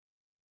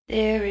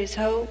There is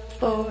hope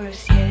for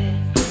us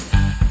yet.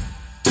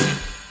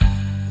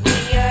 We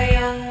are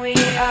young, we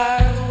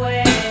are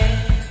aware.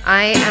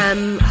 I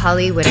am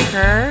Holly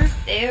Whitaker.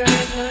 There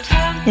is no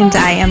time. And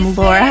I am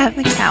Laura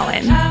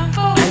McCowan.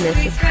 And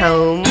this is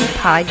Home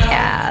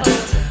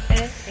Podcast.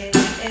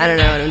 I don't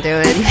know what I'm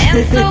doing.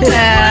 You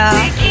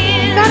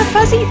got a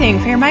fuzzy thing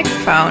for your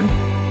microphone.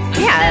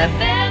 Yeah.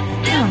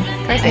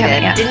 Oh, Of course I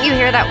did. Didn't you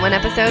hear that one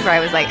episode where I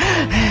was like...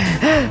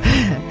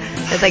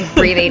 I was like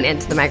breathing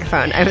into the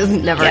microphone. I was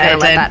never going to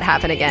let that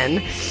happen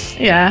again.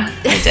 Yeah,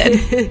 I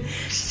did.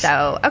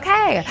 So,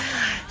 okay.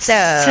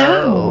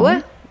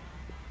 So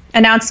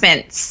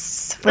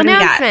announcements. What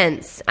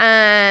announcements.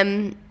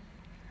 I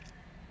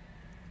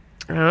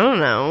don't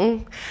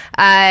know.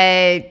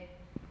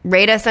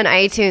 Rate us on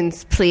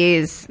iTunes,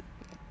 please.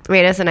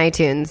 Rate us on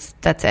iTunes.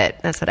 That's it.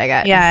 That's what I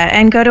got. Yeah,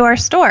 and go to our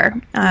store.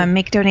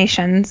 Make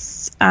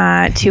donations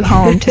to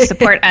Home to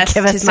support us.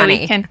 Give us money.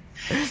 So we can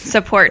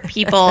support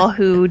people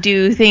who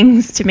do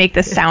things to make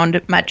this sound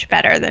much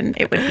better than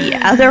it would be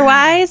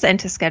otherwise,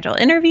 and to schedule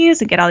interviews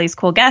and get all these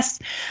cool guests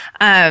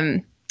at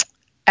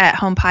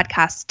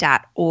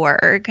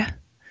homepodcast.org.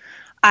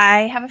 I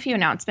have a few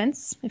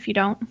announcements, if you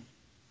don't.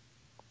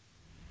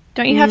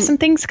 Don't you have some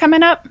things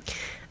coming up?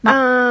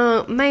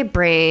 My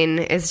brain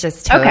is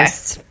just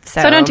toast. Okay.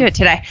 So don't do it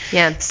today.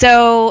 Yeah.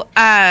 So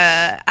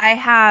I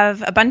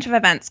have a bunch of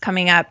events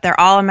coming up. They're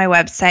all on my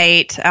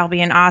website. I'll be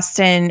in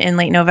Austin in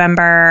late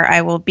November.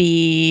 I will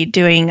be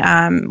doing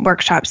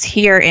workshops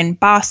here in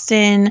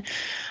Boston.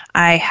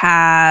 I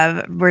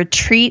have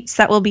retreats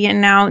that will be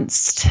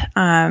announced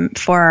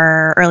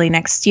for early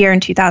next year in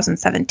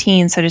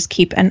 2017. So just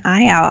keep an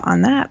eye out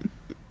on that.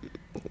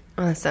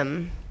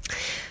 Awesome.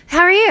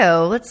 How are you?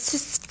 Let's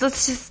just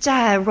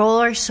roll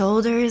our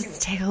shoulders,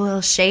 take a little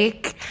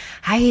shake.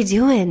 How you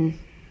doing?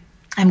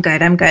 I'm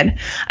good. I'm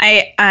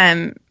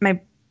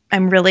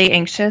really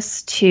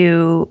anxious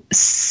to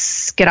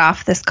get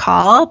off this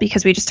call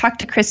because we just talked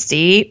to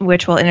Christy,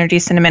 which we'll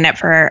introduce in a minute,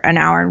 for an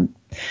hour and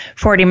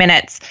 40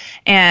 minutes.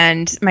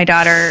 And my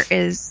daughter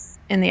is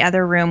in the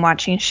other room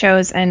watching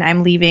shows, and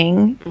I'm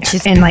leaving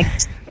in like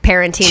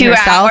parenting 2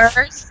 herself.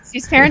 hours.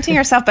 She's parenting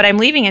herself, but I'm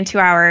leaving in 2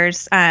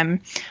 hours.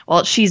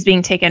 Well, she's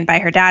being taken by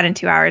her dad in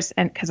 2 hours,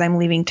 and because I'm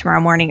leaving tomorrow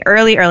morning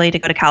early to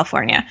go to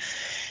California.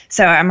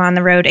 So I'm on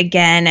the road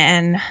again,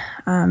 and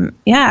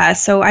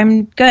so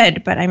I'm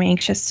good, but I'm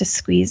anxious to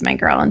squeeze my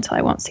girl until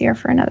I won't see her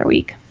for another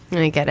week.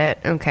 I get it.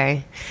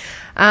 Okay.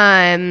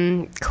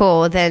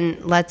 Cool. Then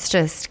let's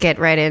just get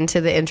right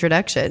into the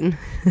introduction.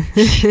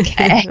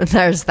 Okay.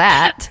 There's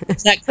that.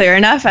 Is that clear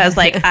enough? I was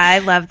like, I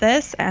love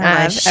this, and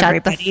I love shut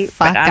everybody. the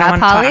fuck but I don't up,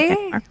 want to Holly. talk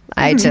anymore.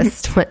 I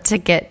just want to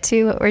get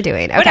to what we're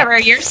doing. Okay. Whatever.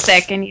 You're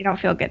sick, and you don't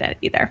feel good at it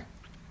either.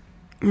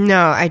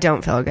 No, I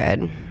don't feel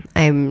good.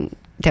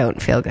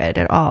 Don't feel good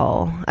at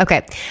all.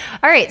 Okay.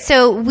 All right.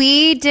 So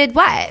we did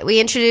what? We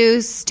we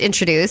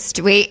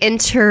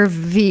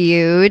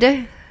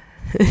interviewed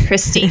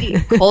Christy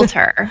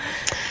Coulter.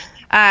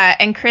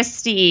 And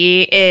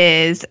Christy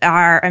is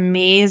our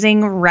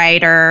amazing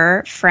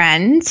writer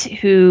friend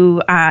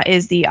who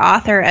is the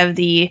author of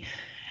the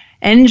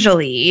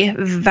Enjoli.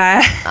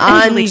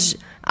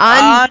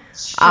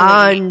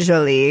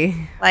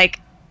 Enjoli. Like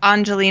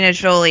Angelina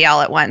Jolie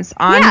all at once.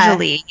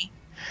 Enjoli.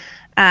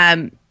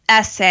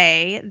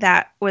 Essay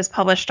that was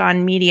published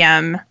on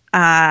Medium.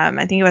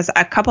 I think it was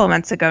a couple of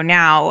months ago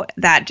now,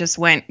 that just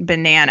went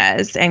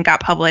bananas and got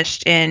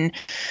published in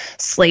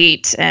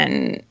Slate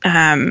and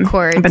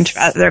Quartz. a bunch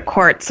of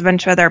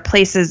other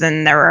places,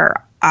 and there were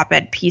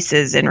op-ed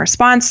pieces in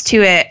response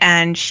to it.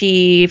 And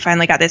she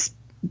finally got this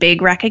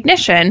big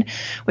recognition,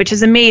 which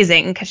is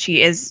amazing because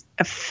she is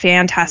a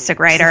fantastic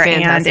writer.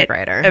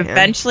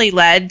 Eventually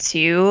led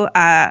to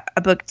a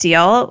book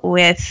deal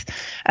with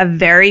a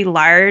very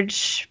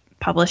large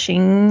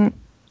publishing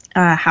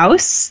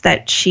house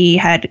that she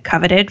had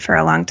coveted for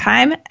a long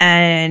time,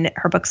 and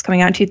her book's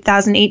coming out in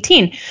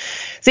 2018.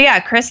 So yeah,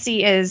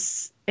 Christy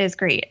is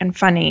great and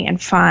funny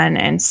and fun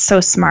and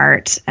so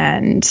smart,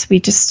 and we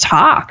just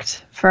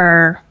talked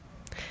for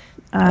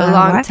a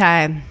long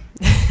time.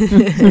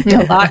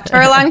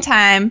 For a long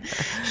time.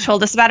 She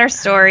told us about her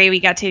story. We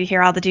got to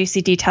hear all the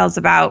juicy details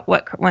about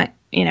what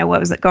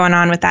was going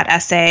on with that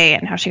essay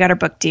and how she got her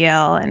book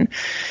deal. And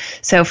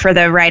so for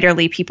the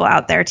writerly people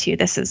out there too,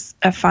 this is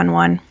a fun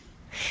one.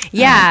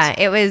 Yeah,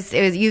 it was,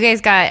 you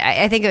guys got,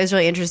 I think it was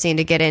really interesting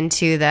to get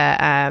into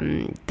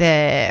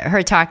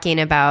her talking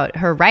about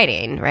her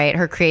writing, right?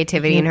 Her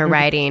creativity and her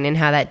writing, and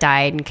how that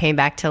died and came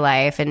back to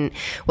life, and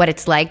what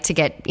it's like to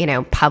get,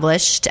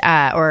 published,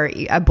 or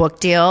a book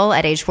deal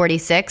at age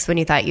 46 when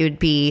you thought you'd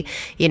be,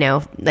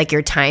 like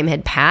your time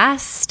had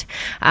passed.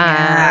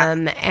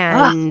 And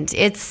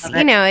it's,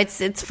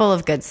 it's full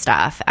of good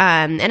stuff.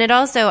 And it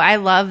also, I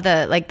love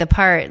the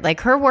part, like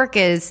her work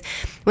is,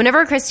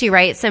 whenever Christy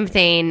writes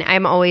something,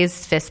 I'm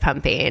always fist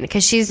pumping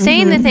because she's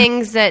saying the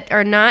things that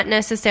are not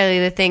necessarily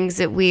the things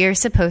that we are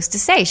supposed to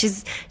say. She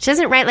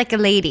doesn't write like a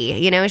lady,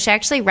 you know. She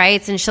actually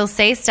writes and she'll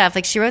say stuff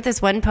like she wrote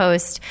this one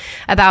post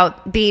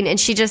about being, and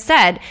she just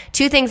said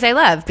 2 things I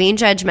love: being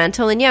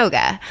judgmental and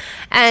yoga,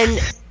 and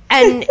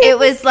it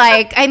was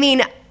like, I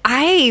mean,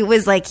 I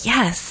was like,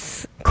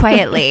 yes,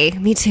 quietly,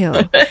 me too.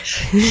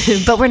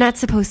 But we're not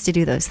supposed to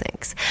do those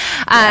things.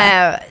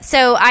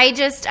 So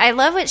I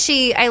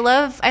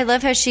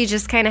love how she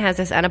just kind of has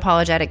this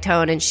unapologetic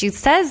tone, and she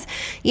says,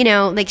 you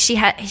know, like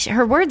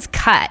her words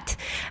cut,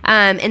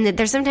 and that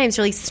they're sometimes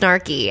really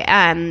snarky,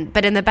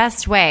 but in the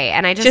best way.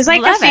 And I just she's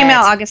like love a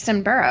female it.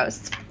 Augustin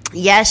Burroughs.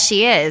 Yes,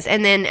 she is.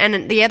 And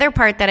the other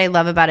part that I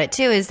love about it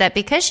too is that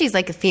because she's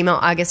like a female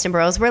Augustin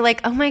Burroughs, we're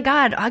like, oh my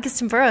God,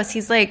 Augustin Burroughs.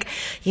 He's like,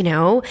 you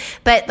know,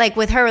 but like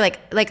with her, like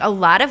a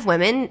lot of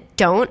women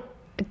do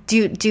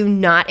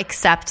not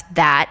accept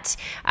that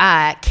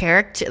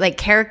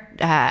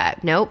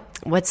nope.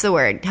 What's the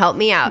word? Help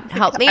me out.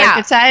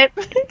 Archetype,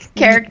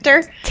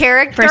 character,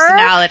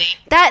 personality.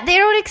 That they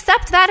don't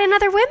accept that in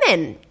other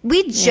women.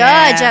 We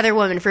judge other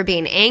women for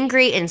being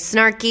angry and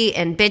snarky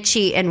and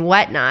bitchy and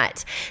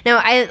whatnot. Now,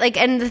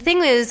 and the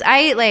thing is,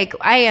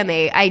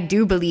 I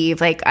do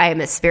believe, like, I am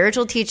a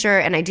spiritual teacher,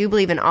 and I do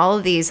believe in all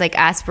of these, like,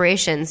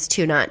 aspirations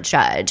to not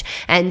judge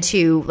and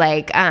to,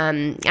 like,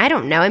 I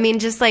don't know. I mean,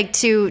 just like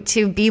to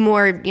be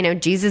more, you know,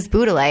 Jesus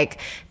Buddha-like.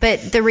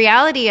 But the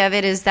reality of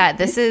it is that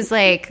this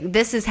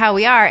is how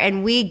we are,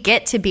 and we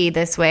get to be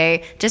this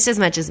way just as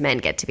much as men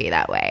get to be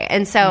that way.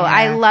 And so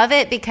I love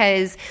it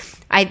because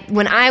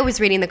when I was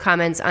reading the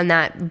comments on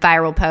that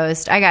viral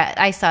post,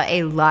 I saw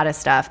a lot of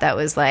stuff that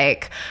was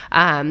like,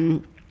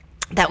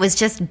 that was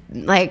just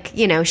like,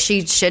 you know,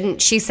 she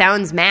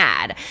sounds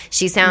mad.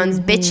 She sounds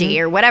bitchy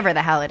or whatever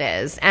the hell it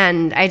is.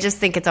 And I just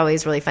think it's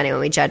always really funny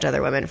when we judge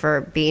other women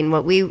for being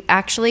what we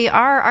actually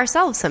are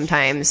ourselves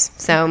sometimes.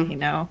 So, you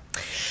know,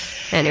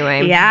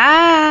 anyway.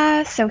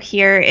 Yeah. So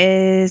here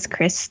is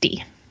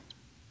Christy.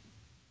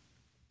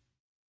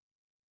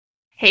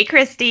 Hey,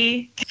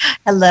 Christy.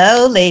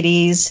 Hello,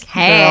 ladies.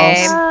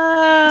 Hey.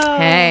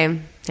 Hello.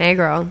 Hey,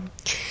 girl.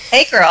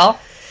 Hey, girl.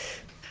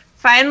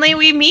 Finally,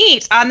 we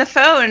meet on the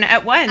phone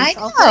at once. I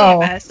all 3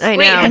 of us. I know.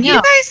 Wait, I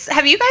know.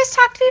 have you guys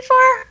talked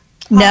before?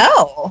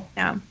 No.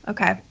 No.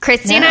 Okay.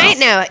 Christy and No. I?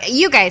 No,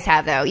 you guys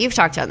have, though. You've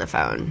talked on the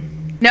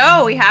phone.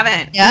 No, we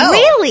haven't. No.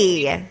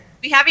 Really?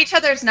 We have each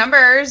other's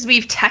numbers.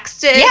 We've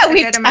texted Yeah, a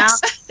we've good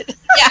amount.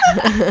 Yeah.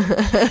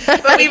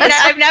 But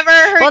I've never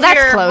heard Well, that's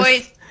your close.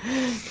 voice.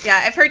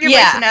 Yeah, I've heard your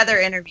voice in other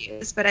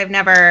interviews, but I've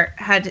never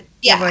had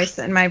your voice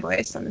and my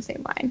voice on the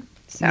same line.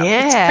 So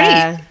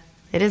Yeah.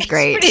 It is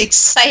great. It's pretty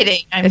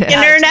exciting.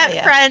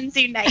 internet friends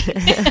unite.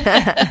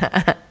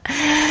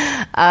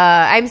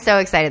 I'm so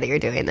excited that you're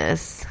doing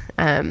this.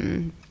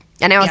 And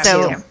I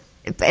also,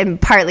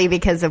 and partly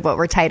because of what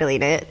we're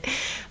titling it.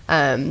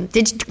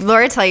 Did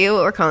Laura tell you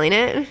what we're calling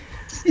it?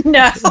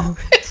 No.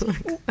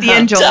 The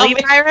Enjoli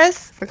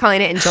virus? We're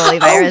calling it Enjoli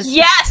virus. Oh,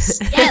 yes.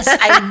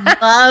 I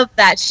love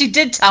that. She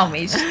did tell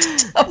me.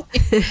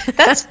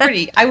 That's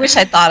pretty. I wish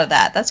I thought of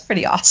that. That's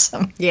pretty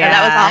awesome. Yeah.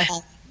 That was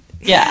awful.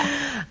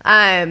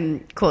 Yeah.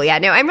 Cool. Yeah.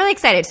 No, I'm really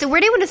excited. So where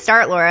do you want to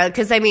start, Laura?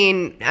 Because I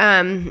mean,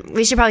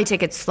 we should probably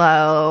take it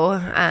slow,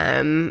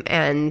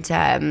 and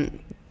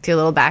do a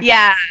little back.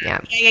 Yeah.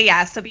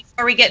 So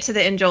before we get to the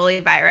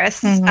Enjoli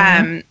virus,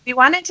 we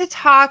wanted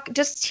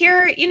to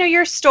hear, you know,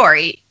 your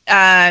story,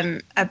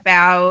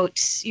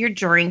 about your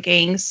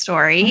drinking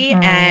story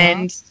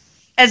and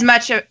as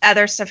much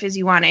other stuff as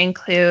you want to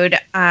include,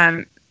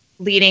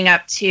 leading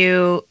up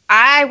to,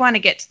 I want to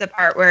get to the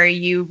part where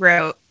you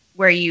wrote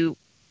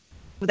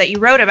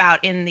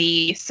about in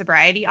the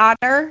sobriety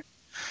otter.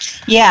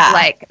 Yeah.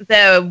 Like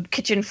the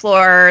kitchen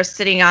floor,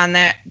 sitting on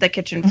the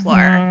kitchen floor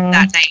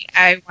that night.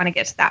 I want to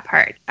get to that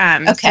part.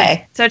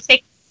 Okay. So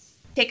take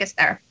us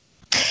there.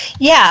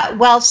 Yeah.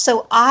 Well,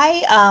 so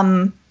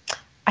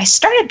I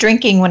started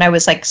drinking when I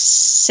was like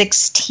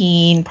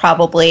 16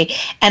 probably.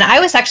 And I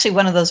was actually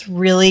one of those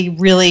really,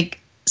 really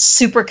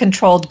super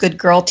controlled good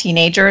girl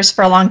teenagers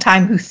for a long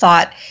time who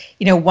thought,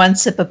 you know, one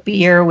sip of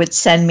beer would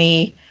send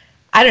me,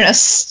 I don't know,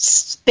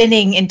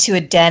 spinning into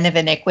a den of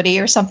iniquity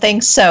or something.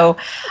 So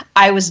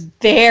I was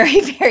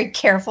very, very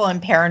careful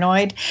and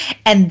paranoid.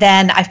 And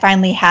then I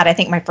finally had, I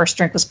think my first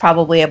drink was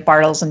probably a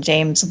Bartles and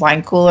James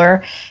wine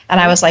cooler. And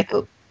I was like,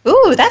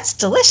 ooh, that's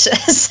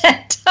delicious.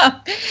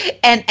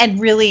 and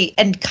really,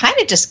 and kind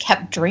of just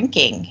kept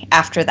drinking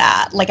after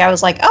that. Like I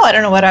was like, oh, I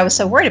don't know what I was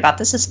so worried about.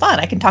 This is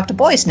fun. I can talk to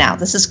boys now.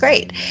 This is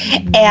great.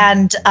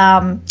 And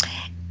I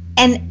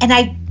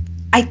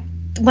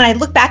when I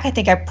look back, I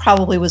think I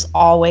probably was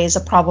always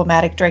a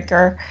problematic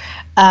drinker.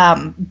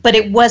 But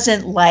it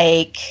wasn't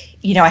like,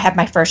 you know, I had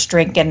my first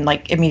drink and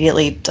like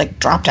immediately like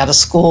dropped out of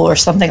school or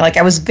something. Like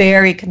I was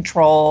very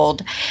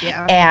controlled,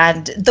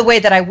 and the way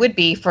that I would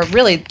be for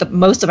really the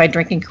most of my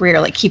drinking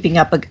career, like keeping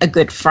up a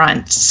good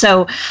front.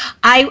 So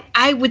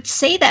I would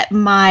say that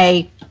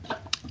my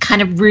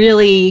kind of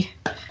really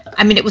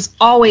I mean, it was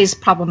always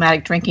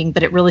problematic drinking,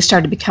 but it really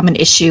started to become an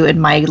issue in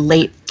my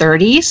late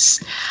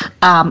 30s,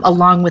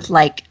 along with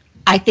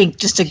I think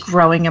just a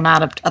growing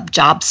amount of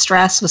job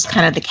stress was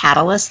kind of the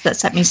catalyst that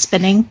set me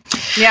spinning.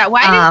 Yeah.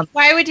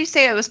 Why would you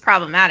say it was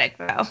problematic,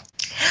 though?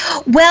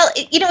 Well,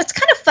 it's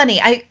kind of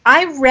funny.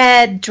 I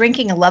read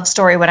Drinking a Love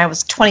Story when I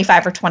was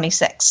 25 or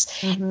 26.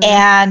 Mm-hmm.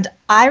 And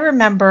I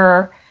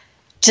remember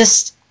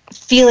just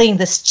feeling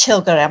this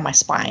chill go down my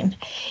spine,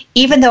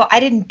 even though I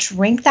didn't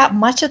drink that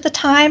much at the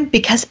time,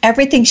 because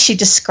everything she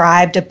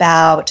described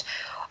about,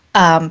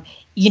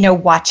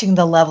 watching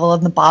the level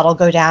of the bottle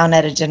go down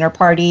at a dinner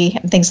party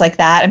and things like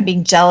that, and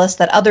being jealous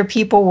that other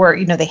people were,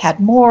 they had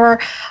more,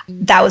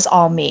 that was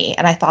all me.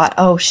 And I thought,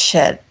 oh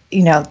shit,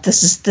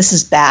 this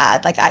is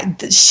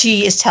bad.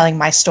 She is telling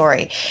my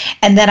story.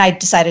 And then I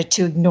decided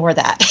to ignore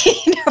that,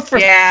 for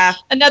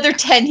another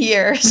 10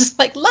 years,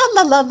 la,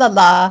 la, la, la,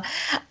 la.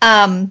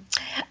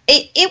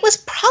 It was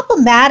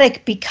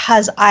problematic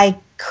because I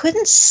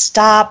couldn't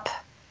stop.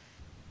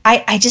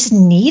 I just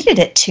needed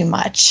it too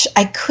much.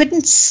 I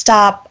couldn't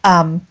stop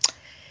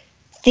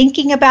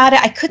thinking about it.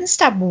 I couldn't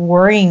stop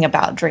worrying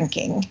about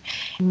drinking.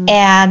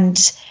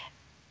 And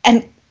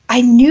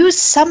I knew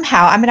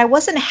somehow, I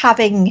wasn't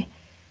having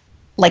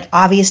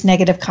obvious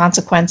negative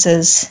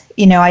consequences.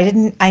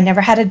 I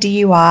never had a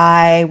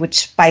DUI,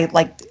 which by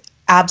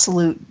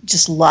absolute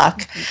just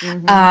luck.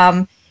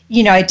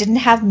 Mm-hmm. I didn't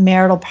have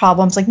marital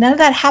problems. None of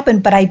that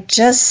happened, but I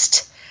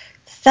just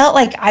felt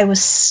like I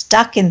was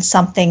stuck in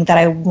something that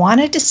I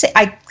wanted to say.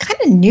 I kind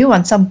of knew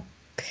on some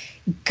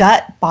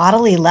gut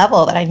bodily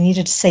level that I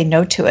needed to say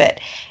no to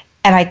it,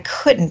 and I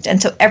couldn't. And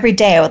so every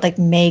day I would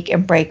make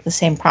and break the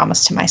same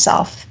promise to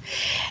myself.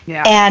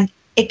 Yeah. And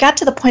it got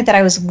to the point that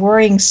I was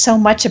worrying so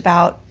much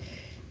about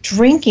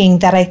drinking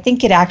that I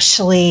think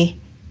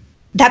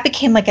that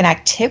became an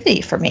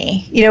activity for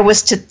me. It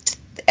was to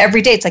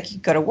every day. It's you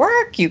go to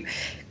work, you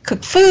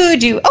cook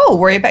food, you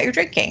worry about your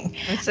drinking.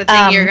 It's the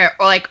thing you're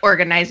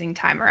organizing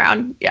time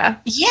around. Yeah.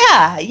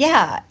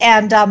 Yeah.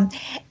 And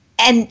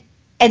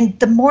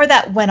the more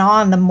that went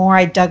on, the more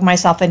I dug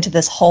myself into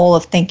this hole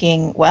of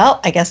thinking,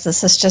 well, I guess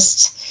this is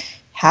just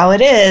how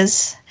it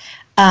is.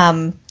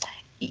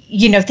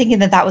 Thinking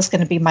that was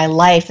going to be my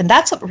life. And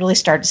that's what really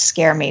started to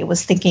scare me,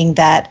 was thinking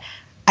that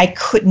I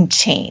couldn't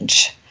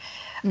change.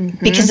 Mm-hmm.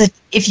 Because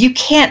if you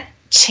can't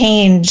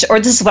change,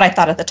 or this is what I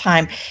thought at the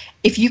time,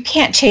 if you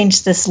can't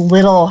change this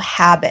little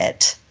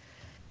habit,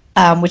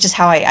 which is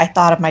how I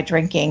thought of my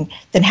drinking,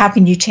 then how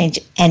can you change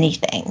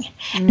anything?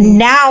 Mm.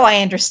 Now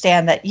I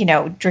understand that,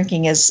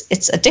 drinking it's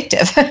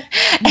addictive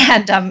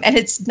and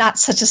it's not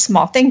such a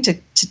small thing to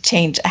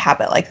change a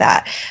habit like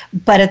that.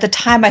 But at the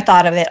time I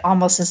thought of it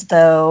almost as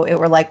though it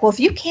were well, if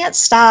you can't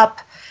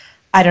stop,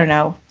 I don't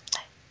know,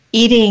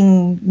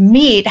 eating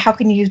meat, how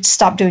can you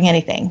stop doing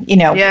anything?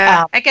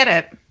 Yeah, I get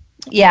it.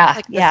 Yeah.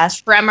 Yeah.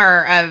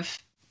 Tremor of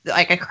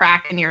a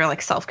crack in your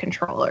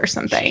self-control or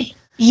something.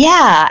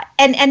 Yeah.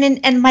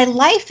 And my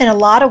life in a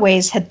lot of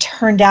ways had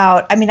turned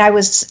out, I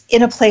was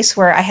in a place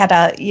where I had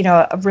a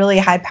really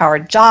high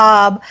powered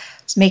job,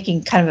 was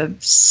making kind of a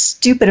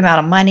stupid amount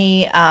of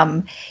money,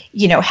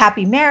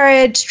 happy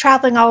marriage,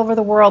 traveling all over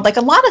the world.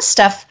 A lot of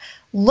stuff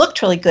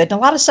looked really good and a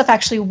lot of stuff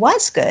actually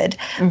was good.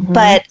 Mm-hmm.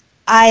 But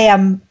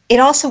it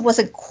also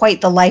wasn't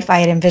quite the life I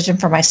had envisioned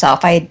for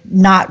myself. I had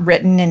not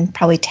written in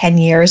probably 10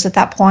 years at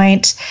that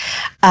point.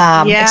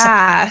 So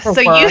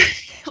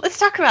let's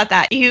talk about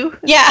that. You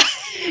went,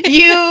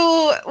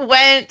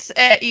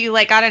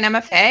 you got an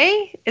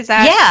MFA? Is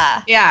that?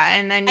 Yeah. Yeah.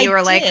 And then you were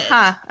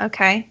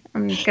okay,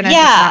 I'm going to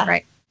not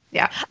write.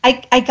 Yeah.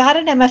 I got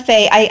an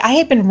MFA. I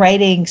had been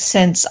writing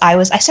since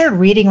I started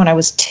reading when I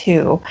was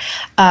 2.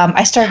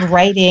 I started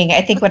writing,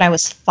 I think when I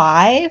was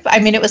 5.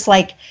 It was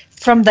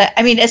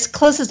as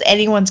close as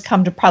anyone's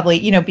come to probably,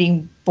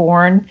 being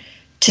born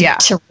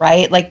to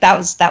write.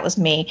 That was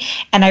me.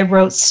 And I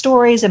wrote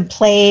stories and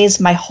plays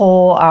my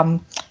whole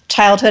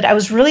childhood. I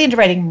was really into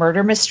writing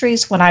murder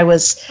mysteries when I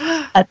was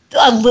a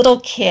little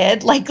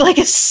kid, like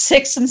a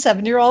 6 and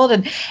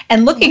 7-year-old.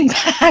 And looking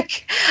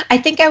back, I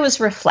think I was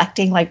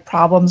reflecting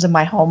problems in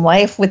my home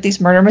life with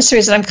these murder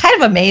mysteries. And I'm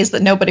kind of amazed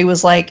that nobody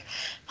was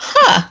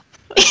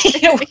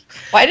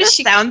why does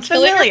she sound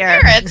kill familiar?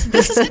 Her parents?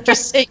 This is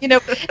interesting.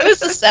 It was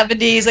the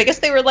 70s. I guess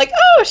they were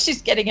oh,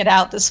 she's getting it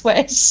out this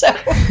way. So,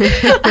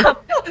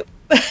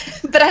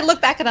 but I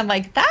look back and I'm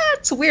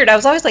that's weird. I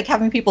was always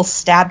having people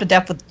stabbed to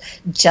death with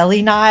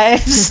jelly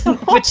knives,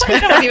 which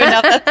I don't even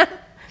know if that's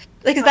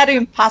is that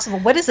even possible?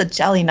 What is a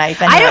jelly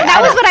knife? Anyway? That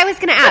was what I was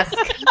going to ask.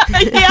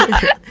 Yeah.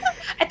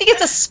 I think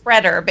it's a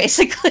spreader,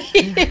 basically.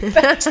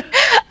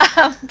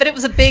 But it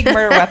was a big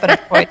murder weapon of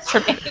choice for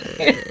me.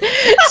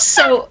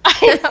 So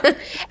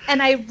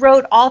I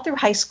wrote all through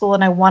high school,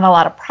 and I won a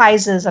lot of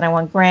prizes, and I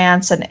won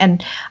grants,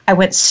 and I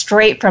went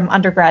straight from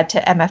undergrad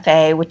to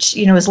MFA, which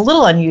is a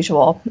little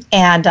unusual,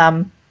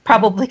 and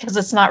probably because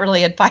it's not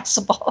really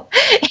advisable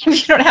if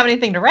you don't have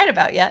anything to write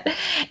about yet,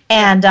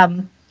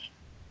 and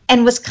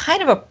and was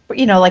kind of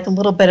like a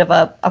little bit of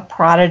a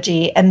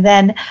prodigy. And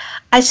then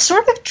I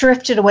sort of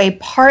drifted away,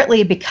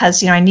 partly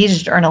because, I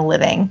needed to earn a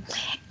living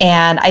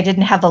and I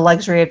didn't have the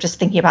luxury of just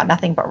thinking about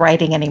nothing but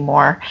writing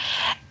anymore.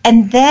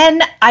 And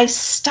then I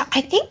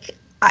think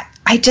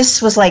I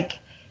just was like,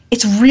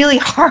 it's really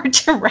hard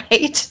to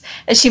write,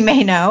 as you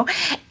may know.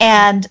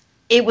 And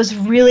it was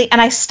really,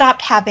 and I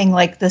stopped having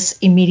like this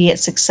immediate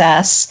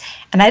success.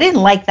 And I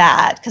didn't like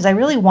that because I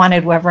really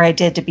wanted whatever I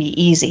did to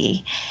be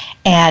easy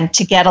and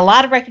to get a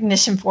lot of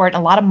recognition for it,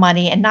 and a lot of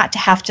money, and not to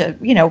have to,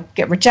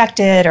 get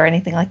rejected or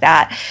anything like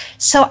that.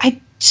 So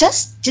I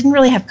just didn't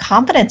really have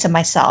confidence in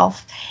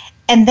myself.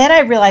 And then I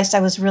realized I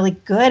was really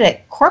good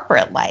at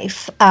corporate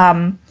life.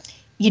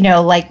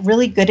 Like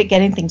really good at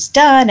getting things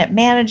done, at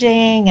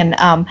managing, and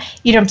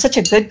I'm such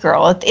a good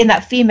girl in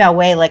that female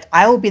way. Like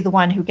I will be the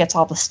one who gets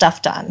all the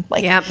stuff done.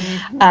 Like, yep.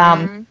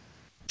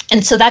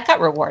 And so that got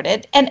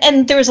rewarded,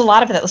 and there was a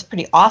lot of it that was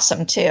pretty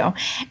awesome too.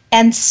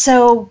 And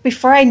so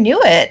before I knew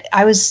it,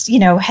 I was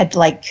had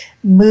like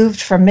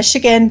moved from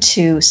Michigan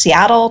to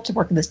Seattle to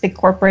work in this big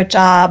corporate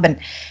job, and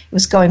it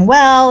was going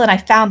well. And I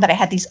found that I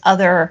had these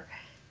other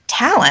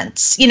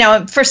talents.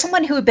 For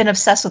someone who had been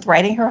obsessed with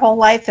writing her whole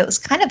life, it was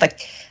kind of a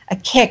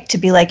kick to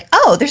be like,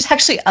 oh, there's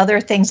actually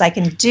other things I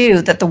can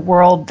do that the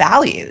world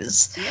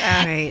values.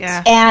 Yeah, right.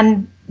 Yeah.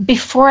 And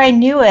before I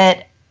knew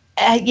it,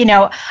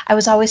 I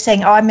was always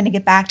saying, oh, I'm going to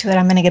get back to it.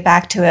 I'm going to get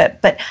back to it.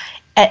 But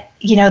at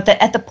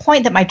the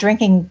point that my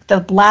drinking,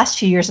 the last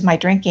few years of my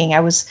drinking, I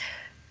was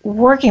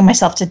working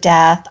myself to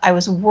death. I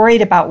was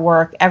worried about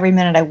work every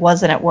minute I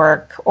wasn't at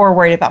work, or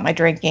worried about my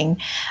drinking.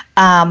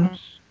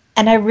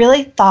 And I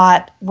really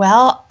thought,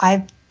 well,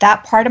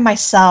 that part of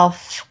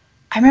myself,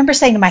 I remember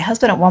saying to my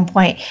husband at one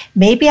point,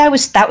 maybe that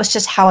was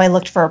just how I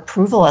looked for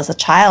approval as a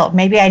child.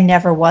 Maybe I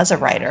never was a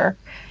writer.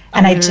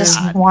 And I just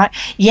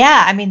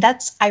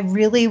I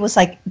really was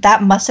like,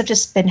 that must have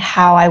just been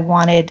how I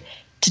wanted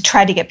to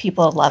try to get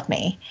people to love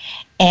me.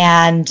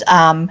 And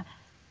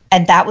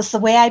that was the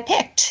way I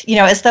picked,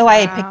 as though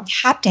I had picked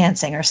tap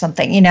dancing or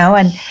something,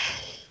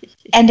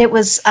 and it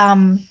was,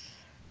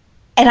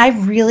 and I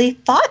really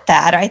thought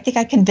that. I think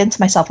I convinced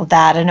myself of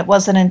that. And it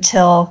wasn't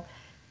until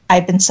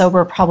I'd been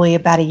sober probably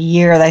about a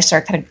year that I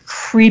started kind of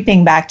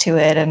creeping back to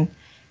it. And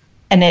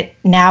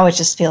now it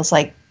just feels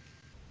like,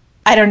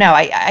 I don't know.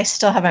 I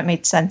still haven't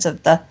made sense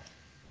of the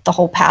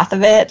whole path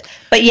of it.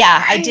 But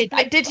yeah, I did.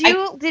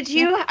 Did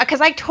you,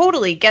 because I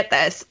totally get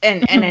this.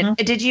 And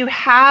did you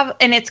have,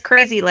 and it's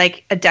crazy,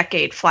 like a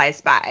decade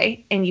flies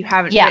by and you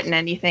haven't written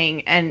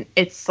anything, and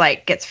it's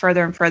like gets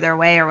further and further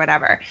away or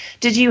whatever.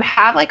 Did you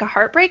have like a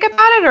heartbreak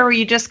about it, or were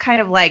you just kind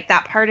of like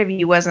that part of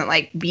you wasn't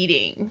like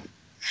beating?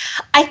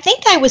 I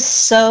think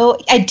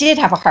I did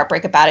have a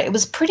heartbreak about it. It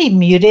was pretty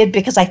muted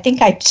because I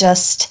think I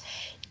just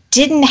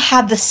didn't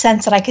have the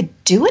sense that I could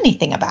do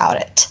anything about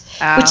it,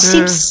 which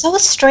seems so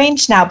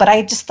strange now. But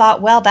I just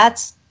thought, well,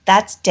 that's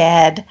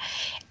dead.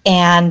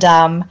 And,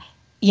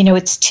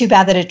 it's too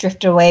bad that it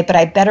drifted away, but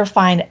I better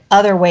find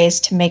other ways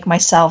to make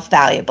myself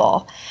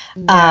valuable.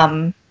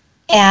 Yeah.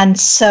 And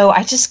so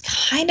I just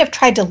kind of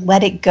tried to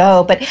let it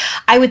go. But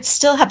I would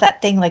still have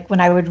that thing, like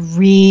when I would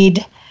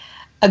read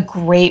a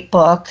great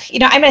book,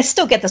 I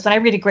still get this. When I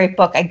read a great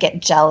book, I get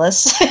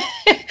jealous.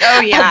 Oh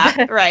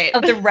yeah, right.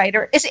 Of the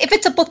writer. If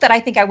it's a book that I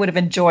think I would have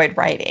enjoyed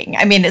writing.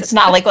 I mean, it's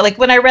not like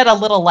when I read A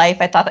Little Life,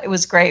 I thought it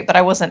was great, but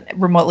I wasn't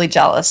remotely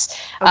jealous.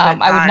 I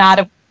would not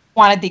have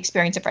wanted the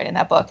experience of writing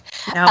that book.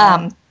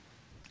 No.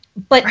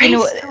 But right?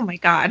 Oh my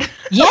God.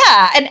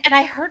 Yeah. And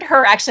I heard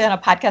her actually on a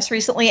podcast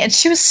recently, and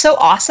she was so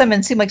awesome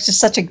and seemed like just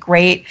such a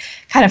great,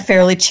 kind of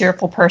fairly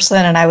cheerful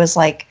person. And I was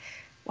like,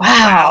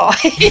 wow.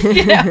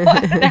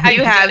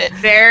 You have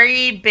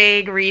very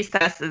big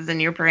recesses in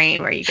your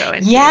brain where you go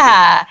into.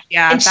 Yeah.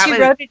 And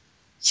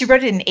she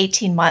wrote it in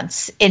 18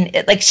 months.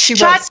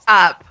 Shut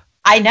up.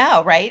 I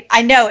know, right?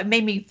 I know. It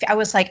made me, I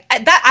was like,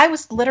 I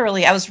was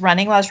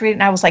running while I was reading,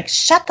 and I was like,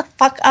 shut the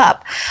fuck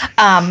up.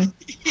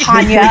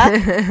 Hanya.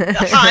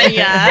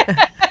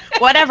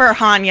 Whatever,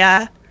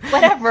 Hanya.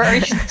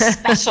 Whatever,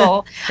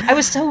 special.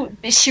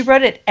 She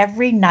wrote it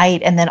every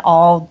night and then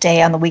all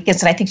day on the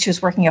weekends. And I think she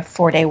was working a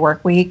 4-day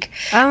work week.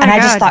 Oh my and I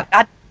God. just thought,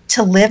 God,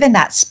 to live in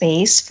that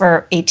space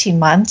for 18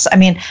 months. I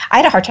mean, I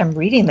had a hard time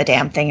reading the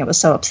damn thing. It was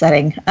so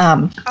upsetting.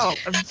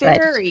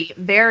 Very,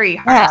 very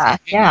hard.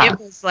 Yeah. It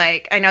was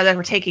like, I know that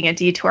we're taking a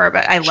detour,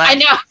 but I love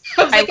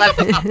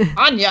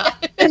Anya.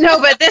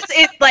 No, but this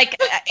is like,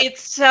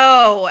 it's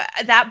so,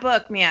 that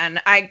book,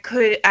 man,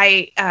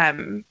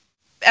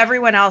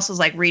 everyone else was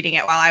like reading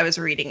it while I was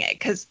reading it.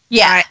 Cause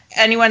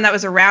anyone that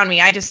was around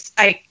me, I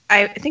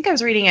think I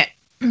was reading it.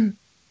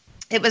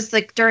 It was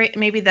like during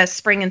maybe the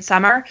spring and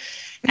summer,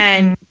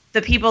 and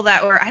the people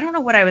that were, I don't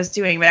know what I was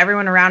doing, but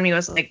everyone around me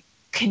was like,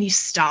 can you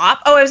stop?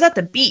 Oh, I was at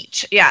the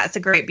beach. Yeah. It's a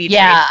great beach.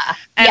 Yeah. Read.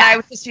 And I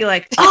would just be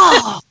like,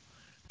 oh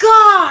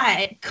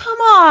God, come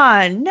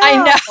on. No.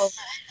 I know.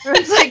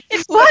 It's like,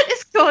 what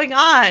is going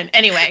on?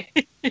 Anyway,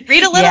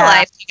 read A Little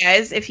Life, you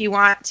guys, if you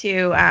want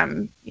to,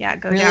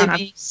 go really down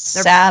be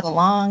sad a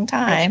long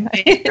time.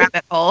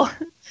 rabbit hole.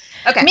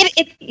 Okay. I mean,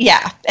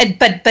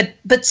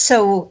 but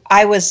so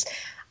I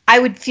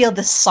would feel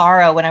the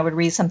sorrow when I would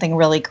read something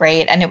really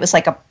great, and it was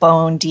like a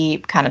bone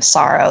deep kind of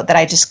sorrow that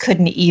I just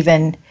couldn't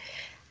even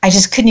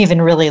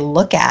really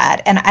look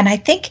at. And I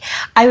think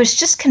I was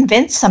just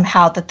convinced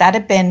somehow that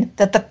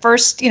the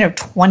first,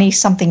 20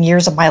 something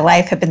years of my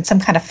life had been some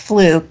kind of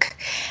fluke,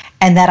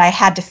 and that I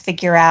had to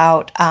figure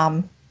out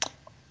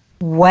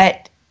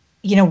what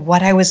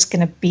I was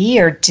going to be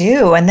or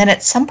do. And then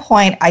at some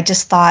point I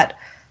just thought,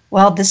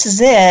 well, this is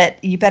it.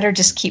 You better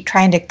just keep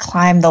trying to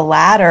climb the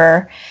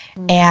ladder,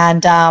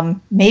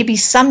 and maybe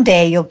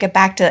someday you'll get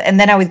back to, and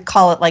then I would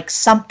call it like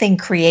something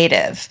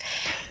creative.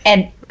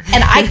 And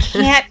I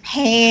can't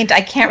paint. I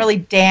can't really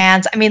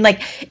dance. I mean,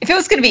 like, if it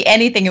was going to be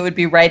anything, it would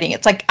be writing.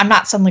 It's like I'm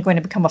not suddenly going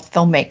to become a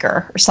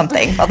filmmaker or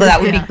something, although that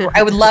would be,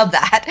 I would love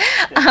that.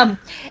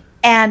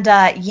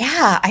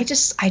 I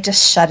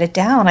just shut it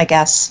down, I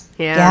guess.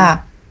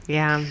 Yeah.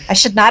 I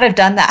should not have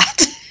done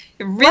that.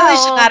 Should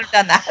not have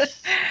done that.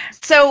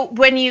 So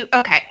when you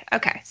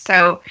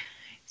so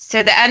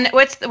the end,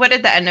 what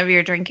did the end of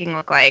your drinking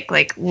look like?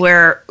 Like,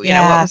 where what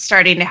was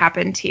starting to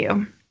happen to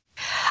you?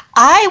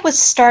 I was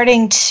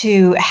starting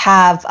to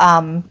have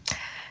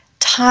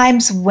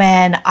times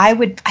when I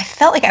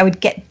felt like I would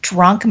get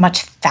drunk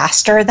much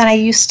faster than I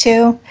used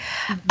to.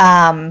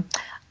 Mm-hmm.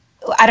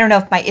 I don't know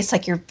if it's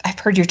like I've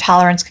heard your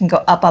tolerance can go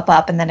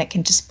up, and then it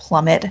can just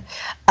plummet.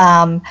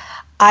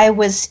 I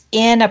was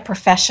in a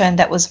profession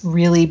that was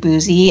really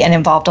boozy and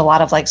involved a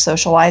lot of like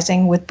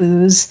socializing with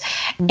booze.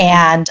 Mm-hmm.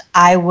 And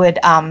I would,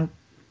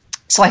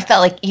 so I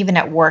felt like even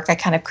at work, I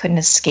kind of couldn't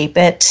escape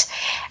it.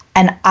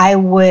 And I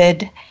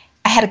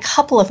had a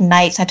couple of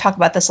nights, I talk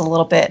about this a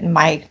little bit in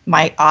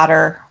my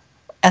Otter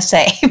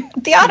essay,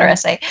 the Otter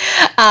essay,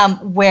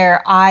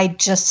 where I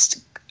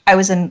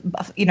was in,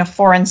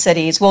 foreign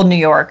cities, well, New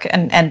York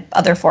and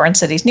other foreign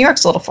cities. New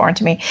York's a little foreign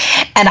to me.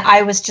 And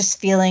I was just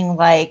feeling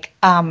like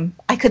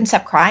I couldn't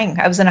stop crying.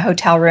 I was in a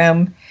hotel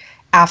room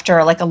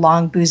after like a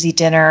long boozy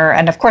dinner.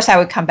 And of course I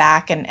would come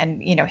back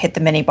and hit the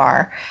mini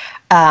bar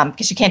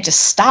because you can't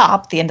just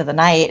stop at the end of the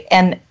night.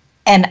 And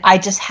I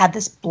just had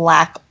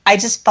I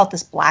just felt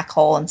this black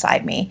hole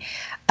inside me.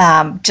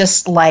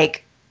 Just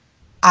like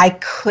I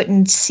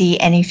couldn't see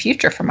any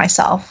future for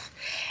myself.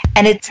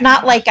 And it's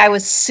not like I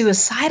was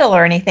suicidal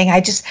or anything.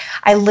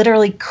 I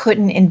literally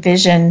couldn't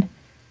envision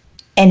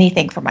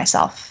anything for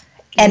myself.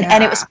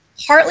 And it was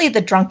partly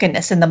the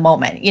drunkenness in the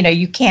moment.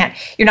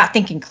 You're not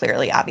thinking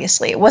clearly,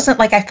 obviously. It wasn't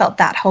like I felt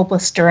that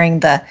hopeless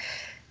during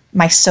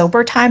my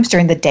sober times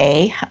during the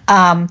day.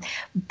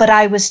 But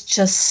I was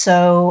just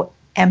so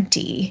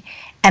empty,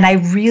 and I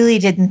really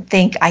didn't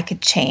think I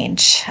could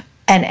change.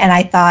 And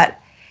I thought,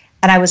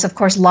 and I was of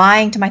course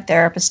lying to my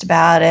therapist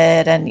about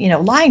it, and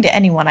lying to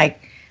anyone I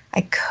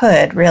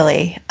could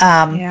really,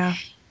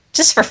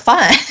 just for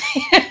fun.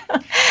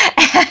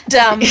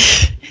 And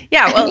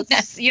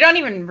you don't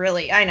even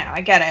really. I know, I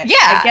get it.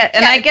 Yeah,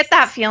 I get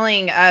that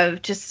feeling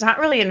of just not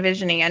really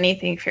envisioning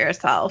anything for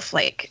yourself.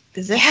 Like,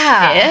 is this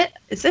it?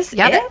 Is this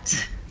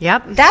it?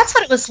 Yep. That's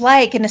what it was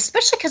like. And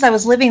especially because I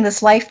was living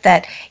this life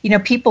that,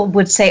 people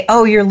would say,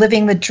 oh, you're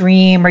living the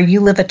dream, or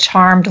you live a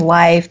charmed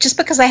life, just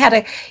because I had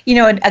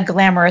a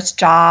glamorous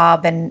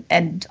job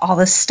and all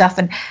this stuff.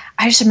 And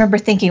I just remember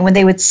thinking when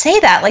they would say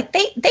that, like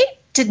they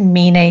didn't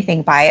mean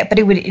anything by it, but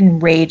it would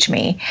enrage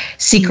me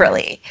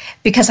secretly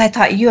because I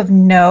thought, you have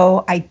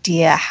no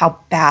idea how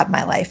bad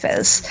my life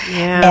is.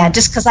 Yeah. And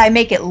just because I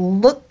make it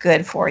look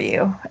good for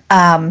you.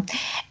 And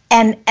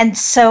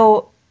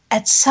so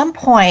at some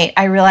point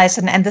I realized,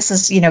 and this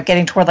is,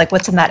 getting toward like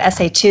what's in that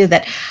essay too,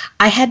 that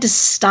I had to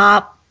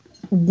stop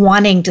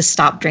wanting to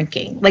stop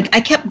drinking. Like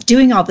I kept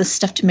doing all this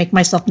stuff to make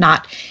myself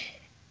not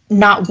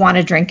want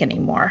to drink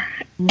anymore.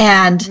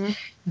 And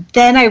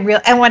then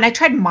and when I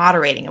tried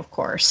moderating, of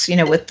course,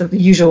 with the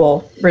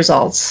usual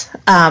results,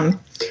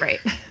 right,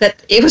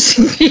 that it was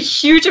a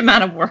huge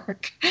amount of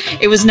work.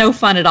 It was no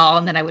fun at all.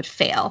 And then I would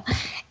fail.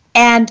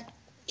 And,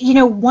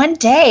 one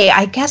day,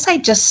 I guess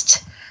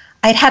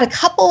I'd had a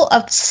couple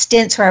of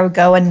stints where I would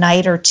go a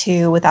night or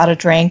two without a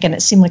drink, and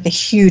it seemed like a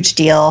huge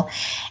deal.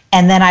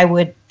 And then I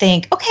would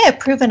think, okay, I've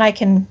proven I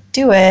can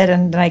do it.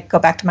 And then I go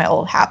back to my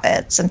old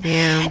habits.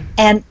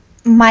 And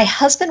my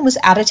husband was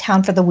out of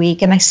town for the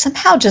week, and I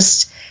somehow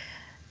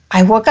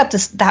I woke up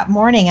that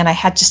morning and I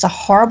had just a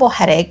horrible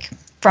headache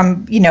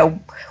from,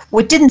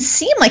 what didn't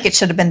seem like it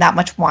should have been that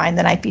much wine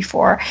the night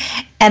before.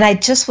 And I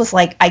just was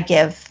like, I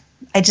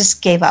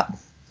just gave up.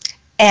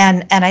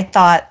 And I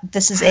thought,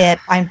 this is it.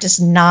 I'm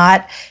just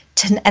not.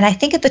 And I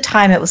think at the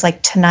time it was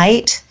like,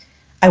 tonight,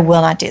 I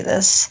will not do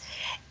this.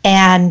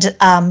 And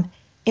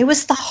it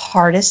was the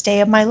hardest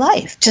day of my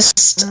life.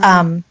 Just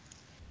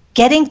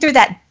getting through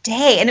that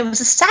day. And it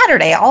was a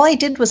Saturday. All I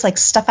did was like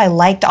stuff I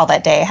liked all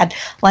that day. I had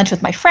lunch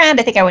with my friend.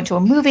 I think I went to a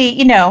movie.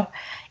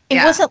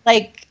 It wasn't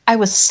like I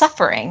was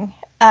suffering.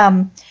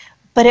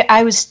 But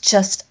I was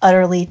just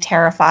utterly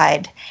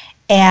terrified.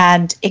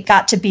 And it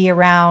got to be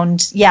around,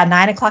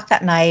 9:00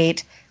 that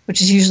night,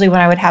 which is usually when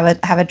I would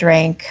have a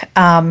drink.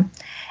 And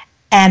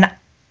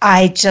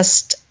I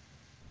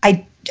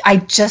I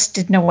just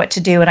didn't know what to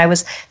do. And I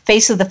was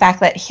faced with the fact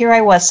that here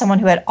I was, someone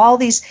who had all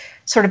these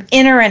sort of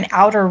inner and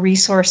outer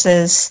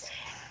resources.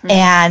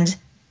 And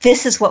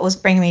this is what was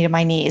bringing me to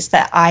my knees,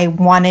 that I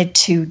wanted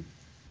to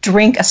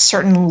drink a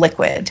certain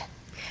liquid.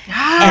 Isn't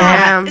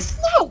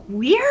that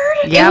weird?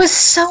 It was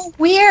so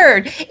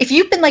weird. If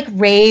you've been like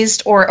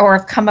raised or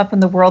have come up in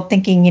the world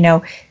thinking,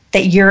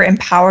 that you're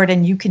empowered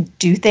and you can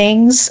do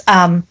things,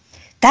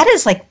 that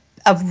is like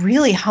a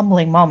really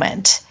humbling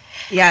moment.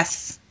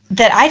 Yes.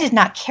 That I did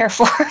not care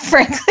for,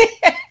 frankly.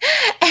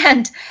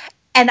 And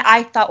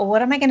I thought, well,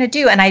 what am I going to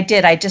do? And I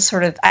did. I just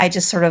sort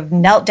of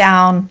knelt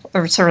down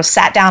or sort of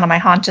sat down on my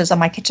haunches on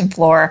my kitchen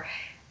floor.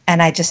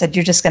 And I just said,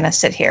 you're just going to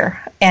sit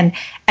here. And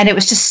it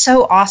was just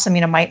so awesome.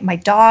 My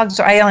dogs,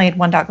 or I only had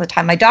one dog at the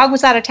time. My dog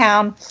was out of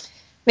town.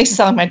 Makes it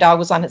sound like my dog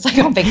was on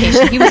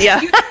vacation. He was,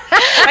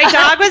 my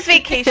dog was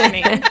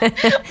vacationing.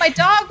 My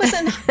dog was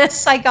in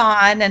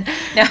Saigon, and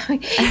no,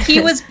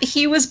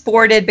 he was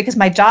boarded because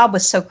my job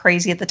was so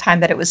crazy at the time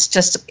that it was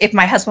just, if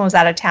my husband was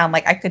out of town,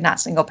 like I could not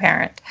single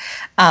parent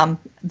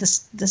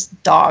this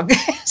dog.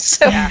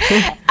 So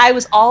I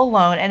was all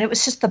alone, and it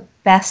was just the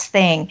best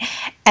thing.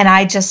 And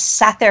I just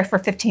sat there for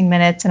 15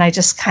 minutes, and I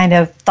just kind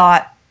of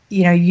thought,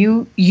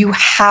 you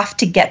have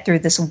to get through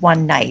this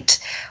one night,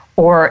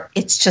 or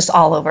it's just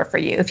all over for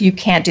you if you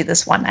can't do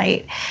this one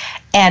night.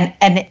 And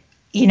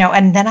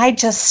then I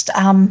just,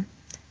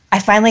 I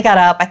finally got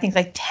up. I think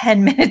like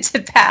 10 minutes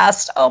had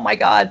passed. Oh my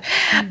God.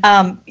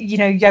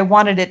 I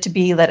wanted it to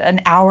be that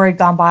an hour had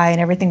gone by and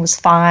everything was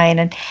fine.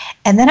 And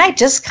then I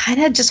just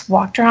kind of just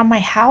walked around my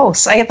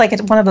house. I had like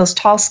one of those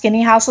tall,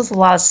 skinny houses, a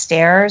lot of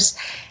stairs.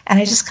 And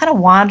I just kind of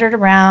wandered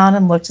around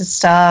and looked at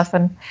stuff.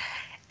 And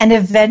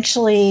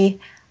eventually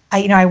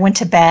I went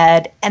to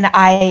bed, and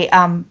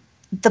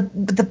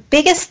the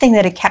biggest thing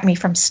that had kept me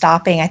from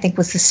stopping, I think,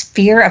 was this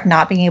fear of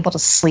not being able to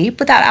sleep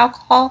without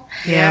alcohol.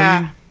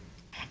 Yeah.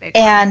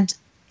 And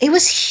it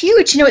was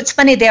huge. It's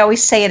funny, they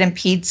always say it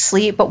impedes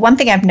sleep, but one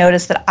thing I've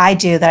noticed that I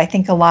do, that I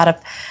think a lot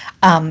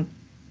of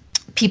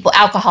people,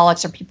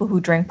 alcoholics or people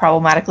who drink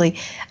problematically,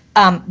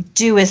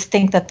 do, is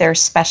think that they're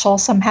special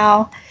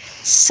somehow.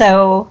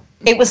 So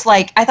it was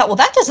like, I thought, well,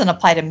 that doesn't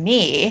apply to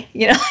me.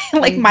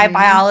 Like my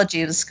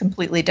biology was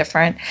completely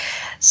different.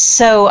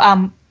 So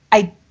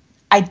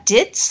I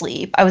did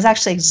sleep. I was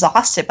actually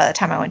exhausted by the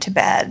time I went to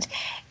bed,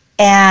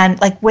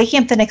 and like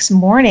waking up the next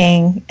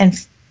morning and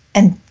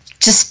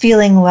just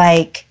feeling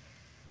like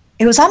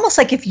it was almost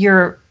like if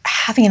you're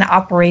having an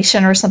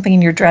operation or something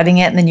and you're dreading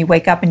it, and then you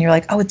wake up and you're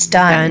like, oh, it's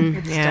done.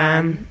 It's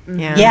done.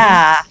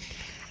 Yeah.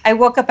 I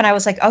woke up and I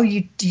was like, oh,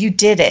 you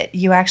did it.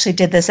 You actually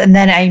did this. And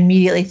then I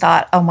immediately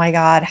thought, oh my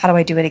God, how do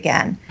I do it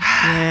again?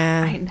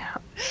 Yeah. I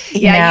know.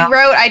 Yeah, you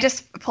wrote, I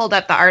just pulled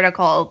up the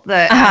article,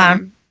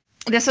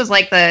 this was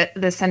like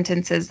the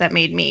sentences that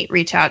made me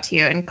reach out to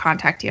you and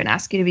contact you and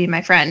ask you to be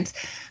my friend.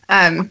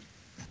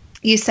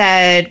 You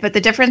said, but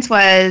the difference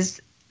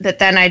was that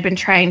then I'd been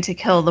trying to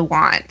kill the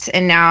want,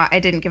 and now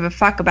I didn't give a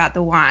fuck about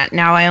the want.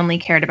 Now I only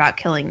cared about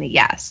killing the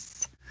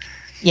yes.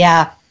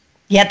 Yeah.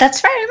 Yeah,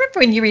 that's right. I remember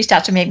when you reached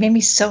out to me. It made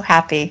me so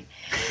happy.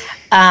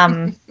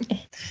 I'm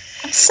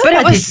so but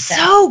glad it was you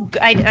did so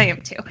 – I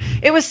am too.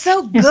 It was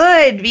so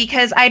good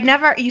because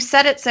you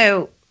said it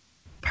so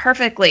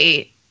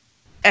perfectly,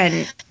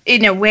 and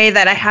in a way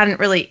that I hadn't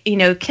really,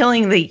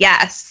 killing the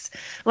yes.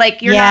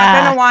 Like, you're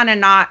not going to want to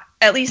not,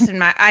 at least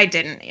I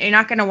didn't. You're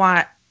not going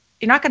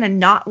to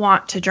not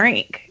want to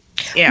drink.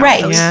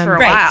 Right. At least for a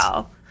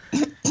while.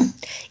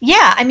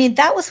 Yeah. I mean,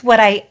 that was what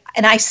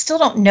and I still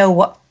don't know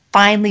what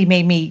finally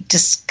made me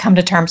just come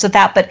to terms with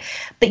that. But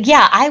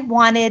yeah, I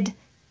wanted,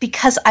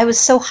 because I was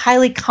so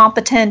highly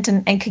competent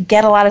and could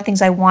get a lot of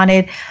things I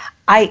wanted,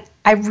 I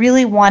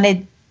really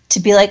wanted to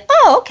be like,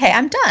 oh, okay,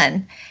 I'm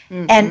done.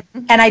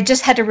 Mm-hmm. And I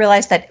just had to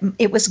realize that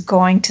it was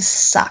going to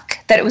suck,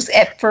 that it was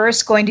at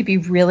first going to be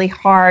really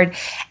hard.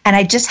 And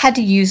I just had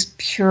to use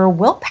pure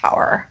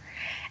willpower.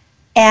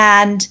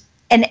 And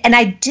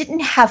I didn't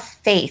have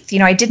faith.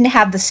 I didn't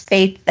have this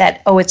faith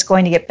that, oh, it's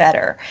going to get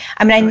better.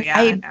 I mean,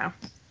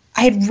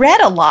 I had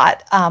read a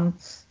lot on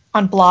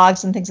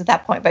blogs and things at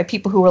that point by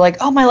people who were like,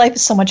 oh, my life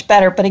is so much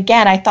better. But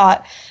again, I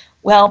thought,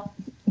 well,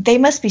 they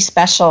must be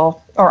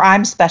special, or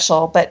I'm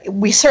special, but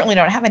we certainly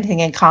don't have anything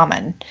in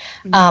common.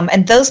 Mm-hmm.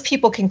 And those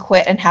people can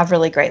quit and have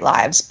really great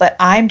lives, but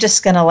I'm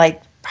just going to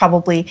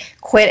probably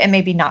quit and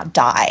maybe not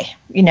die,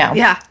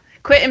 Yeah.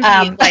 Quit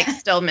and be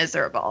still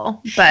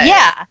miserable, but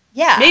yeah.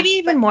 Maybe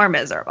even more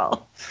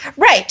miserable.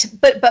 Right.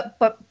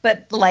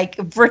 But like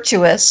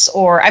virtuous,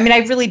 or, I mean, I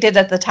really did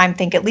at the time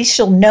think, at least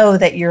you'll know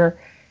that you're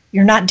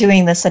not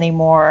doing this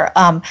anymore.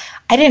 I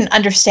didn't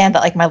understand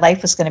that my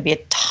life was going to be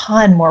a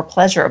ton more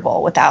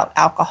pleasurable without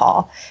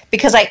alcohol,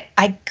 because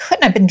I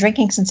couldn't have been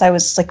drinking since I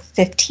was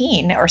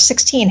 15 or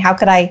 16. How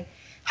could I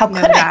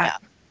know?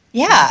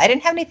 Yeah, I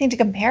didn't have anything to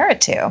compare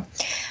it to.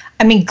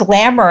 I mean,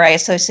 glamour I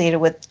associated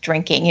with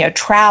drinking,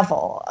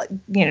 travel,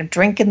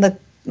 drink in the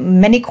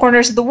many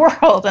corners of the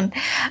world. And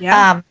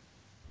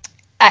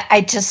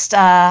I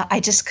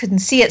just couldn't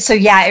see it. So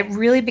yeah, it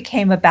really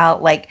became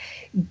about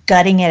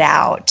gutting it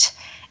out.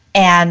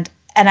 And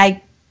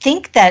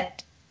think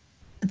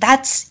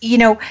that's,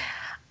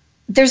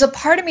 there's a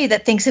part of me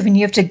that thinks if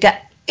you have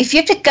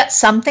to gut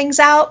some things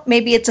out,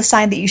 maybe it's a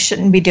sign that you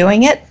shouldn't be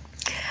doing it.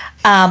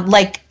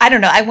 Like, I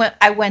don't know. I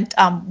went,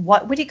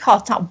 what do you call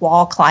it? It's not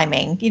wall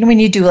climbing. When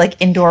you do like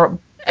indoor.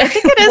 I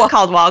think it is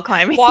called wall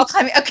climbing. Wall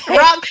climbing. Okay.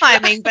 Rock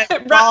climbing, but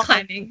rock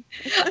climbing.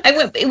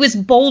 It was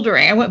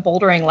bouldering. I went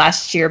bouldering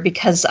last year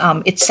because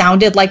it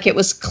sounded like it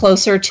was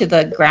closer to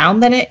the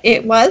ground than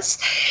it was.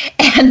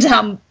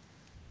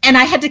 And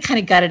I had to kind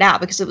of gut it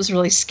out because it was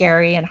really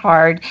scary and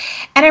hard.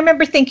 And I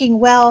remember thinking,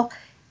 well,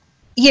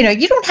 you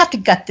don't have to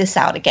gut this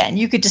out again.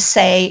 You could just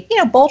say,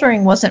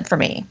 bouldering wasn't for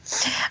me.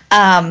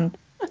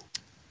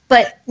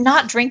 But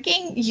not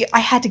drinking, I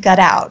had to gut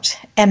out.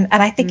 And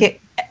I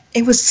think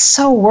it was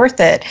so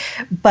worth it.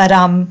 But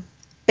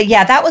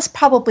yeah, that was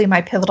probably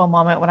my pivotal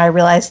moment when I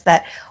realized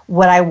that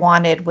what I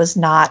wanted was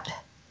not,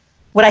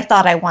 what I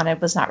thought I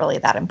wanted was not really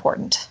that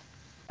important.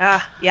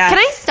 Yeah. Can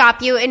I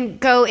stop you and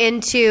go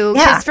into,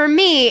 because for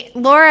me,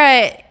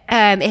 Laura,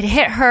 it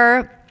hit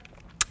her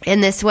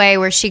in this way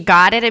where she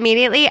got it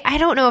immediately. I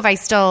don't know if I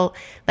still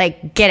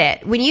get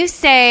it. When you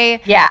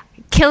say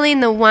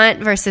killing the want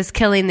versus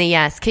killing the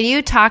yes, can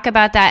you talk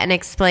about that and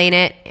explain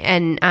it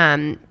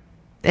and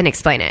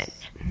explain it?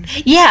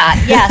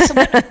 Yeah. So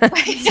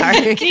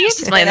sorry. Can you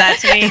explain that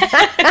to me?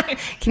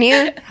 Can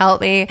you help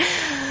me?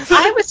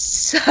 I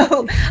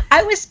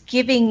was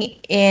giving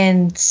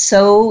in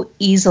so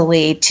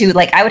easily to,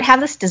 I would have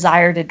this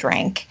desire to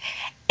drink,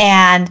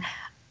 and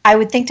I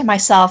would think to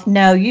myself,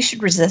 no, you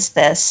should resist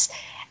this.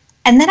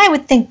 And then I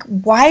would think,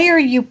 why are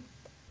you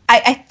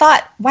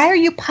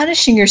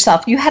punishing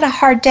yourself? You had a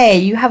hard day.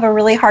 You have a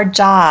really hard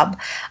job.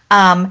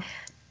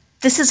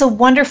 This is a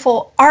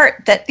wonderful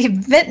art that the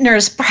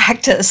vintners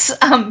practice.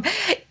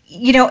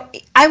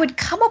 I would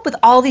come up with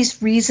all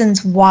these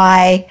reasons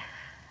why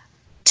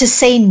to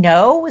say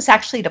no was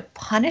actually to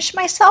punish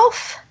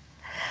myself.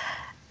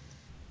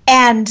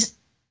 And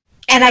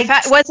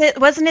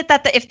wasn't it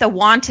that if the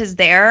want is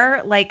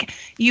there,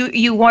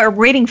 you were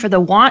waiting for the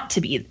want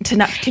to be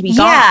gone?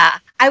 Yeah.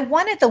 I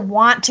wanted the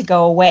want to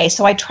go away.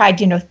 So I tried,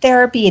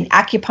 therapy and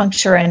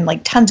acupuncture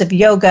and tons of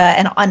yoga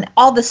and on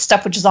all this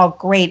stuff, which is all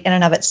great in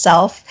and of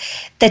itself,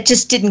 that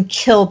just didn't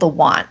kill the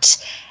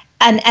want.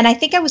 And I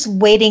think I was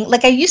waiting,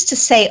 I used to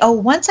say,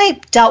 once I've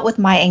dealt with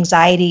my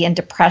anxiety and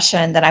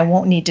depression, then I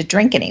won't need to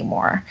drink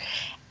anymore.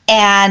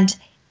 And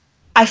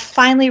I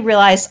finally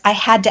realized I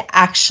had to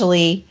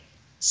actually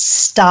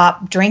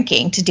stop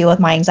drinking to deal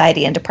with my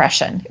anxiety and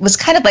depression. It was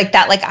kind of like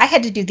that. I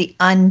had to do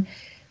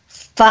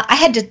I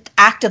had to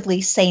actively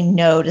say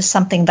no to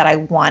something that I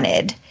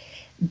wanted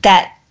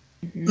that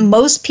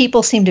most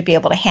people seem to be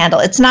able to handle.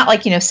 It's not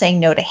saying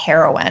no to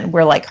heroin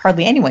where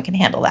hardly anyone can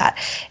handle that.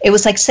 It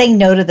was saying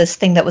no to this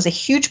thing that was a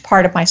huge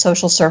part of my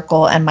social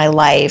circle and my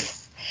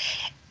life,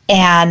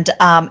 and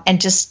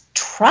just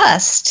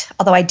trust,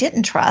 although I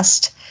didn't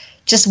trust,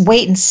 just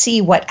wait and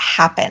see what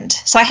happened.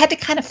 So I had to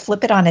kind of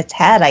flip it on its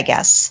head, I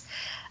guess.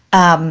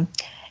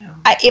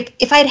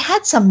 If I'd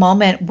had some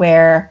moment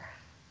where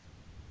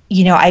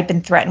I'd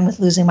been threatened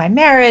with losing my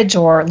marriage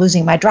or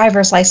losing my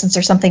driver's license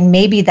or something,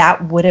 maybe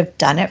that would have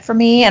done it for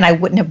me and I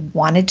wouldn't have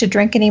wanted to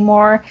drink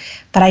anymore.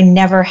 But I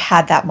never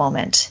had that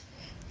moment.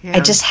 Yeah. I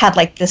just had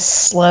this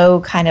slow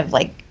kind of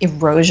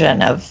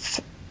erosion of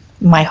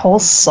my whole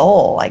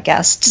soul, I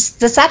guess.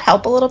 Does that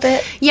help a little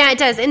bit? Yeah, it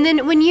does. And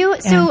then when you,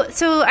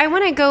 so I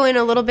want to go in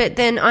a little bit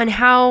then on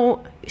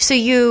how, so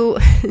you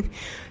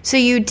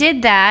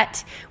did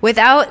that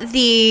without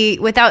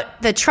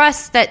the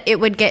trust that it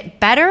would get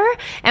better,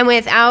 and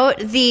without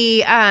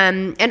the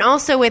and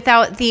also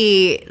without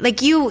the,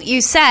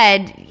 you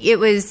said it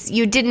was,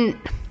 you didn't,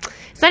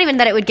 it's not even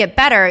that it would get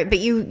better, but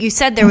you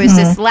said there was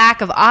this lack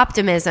of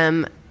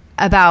optimism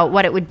about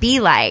what it would be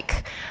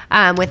like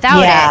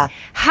without it.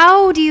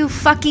 How do you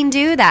fucking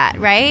do that,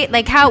 right?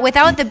 How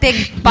without the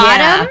big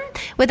bottom,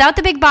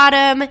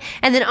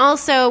 and then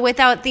also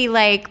without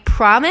the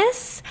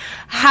promise.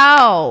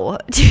 How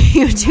do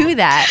you do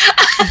that?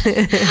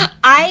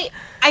 I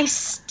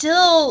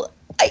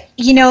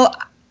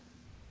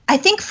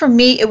think for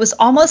me it was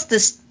almost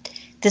this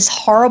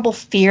horrible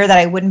fear that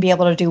I wouldn't be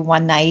able to do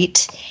one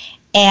night,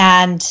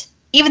 and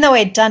even though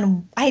I had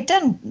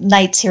done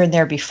nights here and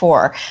there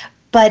before.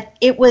 But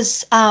it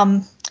was,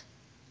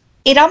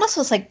 it almost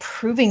was like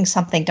proving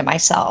something to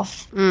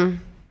myself.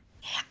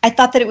 I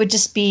thought that it would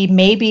just be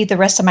maybe the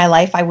rest of my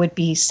life I would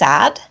be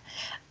sad.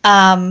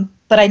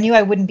 But I knew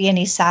I wouldn't be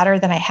any sadder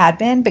than I had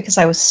been because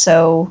I was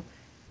so,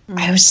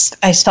 I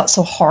felt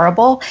so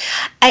horrible.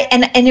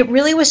 And it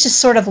really was just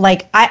sort of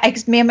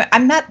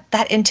I'm not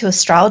that into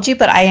astrology,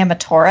 but I am a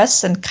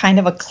Taurus and kind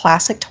of a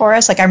classic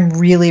Taurus. I'm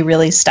really,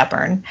 really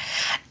stubborn.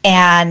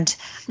 And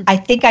I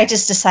think I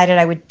just decided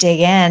I would dig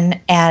in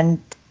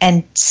and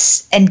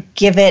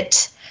give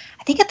it,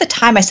 I think at the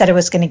time I said I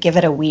was going to give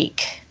it a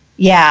week.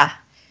 Yeah.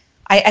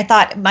 I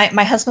thought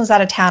my husband was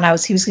out of town.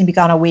 He was going to be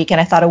gone a week. And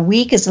I thought a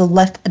week is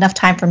enough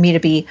time for me to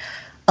be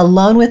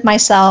alone with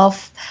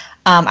myself,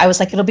 I was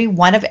like, it'll be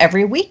one of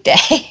every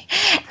weekday,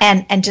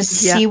 and just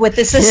see what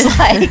this is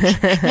like.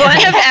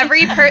 One of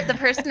every the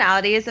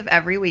personalities of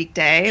every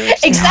weekday.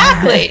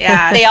 Exactly.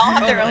 Yeah, they all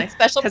have their own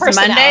special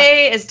personality.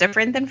 Monday is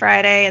different than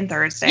Friday and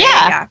Thursday.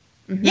 Yeah.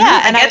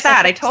 Yeah, and I get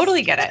that. I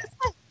totally get it.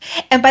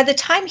 And by the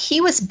time he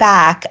was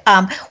back,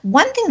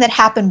 one thing that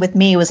happened with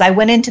me was I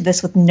went into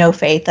this with no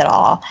faith at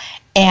all.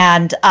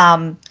 And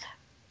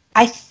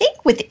I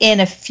think within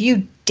a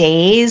few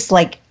days,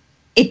 like,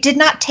 it did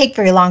not take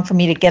very long for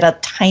me to get a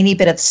tiny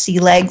bit of sea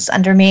legs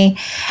under me.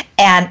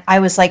 And I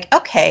was like,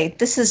 okay,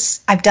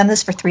 I've done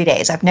this for 3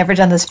 days. I've never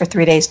done this for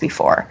 3 days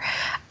before.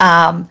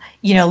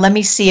 Let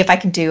me see if I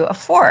can do a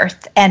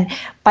fourth. And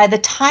by the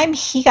time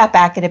he got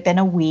back, it had been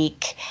a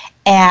week.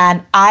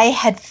 And I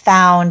had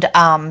found,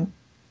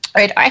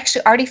 I'd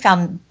actually already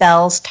found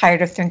Belle's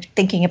Tired of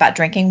Thinking About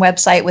Drinking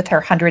website with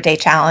her 100-day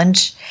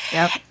challenge.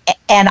 Yep.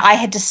 And I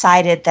had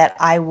decided that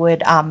I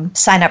would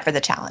sign up for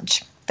the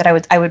challenge, that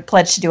I would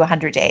pledge to do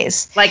 100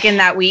 days. Like in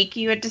that week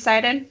you had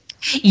decided?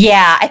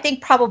 Yeah, I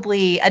think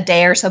probably a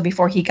day or so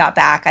before he got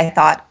back, I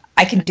thought,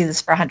 I can do this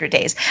for 100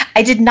 days.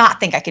 I did not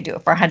think I could do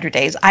it for 100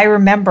 days. I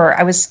remember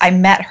I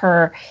met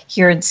her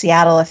here in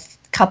Seattle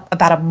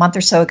about a month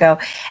or so ago,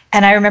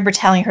 and I remember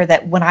telling her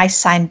that when I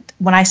signed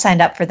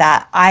up for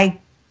that, I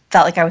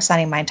felt like I was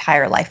signing my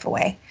entire life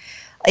away.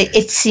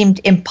 It seemed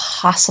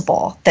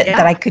impossible that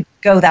I could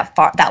go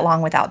that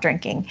long without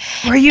drinking.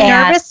 Were you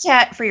nervous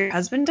for your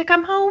husband to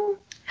come home?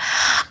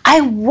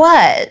 I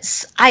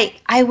was.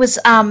 I was.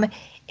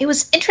 It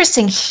was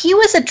interesting. He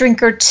was a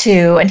drinker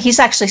too, and he's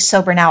actually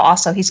sober now.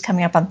 Also, he's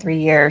coming up on 3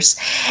 years,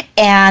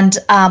 and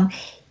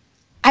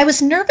I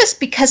was nervous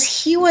because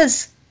he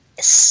was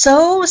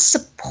so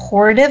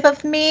supportive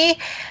of me.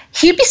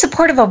 He'd be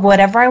supportive of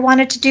whatever I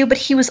wanted to do, but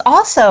he was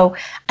also,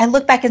 I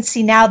look back and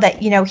see now that,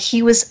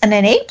 he was an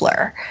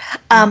enabler,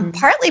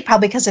 partly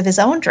probably because of his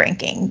own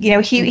drinking.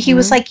 He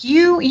was like,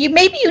 you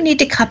maybe you need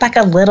to cut back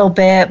a little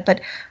bit,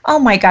 but oh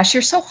my gosh,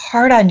 you're so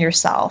hard on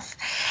yourself.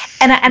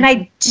 And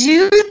I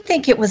do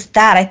think it was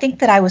that. I think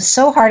that I was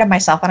so hard on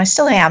myself, and I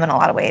still am in a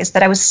lot of ways,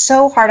 that I was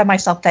so hard on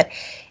myself that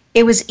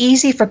it was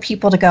easy for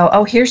people to go,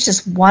 oh, here's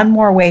just one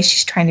more way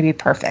she's trying to be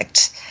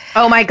perfect.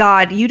 Oh my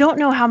God. You don't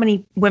know how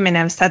many women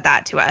have said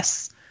that to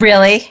us.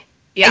 Really?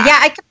 Yeah. Yeah,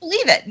 I can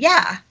believe it.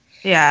 Yeah.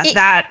 Yeah.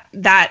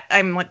 That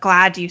I'm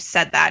glad you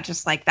said that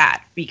just like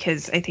that,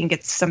 because I think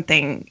it's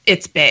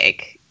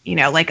big,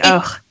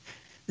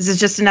 this is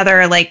just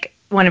another, like,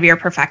 one of your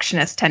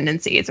perfectionist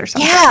tendencies or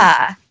something.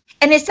 Yeah.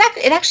 And it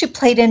actually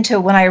played into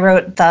when I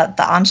wrote the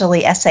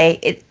Enjoli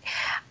essay.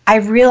 I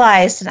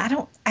realized,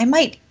 and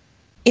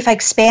if I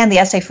expand the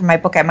essay from my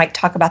book, I might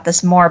talk about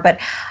this more, but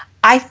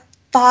I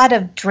thought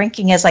of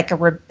drinking as like a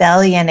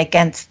rebellion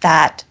against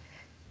that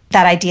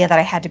idea that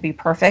I had to be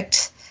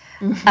perfect.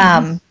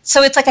 Mm-hmm.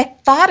 So it's like I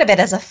thought of it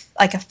as a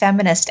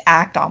feminist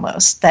act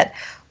almost, that,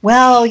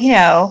 well,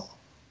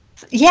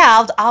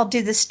 I'll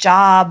do this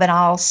job and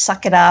I'll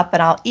suck it up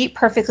and I'll eat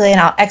perfectly and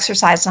I'll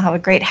exercise and I'll have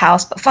a great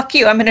house, but fuck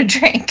you, I'm going to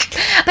drink.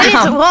 But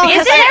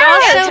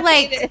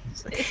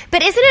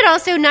isn't it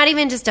also not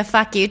even just a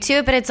fuck you to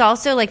it, but it's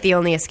also like the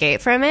only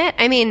escape from it?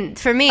 I mean,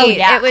 for me,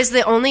 It was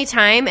the only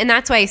time, and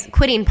that's why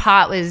quitting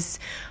pot was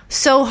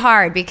so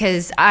hard,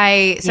 because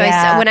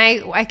when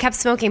I kept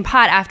smoking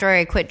pot after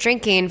I quit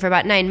drinking for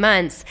about 9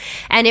 months,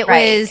 and it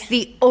was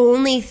the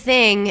only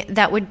thing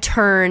that would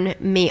turn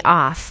me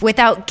off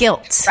without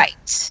guilt.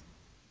 Right.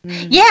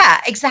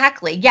 Yeah,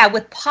 exactly. Yeah,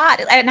 with pot,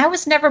 and I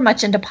was never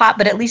much into pot,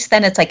 but at least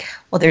then it's like,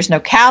 well, there's no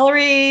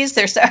calories,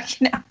 there's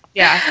no,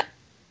 Yeah.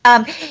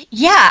 I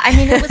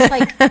mean, it was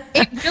like,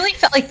 it really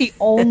felt like the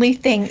only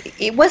thing,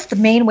 it was the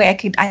main way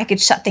I could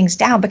shut things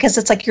down, because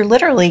it's like you're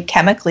literally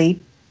chemically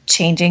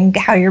changing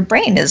how your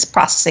brain is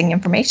processing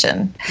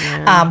information,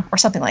 or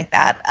something like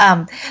that.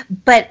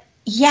 But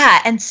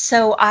yeah, and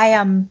so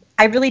I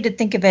really did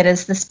think of it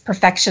as this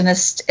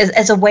perfectionist,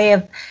 as a way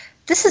of,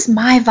 this is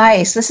my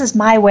vice, this is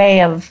my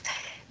way of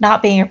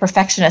not being a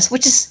perfectionist,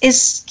 which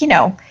is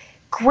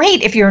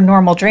great if you're a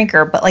normal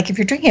drinker, but like if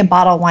you're drinking a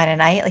bottle of wine a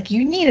night, like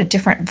you need a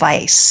different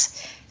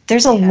vice.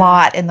 There's a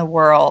lot in the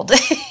world.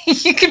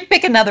 You can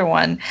pick another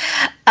one.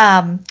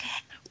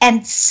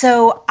 And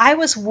so I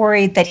was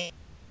worried that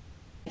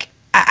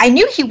I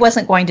knew he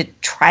wasn't going to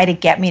try to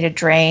get me to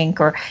drink,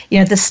 or,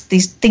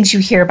 these things you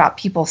hear about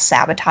people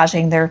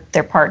sabotaging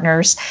their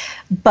partners.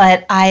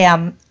 But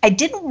I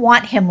didn't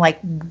want him like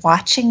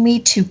watching me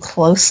too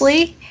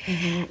closely.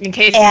 Mm-hmm. In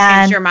case you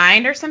change your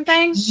mind or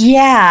something?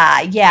 Yeah.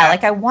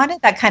 Like I wanted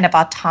that kind of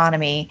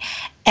autonomy.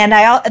 And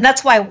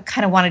that's why I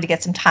kind of wanted to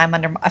get some time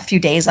a few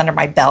days under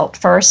my belt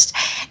first.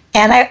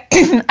 And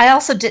I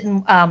also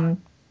didn't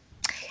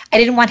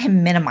want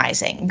him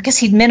minimizing, because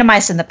he'd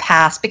minimized in the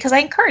past, because I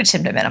encouraged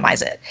him to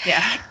minimize it.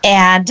 Yeah.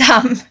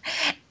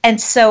 And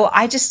so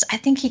I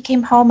think he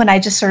came home and I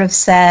just sort of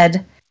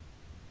said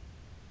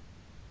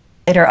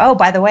later, oh,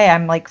 by the way,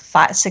 I'm like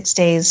 6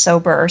 days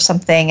sober or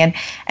something.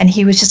 And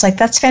he was just like,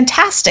 that's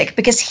fantastic,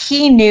 because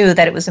he knew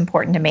that it was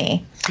important to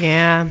me.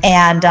 Yeah.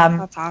 And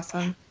that's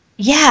awesome.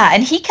 Yeah,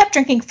 and he kept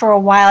drinking for a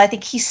while. I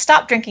think he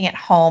stopped drinking at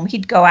home.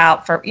 He'd go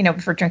out for,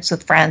 for drinks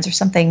with friends or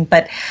something,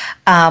 but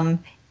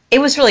it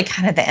was really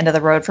kind of the end of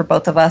the road for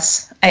both of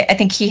us. I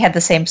think he had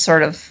the same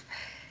sort of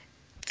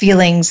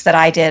feelings that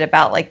I did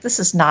about, like, this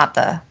is not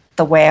the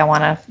way I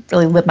want to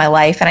really live my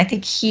life. And I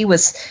think he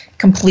was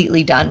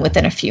completely done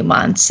within a few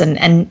months.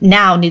 And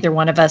now neither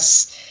one of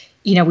us,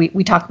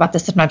 we talk about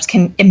this sometimes,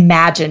 can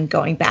imagine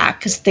going back,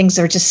 because things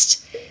are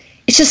it's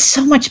just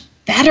so much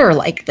better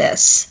like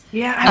this.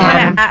 Yeah,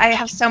 I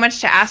have so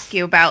much to ask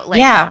you about.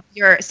 Like,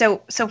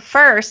 so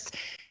first,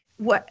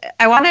 what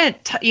I wanted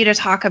you to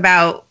talk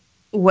about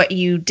what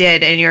you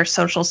did in your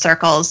social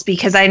circles,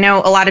 because I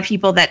know a lot of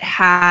people that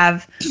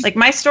have, like,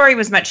 my story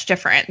was much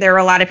different. There were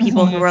a lot of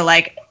people who were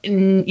like,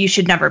 you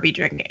should never be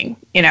drinking,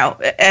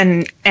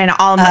 and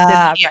all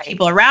the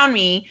people around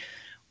me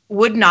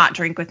would not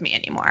drink with me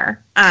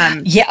anymore.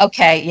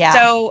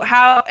 So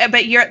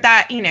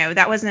but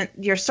that wasn't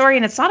your story,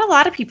 and it's not a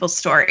lot of people's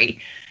story.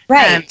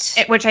 Right.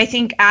 Which I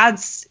think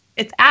adds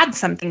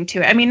something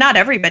to it. I mean, not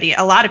everybody,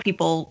 a lot of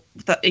people,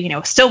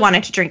 still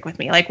wanted to drink with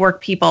me, like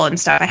work people and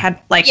stuff. I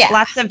had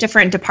lots of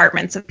different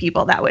departments of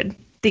people that would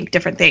think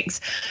different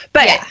things.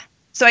 But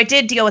so I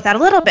did deal with that a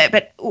little bit,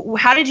 but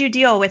how did you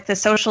deal with the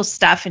social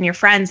stuff and your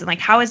friends, and like,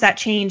 how has that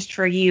changed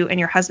for you and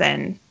your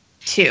husband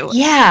too?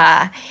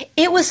 Yeah,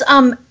 it was,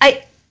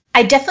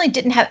 I definitely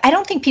didn't have, I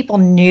don't think people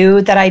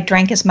knew that I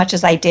drank as much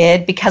as I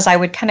did, because I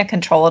would kind of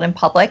control it in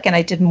public, and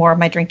I did more of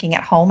my drinking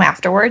at home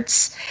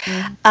afterwards.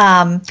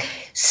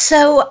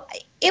 So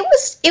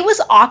it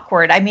was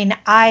awkward. I mean,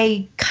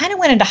 I kind of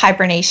went into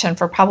hibernation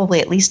for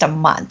probably at least a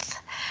month,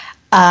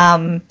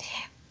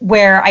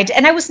 where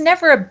I was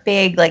never a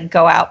big, like,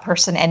 go out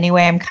person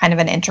anyway. I'm kind of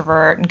an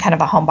introvert and kind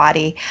of a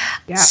homebody.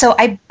 Yeah. So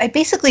I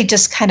basically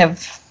just kind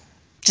of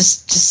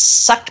just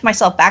sucked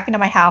myself back into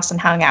my house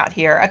and hung out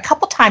here. A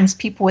couple times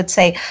people would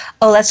say,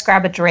 oh, let's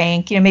grab a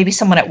drink. Maybe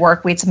someone at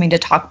work, we had something to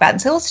talk about, and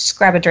say, let's just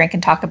grab a drink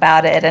and talk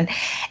about it.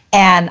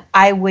 And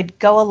I would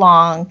go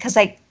along, because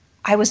I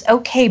was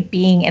okay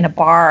being in a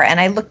bar. And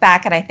I look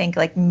back and I think,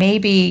 like,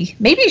 maybe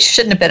you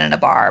shouldn't have been in a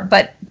bar,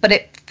 but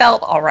it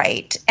felt all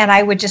right. And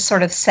I would just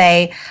sort of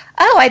say,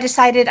 oh, I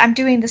decided I'm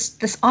doing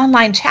this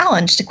online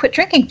challenge to quit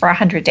drinking for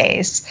 100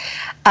 days.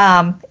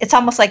 It's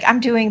almost like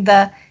I'm doing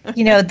the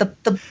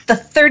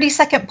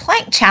 30-second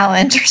plank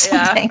challenge or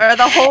something. Yeah, or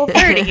the whole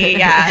 30.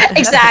 Yeah.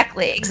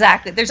 Exactly.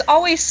 There's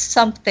always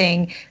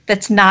something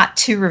that's not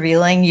too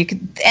revealing.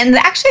 And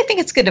actually I think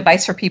it's good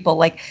advice for people.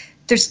 Like,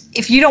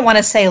 if you don't want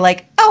to say,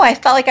 like, oh, I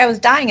felt like I was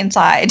dying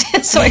inside,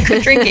 so I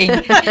quit drinking,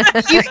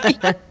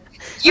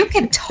 you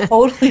can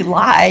totally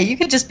lie. You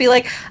can just be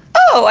like,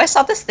 oh, I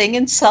saw this thing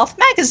in Self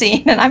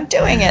magazine and I'm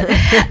doing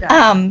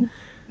it.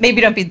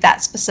 Maybe don't be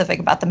that specific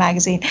about the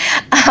magazine.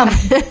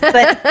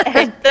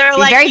 But they're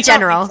like very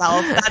general.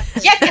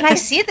 Yeah, can I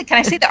see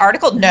the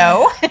article?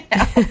 No,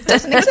 it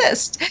doesn't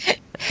exist.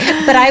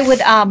 But I would,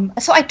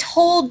 so I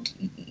told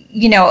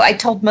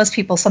most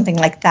people something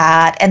like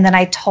that. And then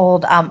I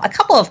told a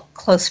couple of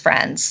close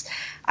friends.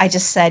 I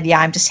just said, yeah,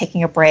 I'm just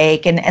taking a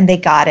break, and they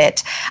got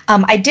it.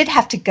 I did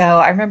have to go.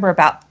 I remember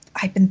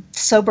I've been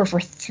sober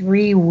for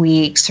 3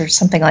 weeks or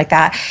something like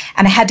that,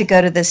 and I had to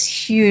go to this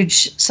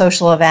huge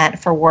social event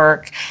for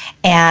work.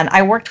 And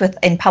I worked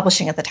in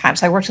publishing at the time,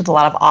 so I worked with a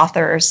lot of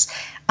authors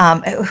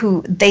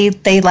who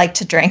they like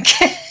to drink,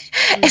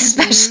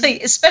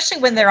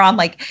 especially when they're on,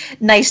 like,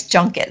 nice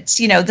junkets.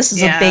 This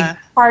is a big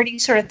party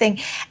sort of thing.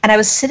 And I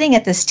was sitting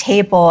at this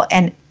table,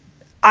 and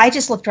I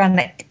just looked around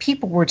and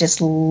people were just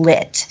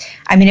lit.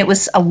 I mean, it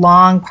was a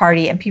long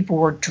party and people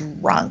were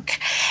drunk.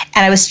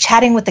 And I was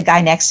chatting with the guy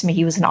next to me.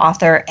 He was an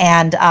author,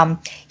 and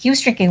he was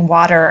drinking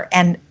water.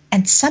 And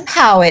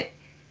somehow I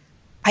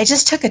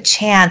just took a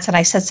chance, and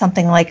I said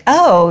something like,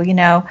 oh,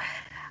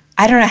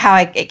 I don't know how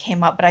it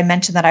came up, but I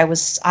mentioned that I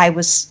was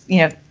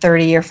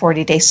 30 or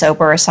 40 days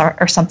sober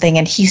or something.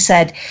 And he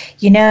said,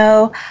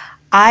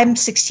 I'm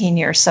 16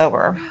 years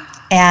sober.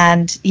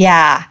 And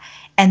yeah.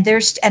 And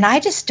I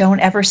just don't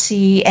ever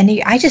see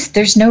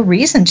there's no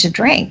reason to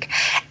drink.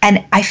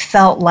 And I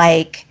felt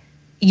like,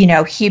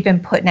 he'd been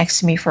put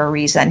next to me for a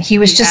reason. He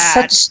was just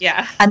such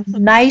a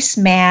nice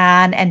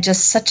man, and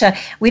just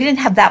we didn't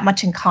have that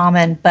much in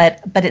common,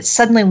 but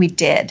suddenly we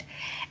did.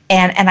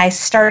 And I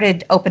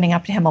started opening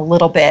up to him a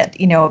little bit,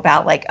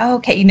 about, like, oh,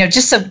 okay,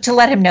 just to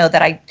let him know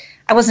that I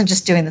wasn't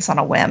just doing this on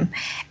a whim.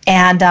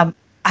 And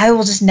I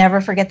will just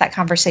never forget that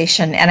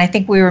conversation. And I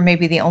think we were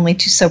maybe the only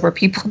two sober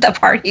people at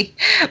that party.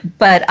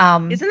 But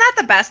isn't that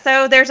the best,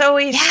 though? There's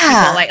always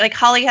people like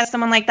Holly has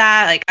someone like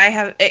that. Like, I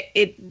have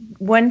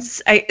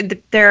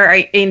there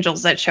are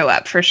angels that show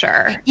up for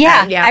sure.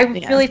 Yeah, I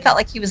really felt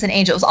like he was an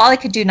angel. It was all I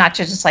could do not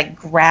to just, like,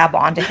 grab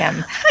onto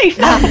him.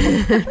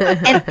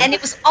 And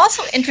it was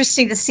also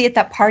interesting to see at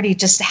that party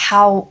just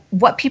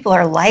what people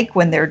are like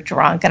when they're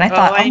drunk. And I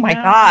thought, oh my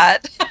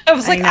God. I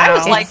was like, I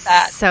was like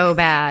that. So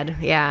bad.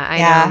 Yeah,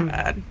 I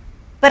know.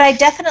 But I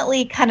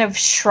definitely kind of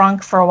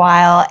shrunk for a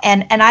while.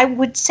 And I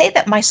would say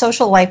that my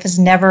social life has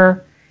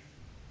never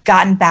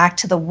gotten back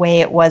to the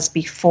way it was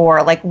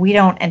before. Like, we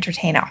don't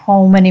entertain at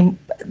home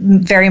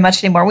very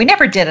much anymore. We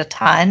never did a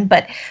ton,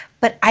 but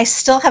I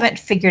still haven't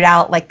figured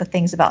out like the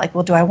things about like,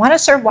 well, do I want to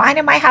serve wine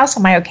in my house?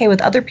 Am I okay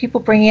with other people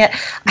bringing it?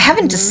 I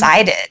haven't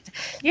decided.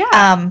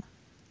 Yeah.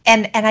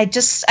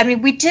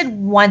 And we did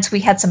once. We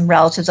had some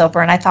relatives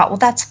over, and I thought, well,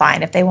 that's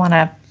fine. If they want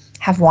to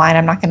have wine,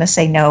 I'm not going to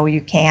say no,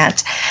 you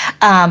can't.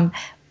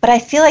 But I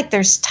feel like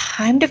there's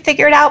time to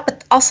figure it out,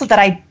 but also that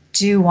I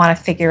do want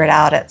to figure it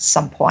out at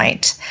some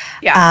point.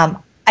 Yeah.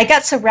 I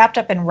got so wrapped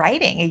up in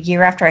writing a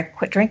year after I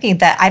quit drinking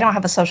that I don't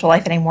have a social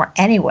life anymore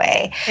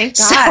anyway. Thank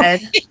God.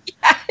 So,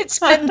 yeah, it's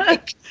been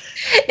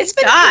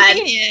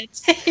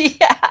convenient.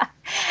 Yeah.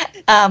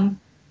 But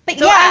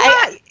So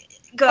yeah.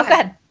 Go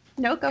ahead.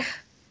 No, go.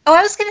 Oh,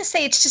 I was going to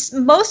say, it's just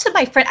most of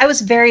my friends, I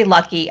was very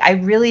lucky. I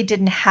really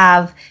didn't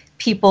have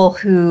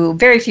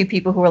very few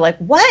people who were like,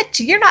 what?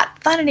 You're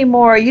not fun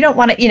anymore. You don't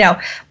want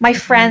to, my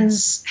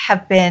friends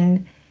have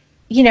been,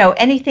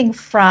 anything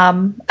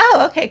from,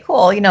 oh, okay,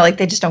 cool. Like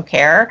they just don't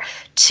care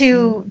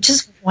to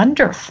just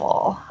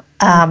wonderful.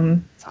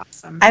 That's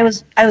awesome. I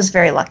was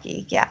very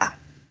lucky. Yeah.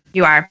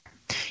 You are.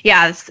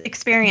 Yeah. This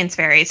experience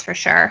varies for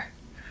sure.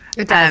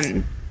 It does.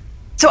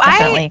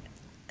 Definitely.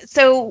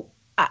 So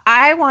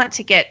I want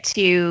to get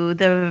to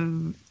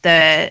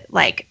the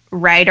like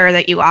writer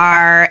that you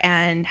are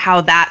and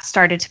how that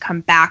started to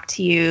come back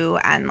to you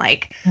and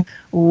like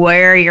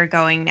where you're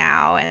going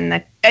now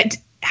and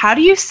how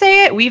do you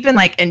say it? We've been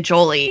like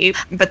Enjoli,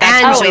 but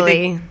that's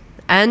Enjoli.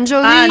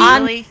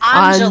 Enjoli.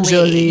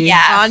 Enjoli.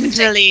 Yeah.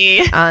 Enjoli.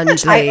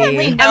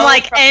 Enjoli. I'm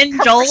like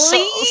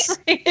Enjoli.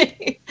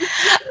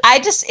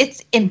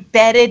 It's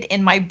embedded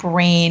in my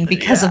brain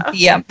because of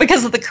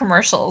the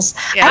commercials.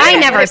 Yeah. I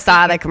never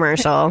saw the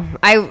commercial.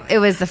 It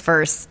was the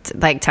first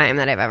time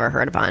that I've ever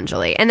heard of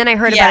Enjoli, and then I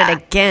heard about it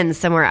again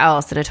somewhere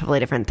else in a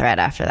totally different thread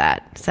after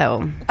that.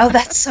 So,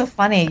 that's so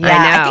funny.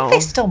 Yeah, I think they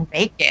still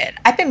make it.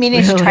 I've been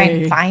meaning to try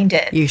and find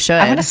it. You should.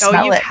 I want to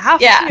smell it.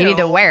 Yeah, you need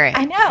to wear it.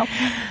 I know.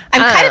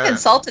 I'm kind of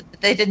insulted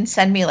that they didn't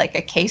send me like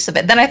a case of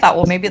it. Then I thought,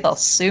 well, maybe they'll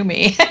sue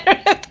me.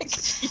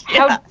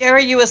 How dare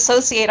you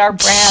associate our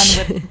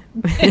brand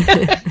with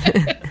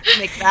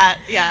make that?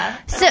 Yeah.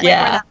 So,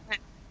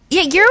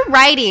 your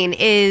writing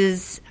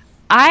is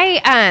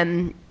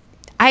I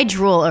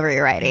drool over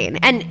your writing,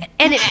 and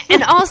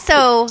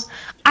also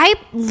I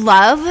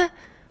love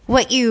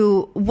what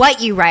you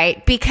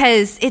write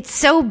because it's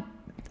so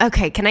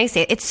okay. Can I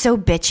say it? It's so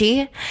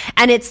bitchy,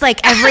 and it's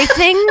like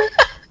everything.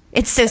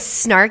 It's so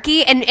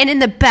snarky and in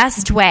the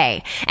best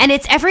way. And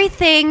it's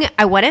everything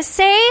I want to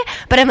say,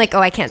 but I'm like, oh,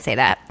 I can't say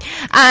that.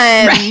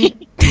 Right.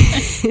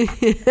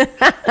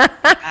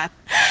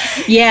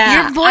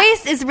 Yeah. Your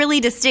voice is really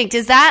distinct.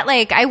 Is that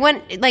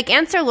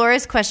answer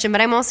Laura's question,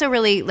 but I'm also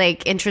really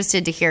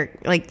interested to hear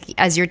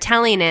as you're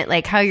telling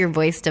it, how your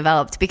voice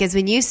developed. Because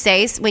when you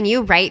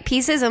write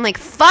pieces, I'm like,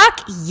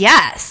 fuck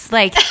yes.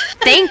 Thank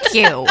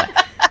you.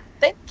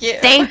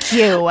 Thank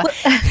you.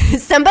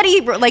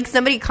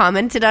 Somebody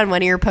commented on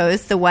one of your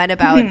posts, the one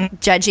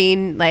about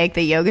judging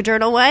the yoga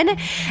journal one,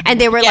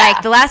 and they were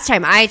like, the last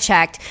time I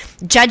checked,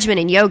 judgment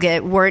and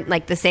yoga weren't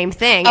the same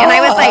thing. And I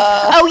was like,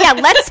 oh yeah,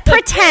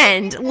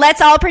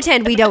 let's all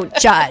pretend we don't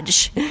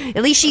judge.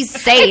 At least she's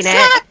saying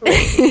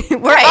it.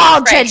 We're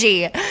all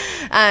judgy.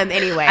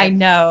 Anyway. I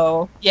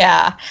know.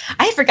 Yeah.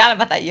 I had forgotten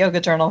about that yoga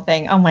journal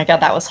thing. Oh my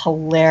God, that was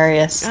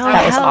hilarious. Oh,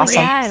 that was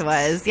awesome. Yeah, it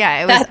was.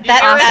 Yeah, it was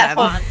that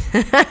awesome.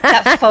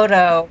 That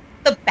photo,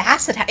 the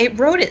basset hound, it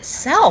wrote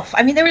itself.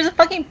 I mean, there was a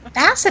fucking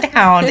basset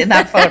hound in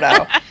that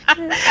photo.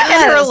 And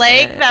her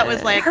leg that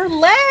was her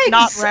legs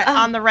not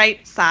on the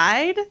right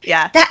side.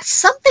 Yeah, that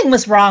something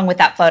was wrong with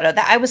that photo.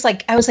 That I was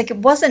like, it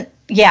wasn't.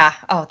 Yeah.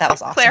 Oh, that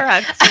was awesome. Claire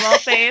hugs well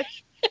face.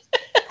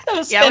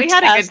 Yeah, we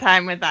had a good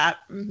time with that.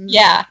 Mm-hmm.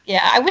 Yeah.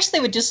 I wish they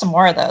would do some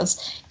more of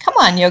those. Come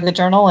on, Yoga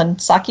Journal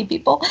and Saki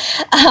people.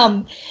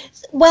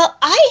 Well,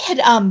 I had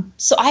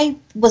so I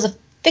was a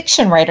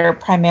fiction writer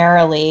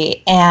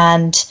primarily,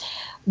 and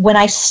when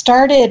I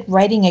started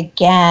writing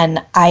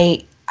again,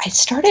 I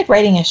started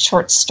writing a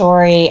short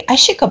story. I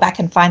should go back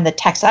and find the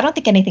text. I don't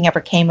think anything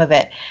ever came of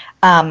it.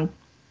 I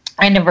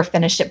never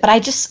finished it, but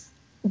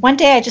one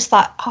day I just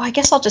thought, oh, I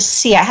guess I'll just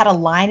see. I had a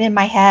line in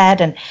my head,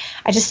 and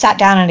I just sat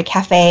down in a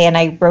cafe and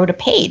I wrote a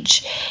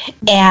page,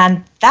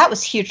 and that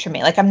was huge for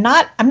me. I'm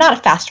not a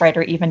fast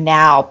writer even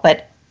now,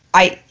 but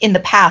in the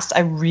past,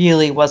 I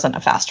really wasn't a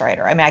fast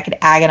writer. I mean, I could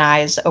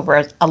agonize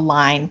over a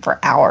line for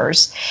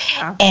hours.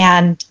 Yeah.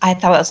 And I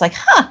thought, I was like,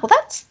 well,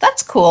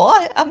 that's cool.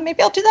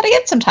 Maybe I'll do that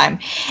again sometime.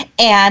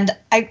 And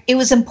it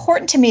was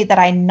important to me that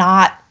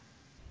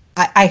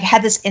I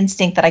had this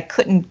instinct that I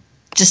couldn't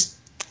just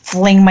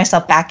fling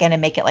myself back in and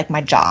make it like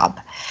my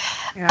job.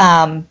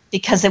 Yeah.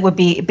 Because it would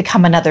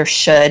become another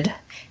should.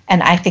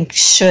 And I think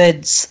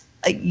shoulds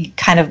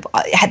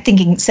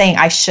saying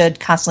I should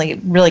constantly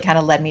really kind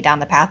of led me down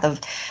the path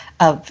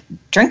of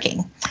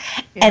drinking.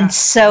 Yeah. And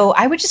so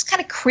I would just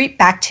kind of creep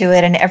back to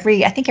it. And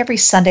I think every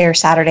Sunday or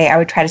Saturday, I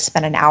would try to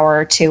spend an hour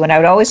or two, and I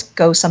would always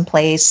go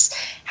someplace,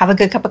 have a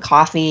good cup of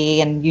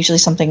coffee and usually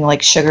something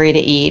sugary to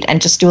eat,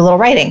 and just do a little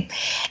writing.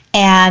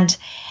 And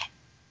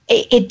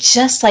it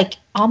just like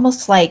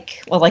almost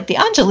like, well, like the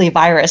Enjoli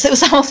virus. It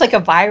was almost like a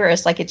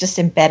virus, like it just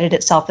embedded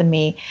itself in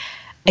me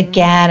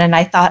again. And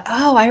I thought,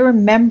 oh, I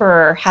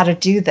remember how to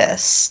do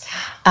this.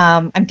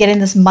 I'm getting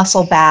this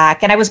muscle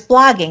back. And I was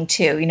blogging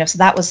too, so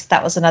that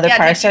was another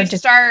part. I started to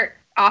start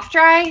Off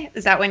Dry.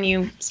 Is that when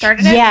you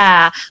started it?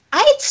 Yeah, I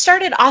had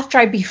started Off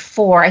Dry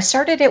before. I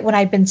started it when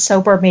I'd been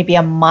sober maybe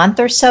a month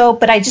or so,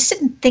 but I just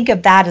didn't think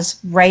of that as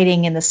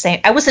writing in the same.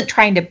 I wasn't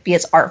trying to be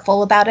as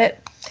artful about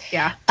it.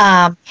 Yeah.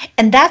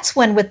 And that's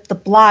when with the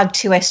blog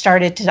too, I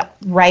started to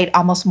write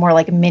almost more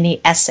like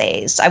mini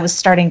essays. I was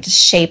starting to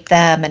shape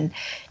them and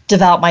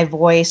develop my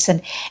voice.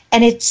 And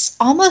it's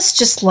almost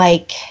just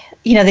like,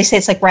 they say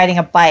it's like riding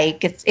a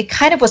bike. It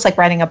kind of was like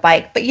riding a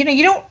bike, but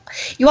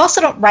you also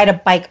don't ride a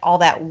bike all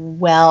that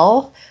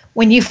well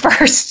when you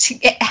first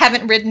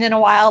haven't ridden in a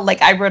while.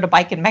 Like I rode a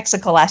bike in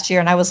Mexico last year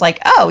and I was like,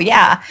 oh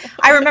yeah,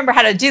 I remember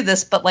how to do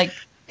this, but like,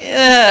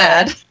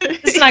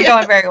 it's not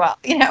going very well.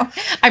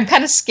 I'm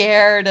kind of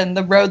scared and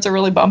the roads are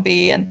really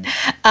bumpy. And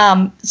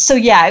so,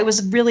 yeah, it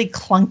was really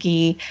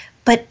clunky,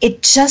 but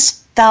it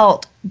just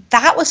felt,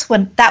 that was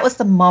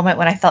the moment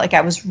when I felt like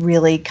I was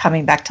really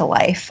coming back to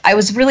life. I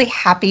was really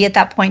happy at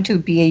that point to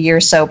be a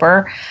year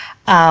sober.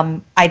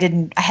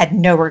 I had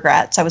no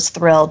regrets. I was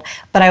thrilled,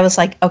 but I was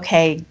like,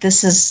 okay,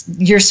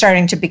 you're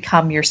starting to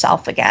become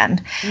yourself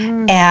again.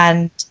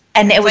 And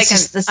it was like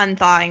just this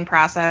unthawing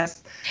process.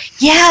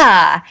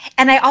 Yeah.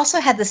 And I also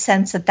had the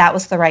sense that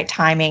was the right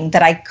timing,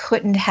 that I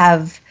couldn't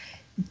have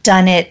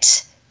done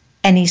it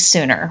any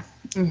sooner.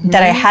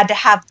 That I had to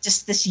have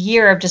just this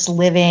year of just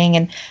living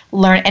and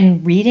learn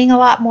and reading a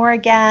lot more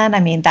again. I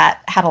mean,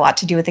 that had a lot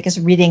to do with it because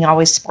reading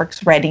always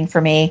sparks writing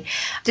for me.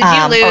 Did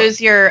you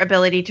lose your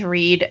ability to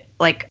read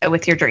like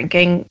with your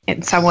drinking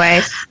in some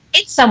ways?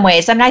 In some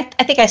ways. I mean,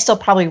 I think I still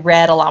probably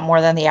read a lot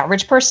more than the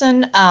average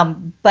person.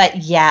 But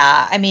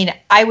yeah, I mean,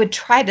 I would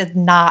try to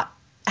not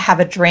have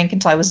a drink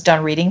until I was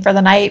done reading for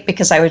the night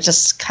because I would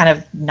just kind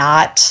of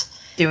not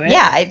do it.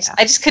 Yeah, I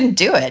just couldn't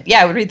do it.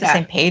 Yeah, I would read the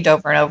same page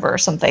over and over or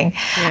something.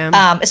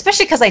 Yeah.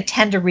 Especially because I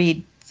tend to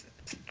read,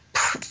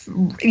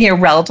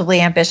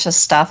 relatively ambitious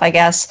stuff, I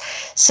guess.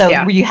 So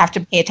you have to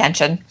pay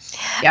attention.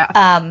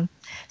 Yeah.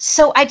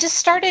 So I just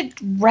started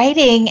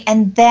writing,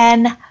 and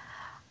then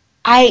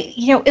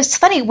it's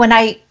funny when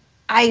I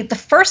the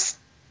first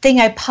thing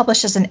I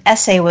published as an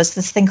essay was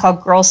this thing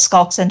called Girl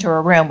Skulks Into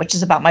a Room, which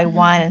is about my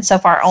one and so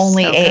far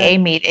only AA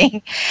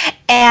meeting.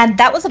 And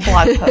that was a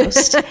blog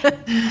post.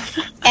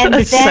 And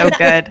then, so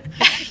good.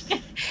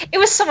 It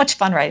was so much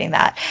fun writing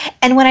that.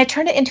 And when I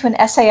turned it into an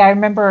essay, I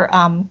remember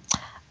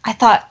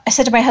I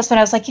said to my husband,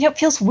 I was like, it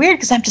feels weird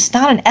because I'm just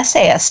not an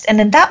essayist. And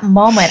in that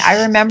moment,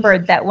 I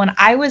remembered that when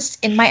I was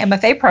in my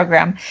MFA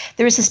program,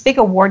 there was this big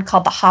award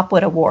called the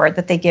Hopwood Award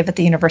that they give at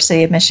the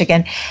University of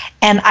Michigan.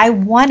 And I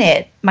won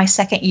it my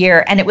second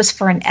year, and it was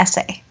for an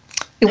essay.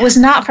 It was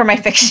not for my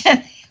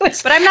fiction.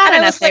 But I'm not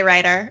an essay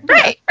writer.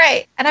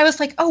 Right. And I was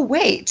like, oh,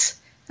 wait.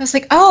 I was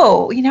like,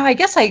 oh, I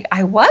guess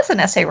I was an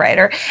essay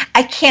writer.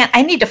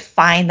 I need to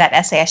find that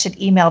essay. I should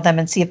email them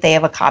and see if they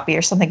have a copy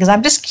or something, because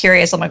I'm just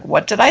curious. I'm like,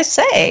 what did I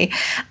say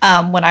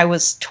when I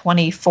was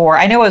 24?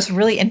 I know I was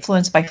really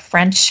influenced by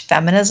French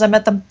feminism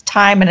at the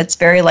time, and it's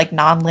very like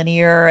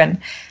nonlinear, and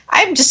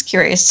I'm just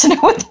curious to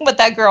know what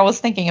that girl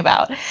was thinking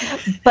about.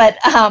 But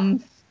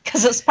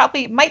because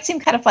might seem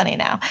kind of funny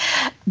now.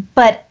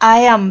 But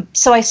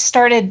so I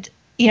started,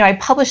 I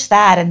published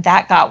that, and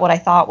that got what I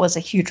thought was a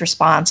huge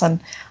response on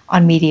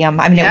Medium.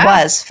 I mean, it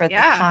was for the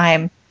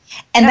time.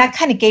 And that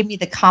kind of gave me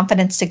the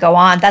confidence to go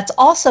on. That's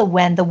also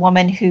when the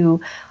woman who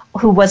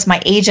was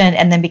my agent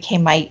and then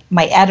became my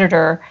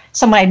editor,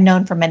 someone I'd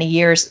known for many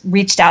years,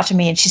 reached out to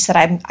me, and she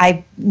said,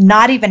 I'm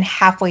not even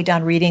halfway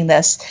done reading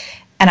this,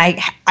 and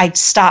I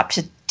stopped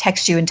to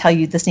text you and tell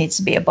you this needs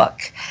to be a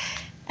book.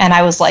 And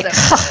I was like,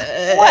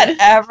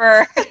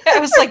 whatever. I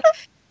was like,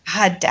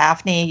 God,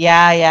 Daphne,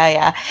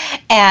 yeah.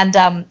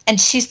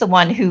 And she's the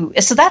one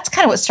so that's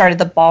kind of what started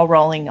the ball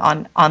rolling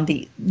on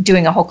the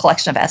doing a whole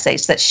collection of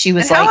essays that she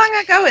was. And how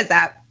long ago is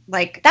that?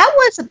 Like that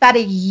was about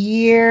a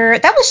year.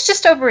 That was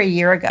just over a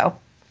year ago.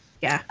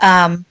 Yeah.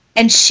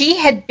 And she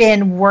had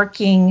been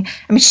working.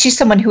 I mean, she's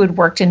someone who had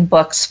worked in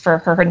books for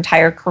her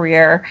entire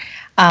career.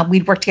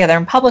 We'd worked together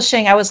in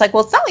publishing. I was like,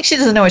 well, it's not like she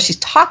doesn't know what she's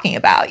talking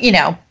about,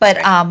 But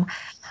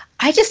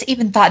I just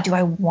even thought, do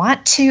I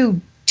want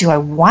to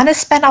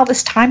spend all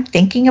this time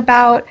thinking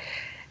about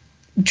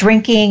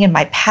drinking and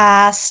my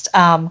past?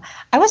 I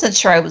wasn't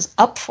sure I was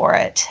up for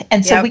it.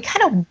 And so we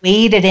kind of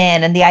waded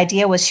in, and the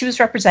idea was she was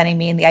representing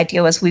me, and the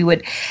idea was we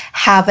would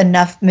have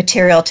enough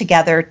material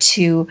together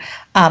to,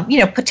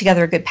 put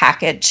together a good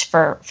package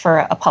for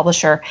a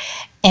publisher.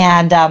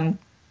 And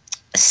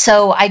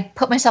so I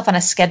put myself on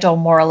a schedule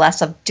more or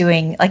less of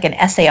doing like an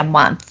essay a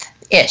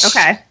month-ish.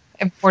 Okay.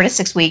 4 to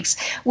 6 weeks.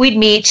 We'd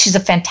meet. She's a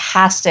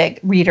fantastic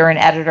reader and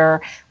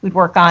editor. We'd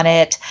work on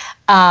it.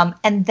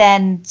 And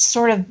then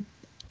sort of,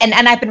 and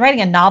I've been writing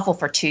a novel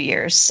for 2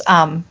 years.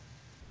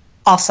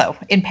 also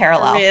in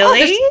parallel.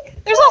 Really?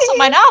 There's also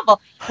my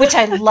novel, which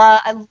I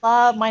love. I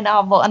love my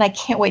novel, and I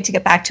can't wait to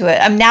get back to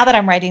it. Now that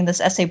I'm writing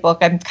this essay book,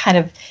 I'm kind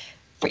of,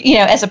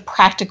 as a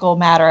practical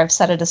matter, I've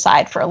set it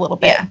aside for a little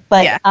bit.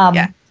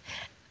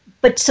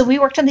 But so we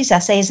worked on these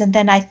essays, and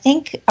then I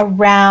think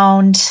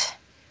around,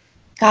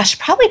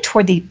 probably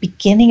toward the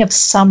beginning of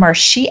summer,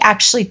 she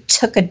actually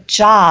took a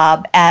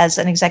job as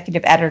an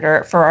executive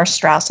editor for our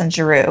Strauss and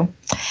Giroux.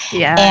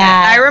 Yeah.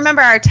 And I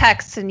remember our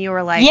texts, and you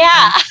were like,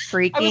 I'm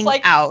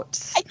freaking out.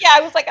 Yeah,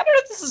 I was like, I don't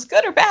know if this is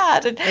good or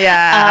bad. And,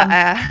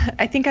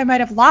 I think I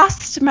might have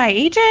lost my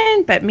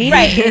agent, but maybe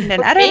an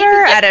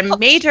editor at a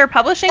major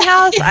publishing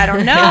house. I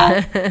don't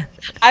know.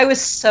 I was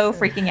so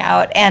freaking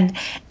out. And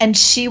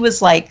she was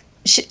like,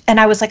 and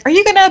I was like, are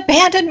you going to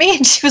abandon me?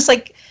 And she was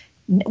like,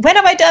 when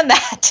have I done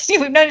that?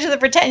 We've known each other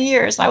for 10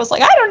 years. And I was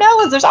like, I don't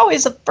know. There's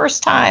always a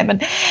first time.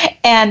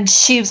 And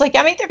she was like,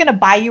 I mean, they're going to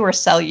buy you or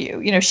sell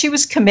you. She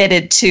was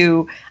committed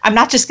to, I'm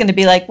not just going to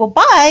be like, well,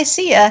 bye,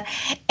 see ya.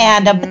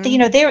 And, but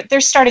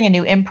they're starting a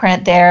new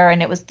imprint there.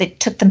 And it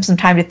took them some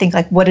time to think,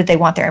 like, what did they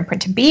want their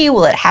imprint to be?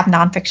 Will it have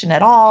nonfiction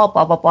at all?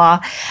 Blah, blah,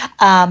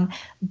 blah.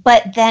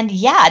 But then,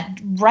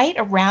 right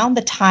around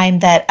the time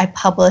that I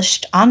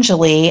published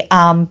Enjoli,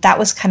 that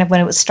was kind of when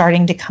it was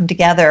starting to come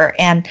together.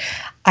 And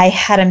I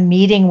had a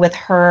meeting with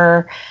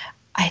her,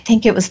 I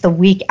think it was the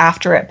week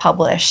after it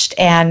published.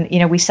 And,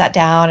 we sat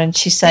down and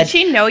she said... Did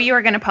she know you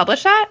were going to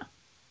publish that?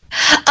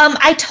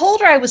 I told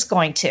her I was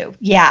going to.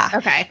 Yeah.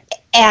 Okay.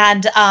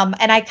 And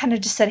I kind of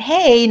just said,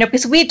 hey,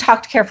 because we had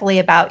talked carefully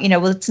about,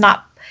 let's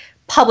not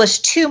publish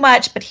too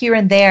much, but here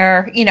and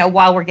there,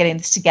 while we're getting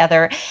this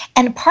together.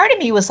 And part of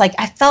me was like,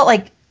 I felt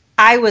like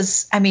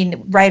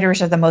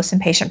writers are the most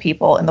impatient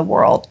people in the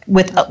world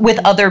with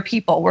other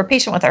people. We're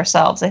patient with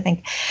ourselves, I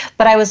think.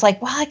 But I was like,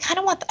 well, I kind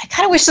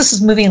of wish this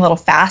was moving a little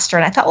faster.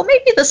 And I thought, well,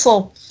 maybe this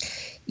will,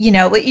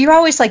 you're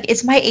always like,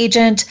 is my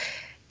agent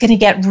going to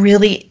get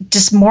really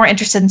just more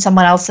interested in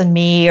someone else than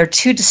me or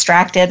too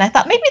distracted? And I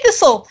thought maybe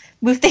this will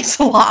move things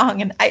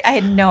along. And I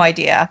had no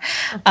idea,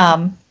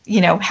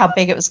 how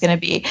big it was going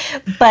to be.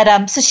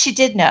 But so she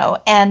did know.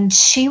 And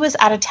she was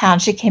out of town.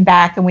 She came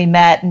back and we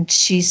met and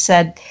she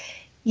said,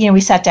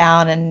 we sat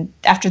down and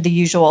after the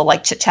usual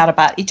like chit chat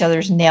about each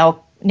other's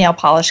nail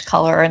polish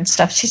color and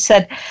stuff, she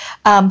said,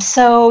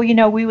 so,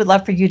 we would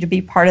love for you to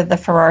be part of the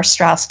Farrar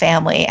Straus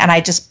family. And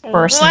I just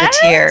burst into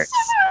tears.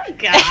 Oh,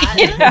 God.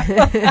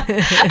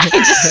 I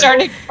just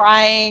started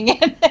crying.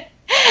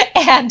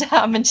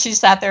 And she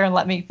sat there and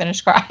let me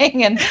finish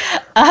crying. And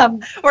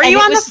were you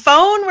on the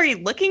phone? Were you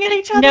looking at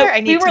each other?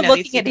 No, we were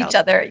looking at each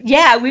other.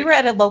 Yeah, we were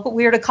at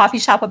a coffee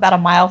shop about a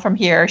mile from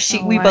here.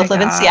 We both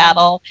live in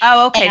Seattle.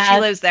 Oh, okay. She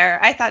lives there.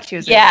 I thought she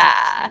was.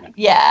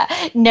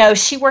 Yeah. No,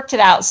 she worked it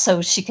out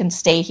so she can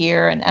stay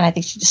here, and I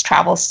think she just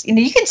travels.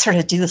 You can sort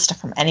of do this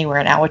stuff from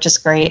anywhere now, which is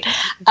great.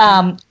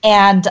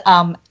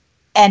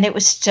 And it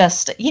was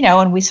just,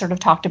 and we sort of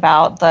talked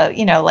about the,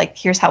 like,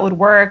 here's how it would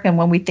work and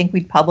when we think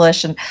we'd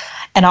publish and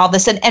all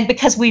this. And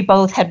because we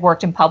both had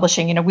worked in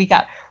publishing, we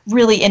got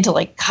really into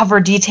like cover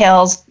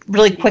details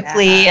really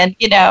quickly.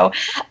 Yeah.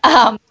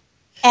 And,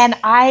 and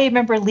I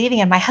remember leaving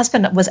and my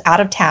husband was out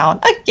of town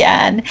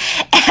again.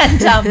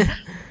 And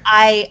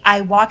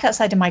I walked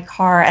outside to my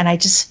car and I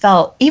just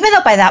felt, even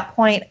though by that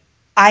point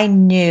I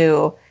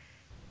knew,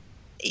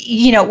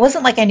 it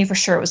wasn't like I knew for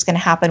sure it was going to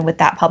happen with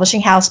that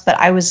publishing house, but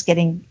I was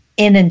getting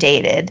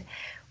inundated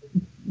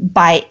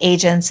by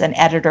agents and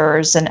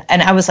editors and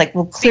I was like,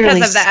 well, clearly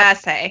because of the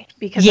essay.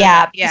 Because of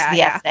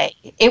the essay.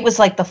 It was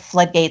like the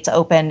floodgates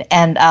open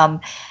and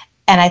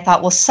I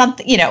thought, well,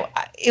 something,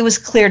 it was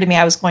clear to me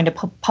I was going to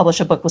publish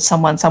a book with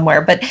someone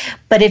somewhere. But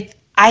if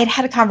I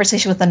had a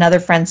conversation with another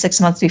friend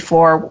 6 months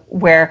before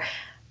where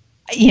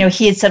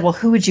he had said, well,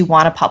 who would you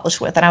want to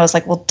publish with? And I was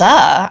like, well,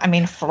 duh. I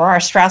mean,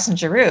 Farrar, Straus, and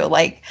Giroux,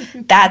 like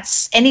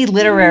that's any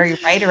literary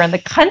writer in the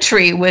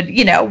country would,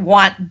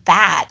 want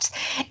that.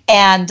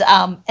 And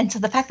so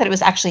the fact that it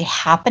was actually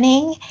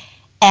happening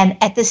and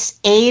at this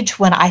age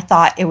when I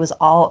thought it was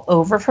all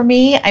over for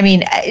me, I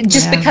mean,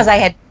 because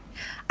I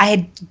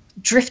had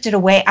drifted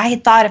away. I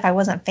had thought if I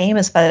wasn't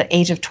famous by the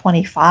age of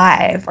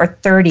 25 or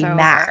 30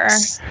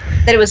 max,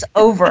 that it was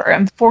over.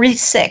 I'm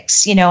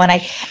 46, and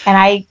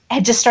I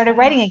had just started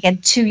writing again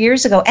 2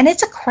 years ago. And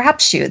it's a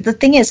crapshoot. The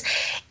thing is,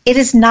 it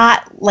is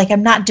not like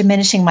I'm not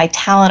diminishing my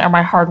talent or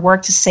my hard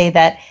work to say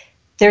that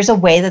there's a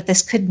way that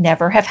this could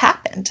never have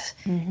happened.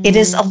 Mm-hmm. It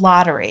is a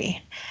lottery.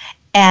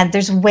 And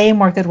there's way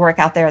more good work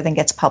out there than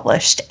gets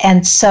published.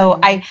 And so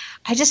I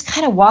just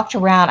kind of walked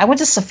around. I went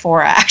to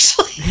Sephora,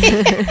 actually.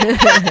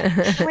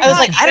 I was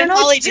like, I don't know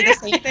what to do. The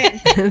same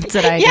thing. That's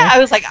what I did. Yeah, I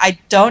was like, I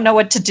don't know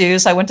what to do.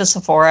 So I went to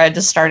Sephora. I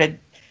just started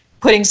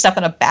putting stuff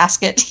in a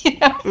basket,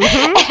 mm-hmm.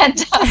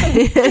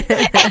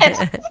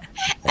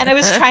 and I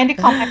was trying to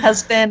call my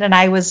husband, and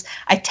I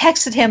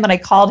texted him and I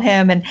called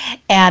him, and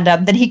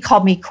then he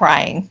called me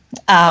crying.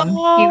 He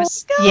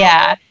was, God.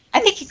 Yeah. I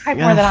think he cried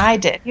more than I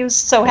did. He was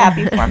so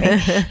happy for me.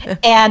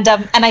 And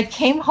I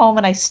came home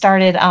and I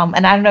started,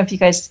 and I don't know if you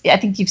guys, I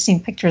think you've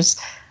seen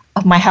pictures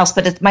of my house,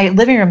 but my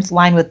living room's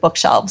lined with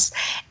bookshelves.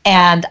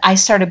 And I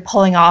started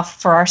pulling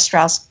off for our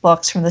Strauss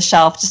books from the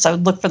shelf. Just I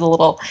would look for the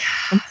little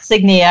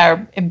insignia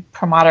or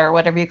imprimatur or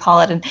whatever you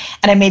call it. And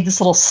I made this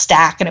little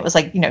stack, and it was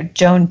like,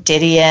 Joan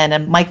Didion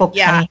and Michael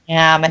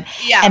Cunningham.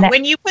 And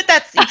when you posted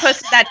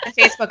that to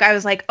Facebook, I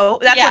was like, oh,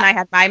 that's when I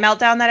had my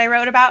meltdown that I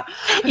wrote about.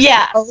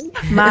 Yeah. Oh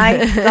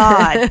my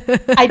God.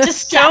 I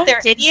just Joan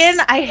sat there.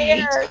 Didion, I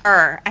hate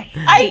her.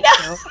 I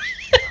know.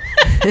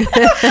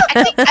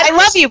 I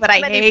love you, but I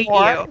hate you.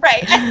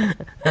 Right.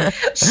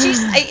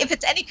 If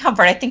it's any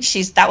comfort, I think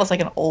that was like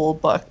an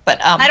old book, but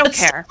I don't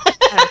care.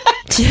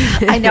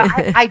 I know.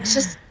 I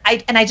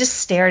just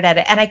stared at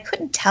it, and I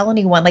couldn't tell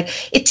anyone. Like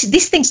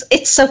these things.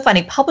 It's so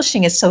funny.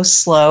 Publishing is so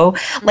slow.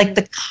 Like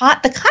the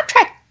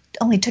contract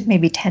only took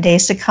maybe 10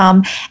 days to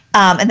come,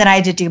 and then I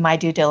had to do my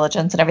due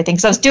diligence and everything.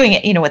 So I was doing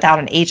it, without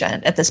an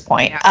agent at this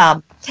point.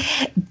 Yeah.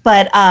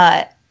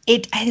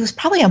 It was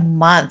probably a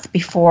month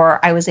before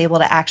I was able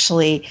to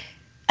actually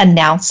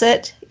announce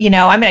it.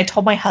 I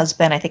told my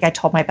husband, I think I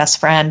told my best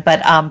friend,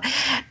 but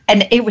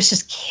and it was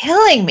just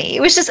killing me.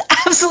 It was just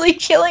absolutely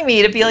killing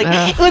me to be like,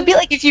 it would be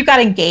like if you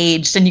got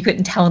engaged and you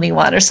couldn't tell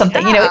anyone or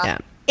something.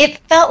 It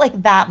felt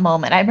like that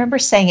moment. I remember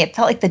saying it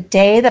felt like the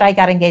day that I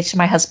got engaged to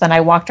my husband, I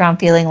walked around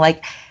feeling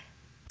like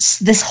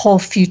this whole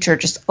future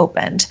just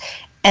opened.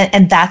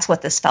 And that's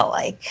what this felt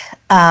like.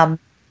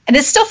 And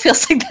it still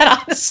feels like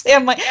that, honestly.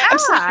 I'm like, I'm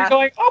sitting here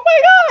going, oh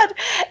my God.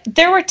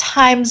 There are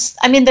times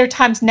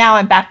now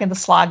I'm back in the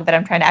slog that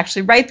I'm trying to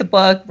actually write the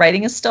book.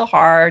 Writing is still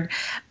hard.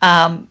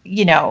 I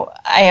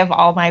have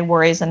all my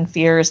worries and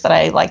fears that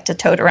I like to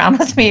tote around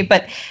with me,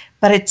 but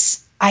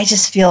I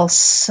just feel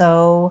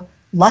so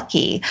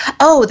lucky.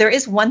 Oh, there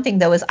is one thing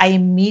though, is I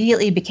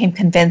immediately became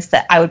convinced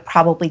that I would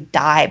probably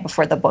die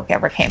before the book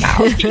ever came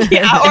out. Or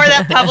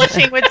that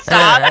publishing would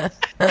stop.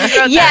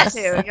 Yes.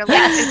 That too. You're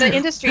like, the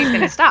industry's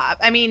going to stop.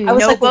 I mean, I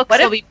was no like, books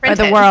will be Or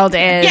printed. the world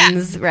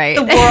ends, right?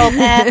 The world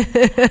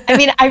ends. I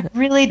mean, I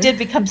really did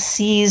become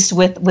seized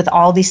with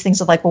all these things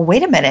of like, well,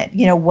 wait a minute,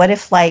 what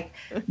if like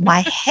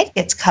my head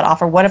gets cut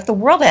off, or what if the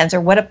world ends,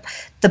 or what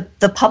if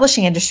the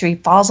publishing industry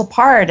falls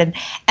apart? And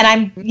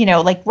I'm,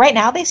 like right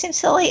now they seem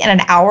silly. In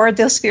an hour,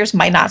 those fears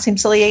might not seem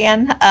silly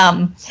again.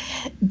 I've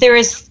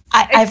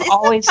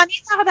always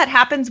funny how that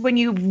happens when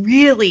you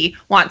really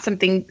want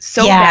something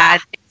so Yeah.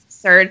 bad. It's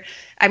absurd.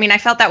 I mean, I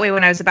felt that way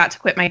when I was about to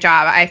quit my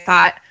job. I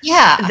thought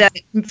the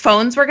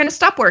phones were going to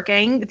stop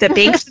working, the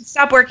banks would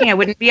stop working, I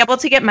wouldn't be able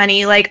to get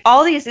money, like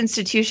all these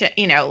institutions,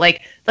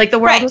 like the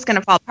world was going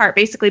to fall apart,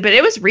 basically. But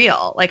it was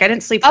real. Like I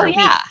didn't sleep for a week.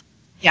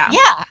 Yeah.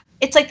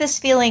 It's like this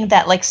feeling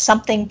that like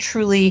something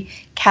truly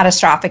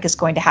catastrophic is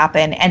going to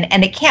happen,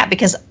 and it can't,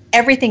 because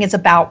everything is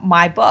about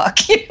my book,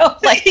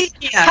 like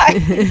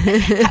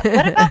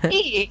what about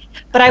me?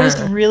 But I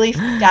was really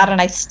freaked out,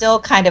 and I still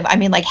kind of,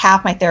 like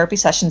half my therapy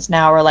sessions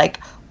now are like,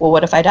 well,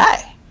 what if I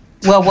die?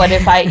 Well, what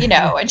if I,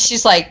 and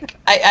she's like,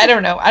 I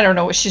don't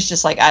know. She's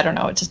just like, I don't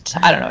know what to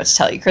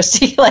tell you,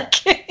 Christy. Like,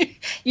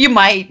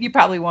 you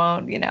probably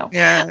won't,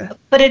 Yeah.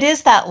 But it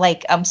is that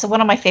like, so one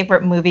of my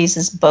favorite movies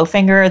is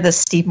Bowfinger, the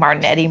Steve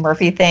Martin, Eddie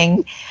Murphy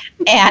thing.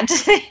 And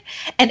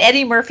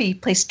Eddie Murphy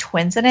plays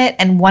twins in it.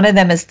 And one of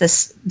them is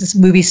this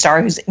movie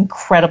star who's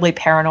incredibly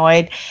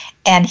paranoid.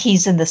 And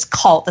he's in this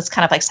cult that's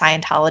kind of like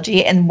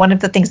Scientology. And one of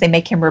the things they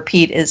make him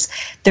repeat is,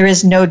 there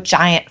is no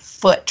giant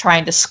foot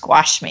trying to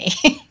squash me.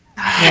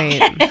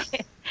 Right.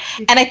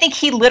 And I think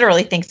he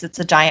literally thinks it's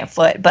a giant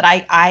foot, but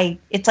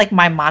it's like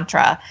my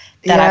mantra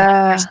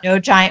that there's no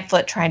giant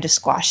foot trying to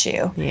squash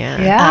you.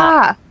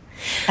 Yeah.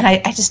 And I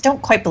just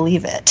don't quite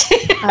believe it.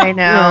 I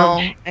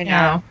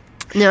know.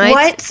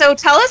 No, So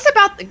tell us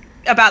about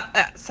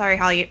sorry,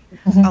 Holly,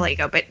 I'll let you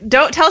go, but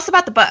don't tell us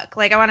about the book.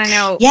 Like, I want to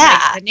know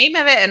like, the name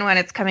of it and when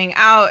it's coming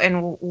out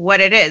and what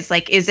it is.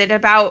 Like, is it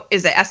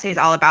essays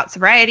all about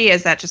sobriety?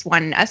 Is that just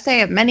one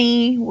essay of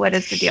many? What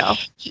is the deal?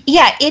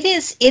 Yeah, it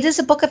is. It is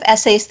a book of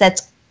essays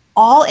that's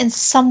all in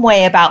some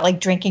way about like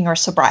drinking or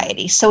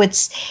sobriety. So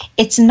it's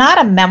not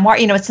a memoir,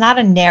 it's not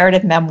a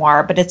narrative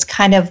memoir, but it's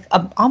kind of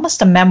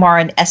almost a memoir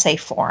in essay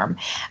form.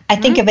 I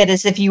think of it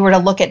as if you were to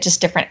look at just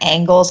different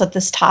angles of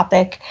this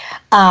topic.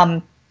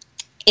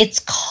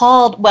 It's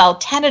called,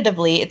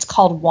 tentatively, it's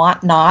called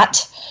Want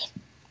Not,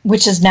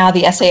 which is now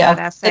the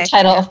the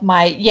title of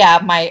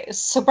my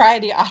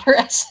Sobriety Otter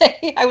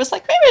essay. I was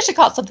like, maybe I should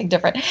call it something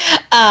different.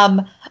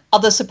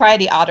 Although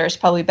Sobriety Otter is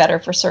probably better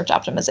for search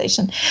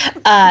optimization.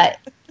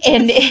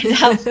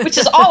 Which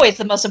is always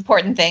the most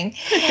important thing.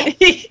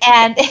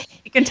 And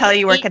you can tell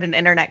you work at an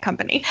internet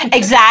company.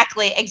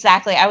 Exactly.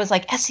 I was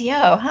like,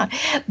 SEO, huh?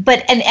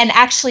 But and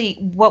actually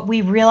what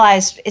we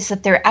realized is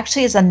that there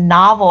actually is a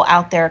novel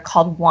out there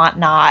called Want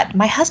Not.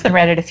 My husband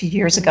read it a few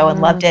years ago and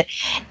loved it.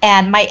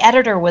 And my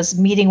editor was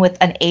meeting with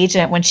an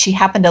agent when she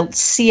happened to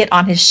see it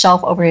on his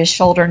shelf over his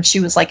shoulder, and she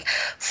was like,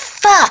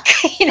 fuck,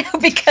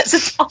 because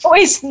it's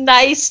always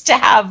nice to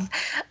have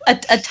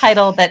a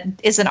title that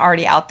isn't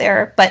already out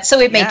there. But so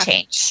it may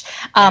change.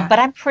 But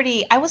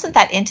I wasn't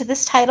that into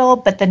this title,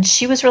 but then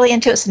she was really into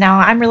into it, so now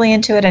I'm really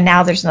into it, and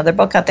now there's another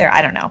book out there.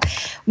 I don't know.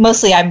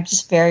 Mostly I'm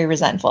just very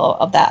resentful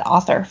of that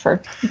author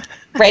for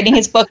writing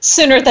his book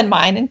sooner than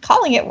mine and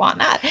calling it Want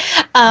Not.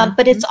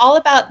 But it's all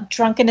about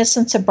drunkenness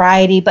and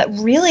sobriety. But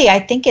really, I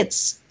think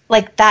it's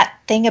like that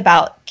thing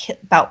about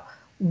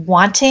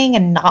wanting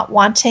and not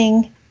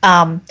wanting.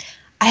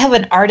 I have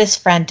an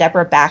artist friend,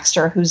 Deborah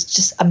Baxter, who's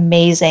just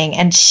amazing,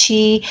 and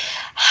she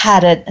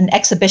had an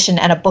exhibition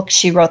and a book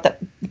she wrote that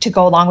to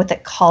go along with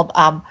it called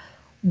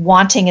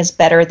 "Wanting is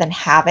Better Than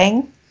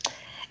Having,"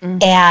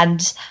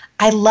 and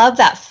I love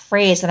that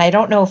phrase, and I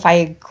don't know if I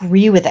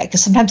agree with it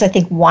because sometimes I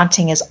think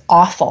wanting is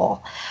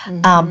awful,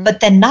 but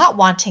then not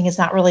wanting is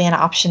not really an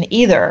option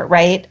either,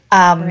 right?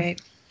 Right.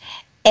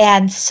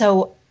 And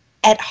so,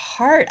 at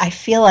heart, I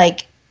feel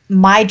like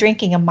my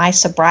drinking and my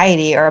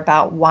sobriety are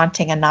about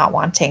wanting and not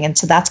wanting. And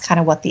so that's kind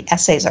of what the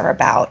essays are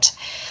about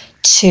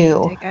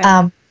too.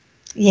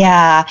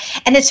 Yeah.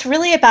 And it's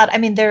really about, I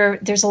mean,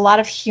 there's a lot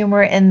of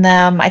humor in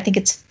them. I think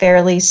it's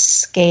fairly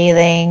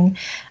scathing.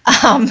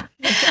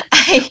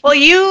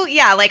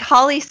 Like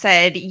Holly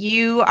said,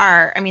 you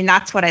are, I mean,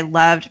 that's what I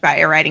loved about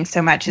your writing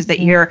so much is that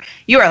you are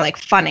like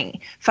funny.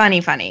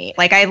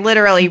 Like I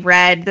literally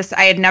read this.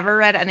 I had never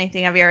read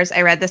anything of yours.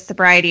 I read the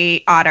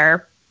Sobriety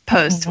Otter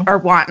post or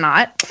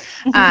whatnot.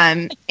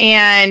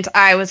 And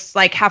I was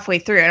like halfway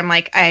through and I'm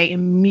like, I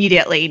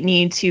immediately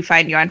need to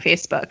find you on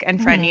Facebook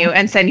and friend you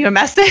and send you a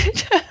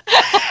message.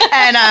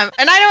 and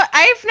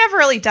I've never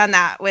really done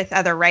that with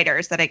other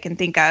writers that I can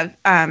think of.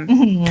 And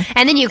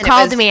then you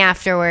called me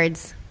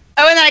afterwards.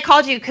 Oh, and then I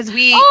called you because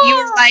you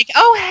were like,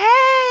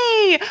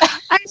 oh, hey,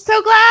 I'm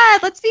so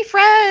glad. Let's be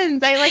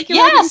friends. I like your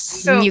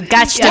yes. writing too. You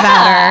gushed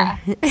about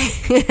her.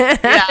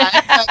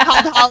 I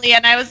called Holly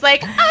and I was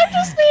like, I'm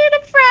just being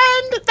a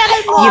friend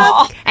that I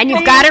love. And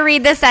you've got to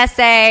read this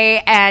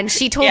essay. And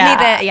she told me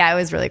that, it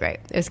was really great.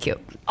 It was cute.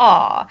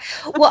 Aw.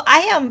 Well,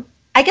 I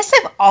guess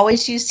I've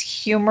always used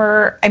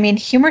humor. I mean,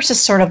 humor is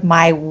just sort of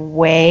my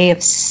way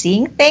of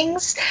seeing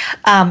things.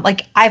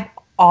 Like I've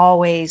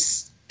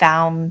always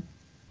found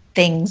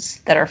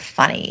things that are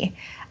funny,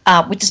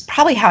 which is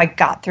probably how I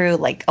got through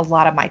like a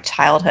lot of my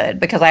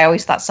childhood because I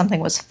always thought something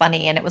was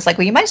funny and it was like,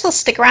 well, you might as well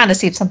stick around to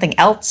see if something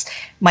else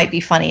might be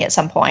funny at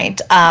some point.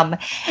 And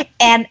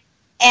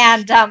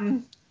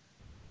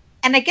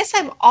I guess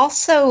I'm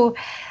also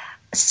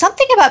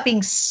something about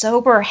being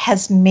sober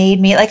has made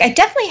me like, I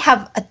definitely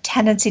have a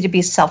tendency to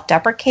be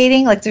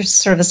self-deprecating. Like there's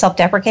sort of a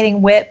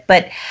self-deprecating wit,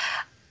 but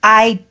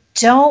I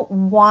don't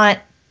want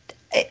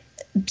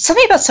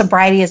something about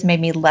sobriety has made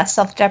me less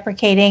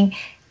self-deprecating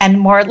and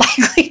more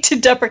likely to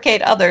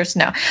deprecate others.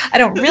 No, I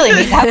don't really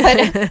mean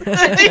that,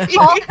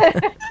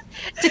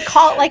 but to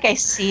call it like I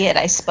see it,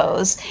 I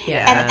suppose.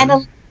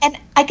 Yeah. And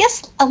I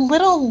guess a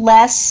little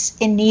less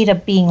in need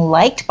of being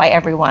liked by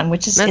everyone,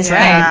 which is That's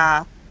kind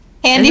of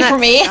handy for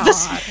me.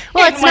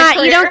 Well, it's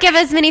not, you don't give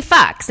as many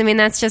fucks. I mean,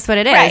 that's just what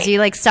it is. Right. You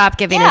like stop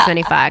giving as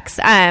many fucks.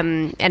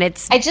 And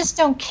it's, I just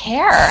don't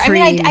care. Free.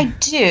 I mean, I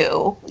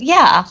do.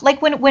 Yeah.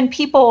 Like when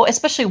people,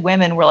 especially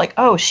women, were like,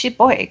 oh, she's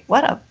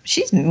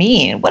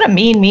mean. What a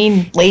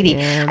mean lady.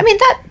 Yeah. I mean,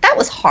 that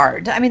was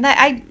hard. I mean,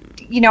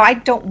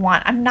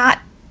 I'm not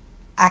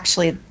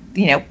actually,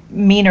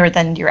 meaner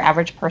than your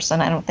average person,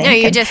 I don't think. no,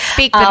 you just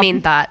speak the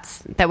mean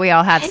thoughts that we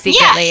all have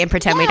secretly and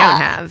pretend we don't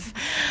have.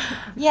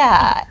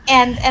 Yeah.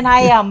 And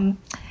I,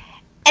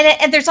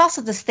 and there's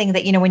also this thing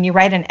that, when you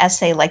write an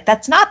essay, like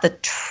that's not the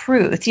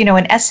truth.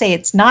 An essay,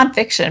 it's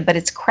nonfiction, but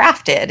it's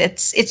crafted.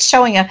 It's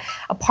showing a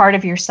part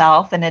of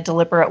yourself in a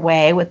deliberate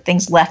way with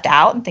things left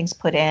out and things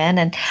put in.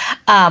 And,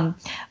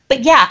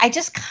 but yeah, I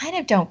just kind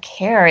of don't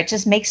care. It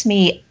just makes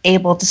me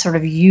able to sort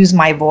of use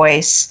my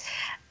voice,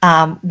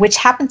 which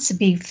happens to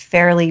be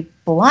fairly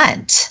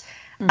blunt.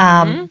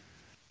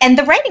 And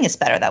the writing is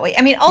better that way.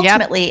 I mean,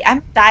 ultimately, I'm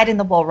a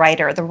dyed-in-the-wool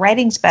writer. The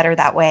writing's better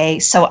that way,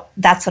 so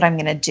that's what I'm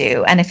going to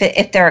do. And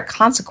if there are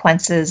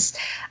consequences,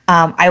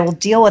 I will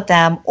deal with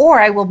them, or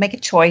I will make a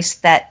choice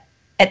that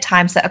at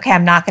times that, okay,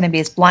 I'm not going to be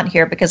as blunt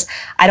here because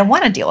I don't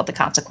want to deal with the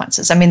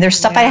consequences. I mean, there's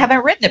stuff I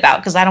haven't written about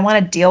because I don't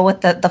want to deal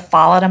with the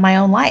fallout of my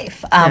own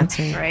life. That's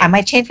right. I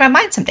might change my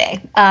mind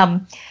someday.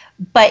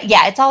 But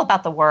yeah, it's all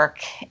about the work.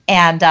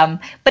 And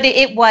but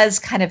it was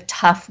kind of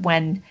tough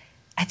when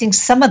I think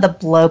some of the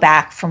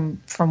blowback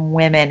from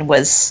women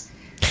was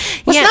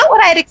not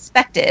what I had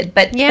expected,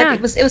 but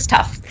it was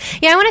tough.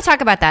 Yeah, I want to talk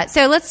about that.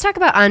 So let's talk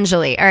about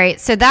Enjoli. All right,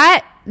 so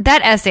that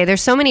essay,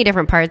 there's so many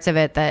different parts of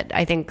it that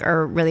I think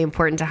are really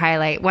important to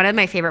highlight. One of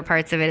my favorite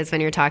parts of it is when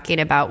you're talking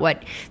about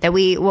what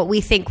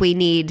we think we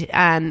need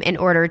in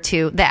order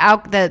to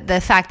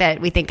the fact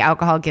that we think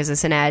alcohol gives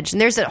us an edge.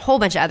 And there's a whole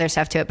bunch of other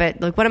stuff to it, but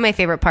like one of my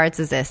favorite parts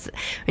is this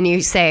when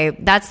you say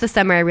that's the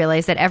summer I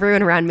realized that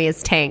everyone around me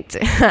is tanked,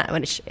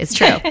 which is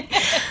true.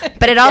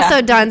 But it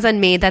also dawns on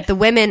me that the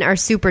women are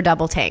super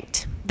double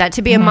tanked. That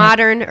to be a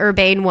modern,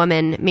 urbane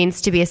woman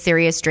means to be a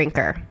serious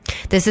drinker.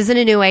 This isn't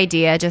a new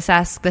idea. Just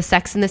ask the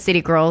Sex and the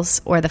City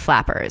girls or the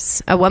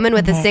Flappers. A woman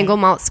with a single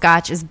malt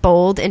scotch is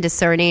bold and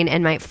discerning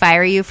and might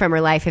fire you from her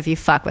life if you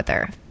fuck with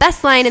her.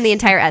 Best line in the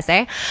entire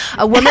essay.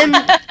 A woman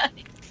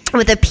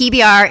with a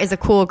PBR is a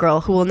cool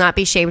girl who will not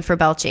be shamed for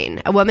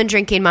belching. A woman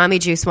drinking mommy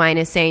juice wine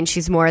is saying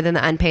she's more than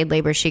the unpaid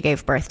labor she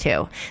gave birth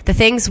to. The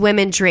things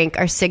women drink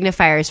are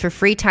signifiers for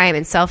free time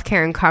and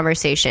self-care and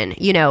conversation.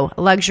 You know,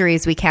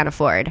 luxuries we can't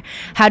afford.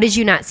 How did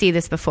you not see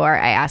this before?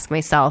 I ask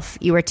myself.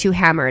 You are too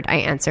hammered, I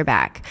answer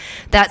back.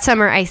 That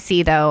summer I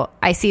see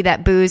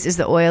that booze is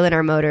the oil in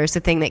our motors, the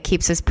thing that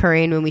keeps us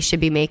purring when we should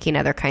be making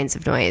other kinds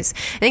of noise.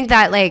 I think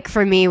that, like,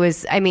 for me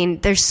was, I mean,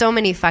 there's so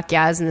many fuck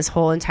yeahs in this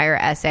whole entire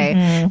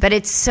essay, but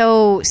it's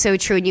so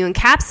true. And you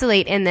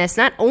encapsulate in this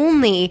not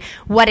only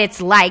what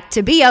it's like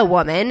to be a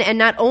woman and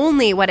not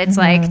only what it's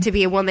like to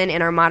be a woman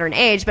in our modern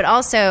age, but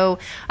also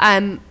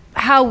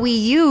how we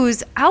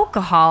use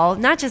alcohol,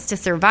 not just to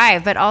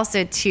survive, but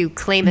also to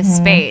claim a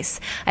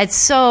space. It's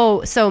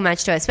so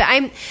much to us. But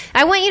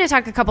I want you to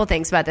talk a couple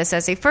things about this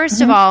essay.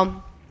 First of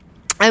all,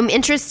 I'm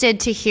interested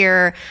to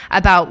hear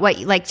about what,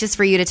 like, just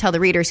for you to tell the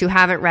readers who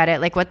haven't read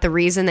it, like, what the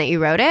reason that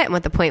you wrote it and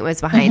what the point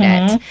was behind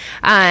it.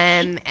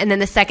 And then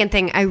the second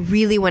thing, I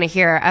really want to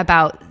hear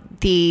about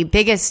the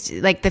biggest,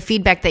 like, the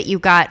feedback that you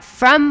got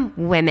from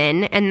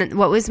women and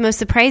what was most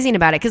surprising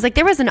about it. Because, like,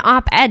 there was an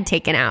op-ed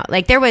taken out.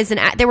 Like, there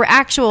were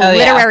actual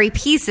literary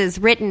pieces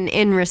written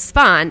in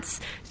response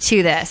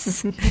to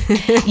this.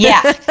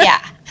 Yeah.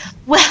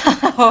 Well,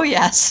 oh,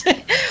 yes.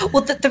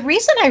 Well, the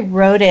reason I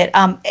wrote it,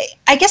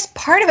 I guess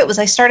part of it was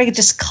I started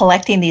just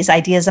collecting these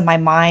ideas in my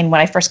mind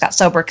when I first got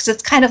sober, because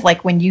it's kind of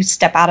like when you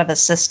step out of a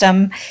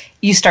system,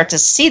 you start to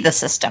see the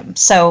system.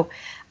 So,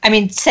 I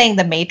mean, saying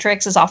the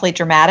Matrix is awfully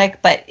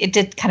dramatic, but it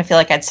did kind of feel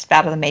like I'd stepped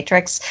out of the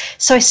Matrix.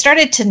 So I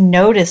started to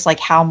notice, like,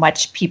 how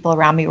much people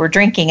around me were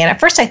drinking. And at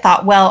first I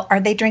thought, well, are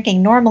they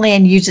drinking normally?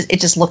 And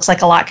it just looks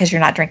like a lot because you're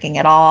not drinking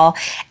at all.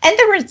 And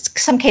there were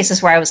some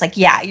cases where I was like,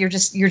 yeah, you're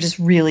just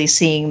really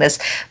seeing this.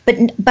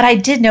 But I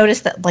did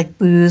notice that, like,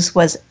 booze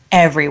was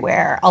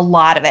everywhere, a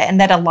lot of it,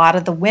 and that a lot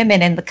of the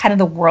women in the kind of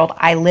the world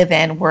I live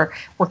in were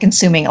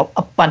consuming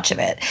a bunch of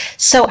it.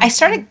 So I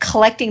started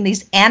collecting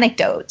these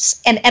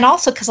anecdotes, and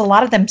also because a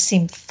lot of them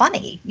seemed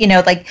funny, you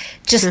know, like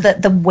just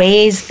the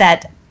ways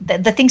that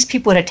the things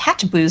people would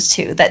attach booze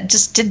to that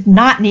just did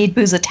not need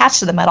booze attached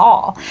to them at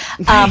all.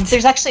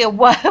 There's actually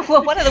one of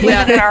the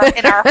women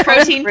in our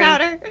protein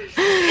powder.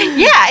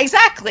 Yeah,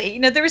 exactly. You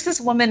know, there was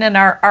this woman in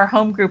our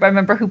home group, I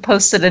remember, who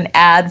posted an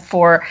ad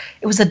for,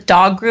 it was a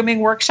dog grooming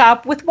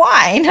workshop with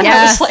wine. And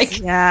I was like, this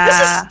is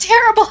a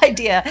terrible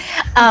idea.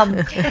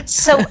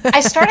 So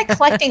I started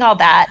collecting all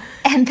that.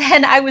 And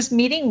then I was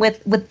meeting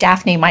with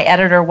Daphne, my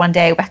editor, one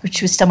day, back when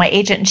she was still my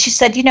agent. And she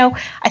said, you know,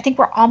 I think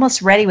we're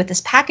almost ready with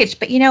this package.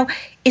 But, you know,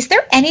 is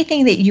there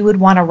anything that you would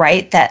want to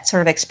write that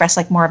sort of expressed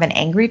like more of an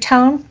angry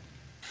tone?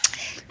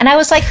 And I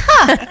was like,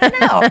 I don't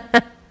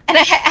know. And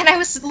I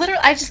was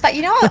literally, I just thought,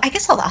 you know, I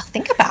guess I'll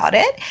think about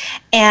it.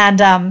 And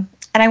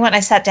I went and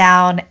I sat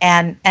down,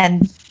 and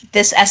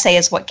this essay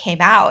is what came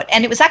out.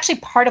 And it was actually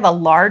part of a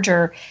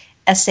larger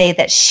essay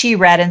that she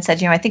read and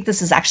said, you know, I think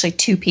this is actually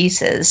two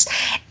pieces.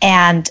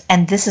 And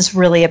this is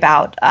really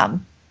about,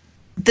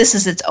 this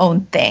is its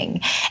own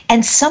thing.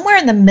 And somewhere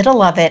in the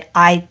middle of it,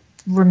 I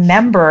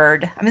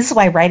remembered, I mean, this is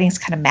why writing is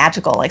kind of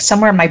magical. Like,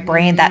 somewhere in my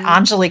brain, that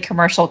Enjoli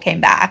commercial came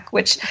back,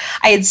 which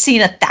I had seen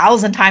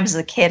 1,000 times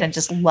as a kid and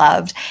just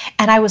loved.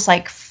 And I was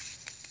like,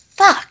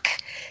 fuck,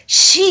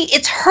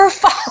 it's her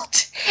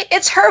fault.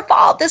 It's her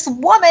fault. This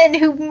woman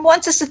who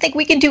wants us to think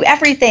we can do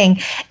everything.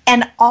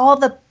 And all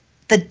the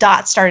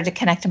dots started to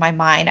connect in my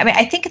mind. I mean,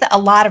 I think that a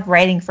lot of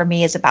writing for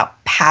me is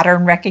about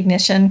pattern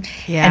recognition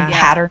and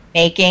pattern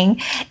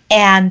making.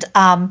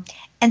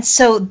 And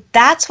so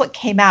that's what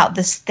came out,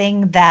 this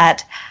thing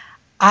that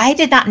I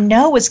did not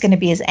know was going to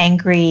be as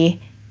angry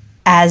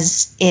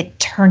as it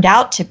turned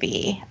out to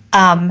be,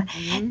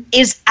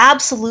 is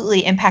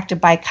absolutely impacted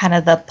by kind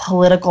of the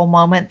political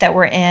moment that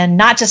we're in,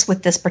 not just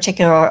with this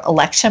particular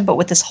election, but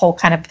with this whole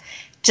kind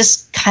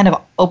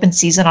of open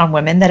season on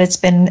women that it's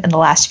been in the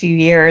last few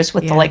years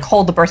with the, like,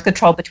 hold the birth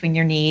control between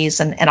your knees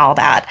and all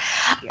that.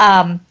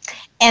 Yeah.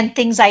 And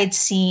things I had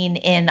seen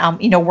in,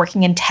 you know,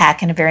 working in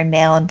tech in a very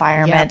male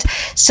environment.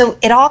 Yep. So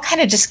it all kind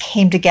of just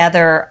came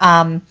together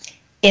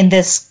in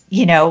this,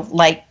 you know,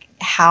 like,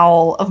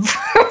 howl of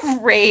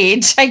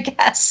rage, I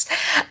guess.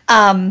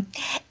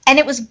 And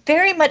it was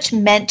very much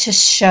meant to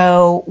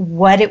show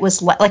what it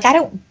was like. Like, I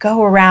don't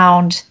go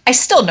around, I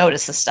still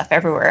notice this stuff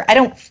everywhere. I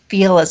don't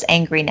feel as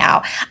angry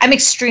now. I'm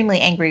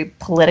extremely angry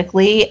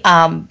politically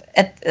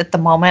at the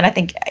moment. I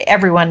think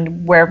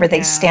everyone, wherever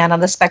they stand on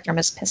the spectrum,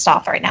 is pissed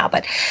off right now.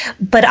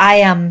 But I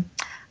am,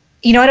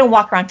 you know, I don't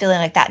walk around feeling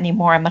like that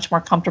anymore. I'm much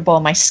more comfortable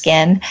in my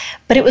skin.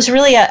 But it was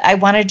really, I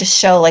wanted to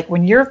show, like,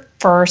 when you're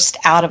first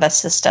out of a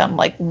system,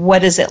 like,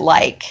 what is it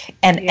like?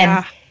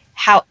 And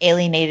how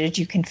alienated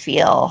you can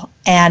feel,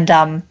 and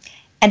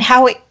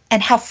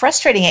how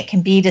frustrating it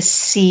can be to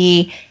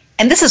see.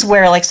 And this is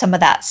where, like, some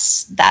of that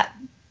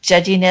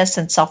judginess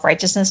and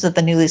self-righteousness of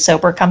the newly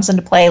sober comes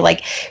into play.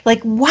 Like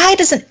why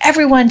doesn't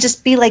everyone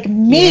just be like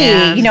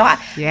me? You know,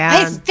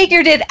 I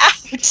figured it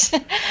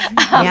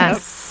out.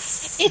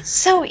 Yes. It's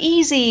so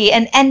easy.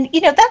 And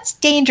that's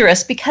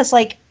dangerous because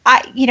like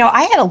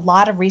I had a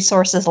lot of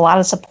resources, a lot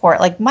of support.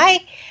 Like my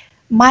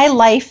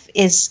life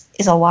is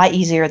a lot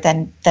easier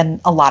than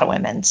a lot of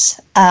women's.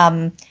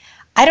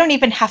 I don't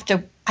even have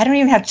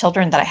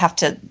children that I have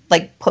to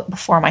like put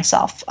before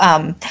myself.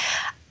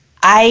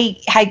 I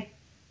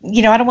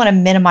don't want to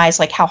minimize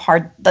like how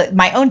hard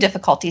my own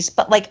difficulties,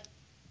 but like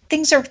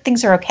things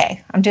are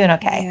okay. I'm doing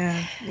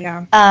okay.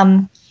 Yeah.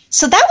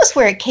 So that was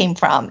where it came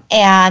from.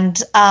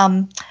 And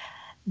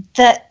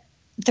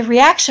the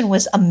reaction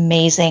was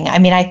amazing. I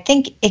mean, I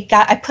think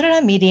I put it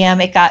on Medium.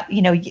 It got,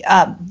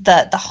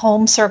 the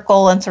home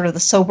circle and sort of the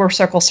sober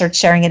circle started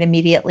sharing it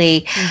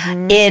immediately.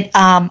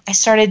 Mm-hmm. I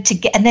started to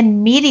get, and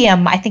then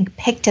Medium, I think,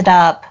 picked it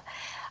up.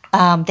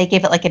 They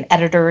gave it like an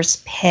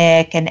editor's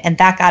pick, and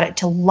that got it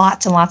to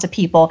lots and lots of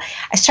people.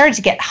 I started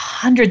to get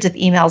hundreds of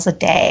emails a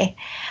day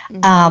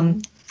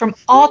from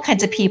all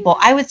kinds of people.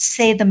 I would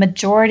say the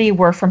majority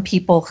were from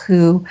people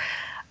who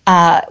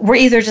were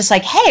either just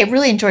like, hey,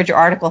 really enjoyed your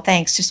article,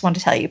 thanks, just wanted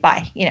to tell you,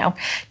 bye,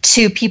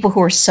 to people who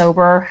were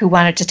sober, who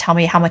wanted to tell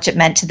me how much it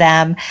meant to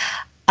them.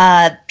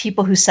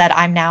 People who said,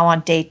 I'm now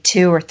on day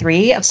 2 or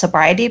 3 of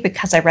sobriety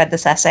because I read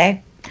this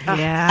essay.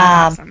 Yeah,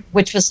 awesome.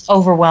 Which was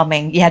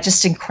overwhelming. Yeah,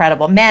 just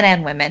incredible. Men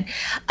and women.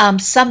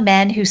 Some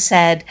men who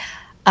said,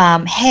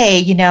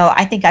 hey,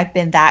 I think I've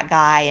been that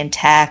guy in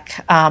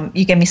tech.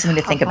 You give me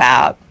something to think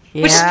about,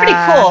 which is pretty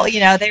cool.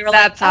 They were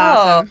That's like,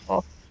 awesome.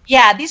 oh,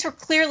 yeah, these were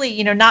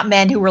clearly, not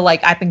men who were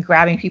like, I've been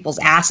grabbing people's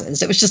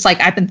asses. It was just like,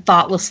 I've been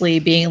thoughtlessly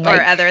being like,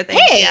 or other things.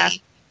 Hey, yeah.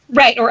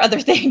 right, or other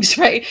things,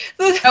 right?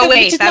 Oh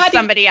wait, that's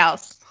somebody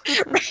else.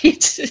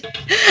 Right.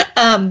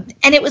 And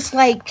it was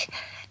like,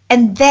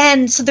 and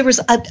then, so there was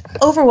an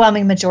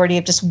overwhelming majority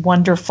of just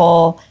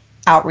wonderful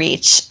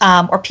outreach,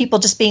 or people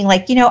just being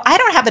like, I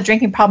don't have a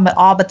drinking problem at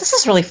all, but this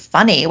is really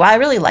funny. Well, I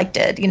really liked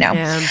it,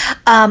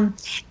 Yeah.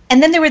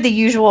 And then there were the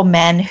usual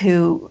men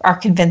who are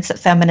convinced that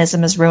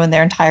feminism has ruined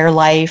their entire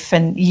life,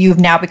 and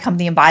you've now become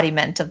the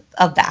embodiment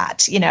of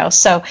that,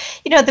 So,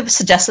 it was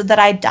suggested that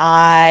I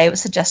die. It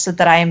was suggested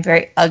that I am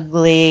very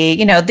ugly,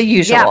 the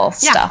usual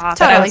stuff.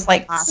 Awesome. But I was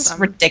like, Awesome. this is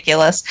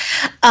ridiculous.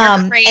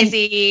 You're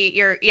crazy.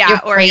 You're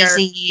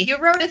crazy. You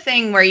wrote a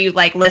thing where you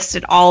like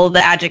listed all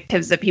the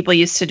adjectives that people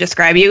used to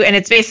describe you, and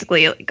it's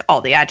basically like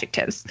all the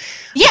adjuectives.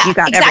 Yeah, You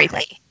got exactly.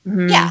 everything.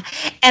 Mm-hmm. Yeah.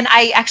 And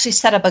I actually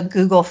set up a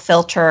Google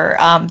filter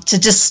to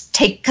just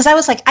take, because I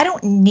was like,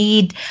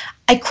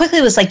 I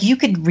quickly was like, you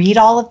could read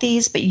all of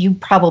these, but you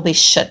probably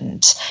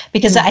shouldn't,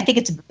 because I think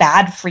it's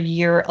bad for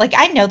your, like,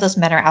 I know those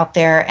men are out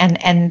there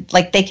and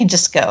like they can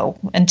just go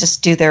and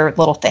just do their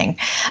little thing.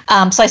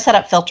 So I set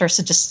up filters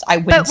to just, I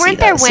wouldn't see But weren't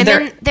there those.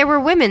 women, there were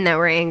women that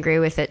were angry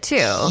with it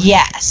too.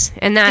 Yes.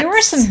 And there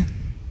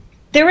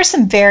were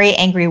some very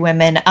angry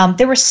women.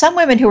 There were some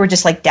women who were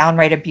just like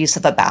downright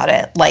abusive about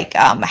it, like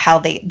how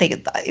they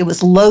it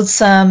was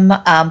loathsome.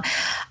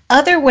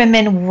 Other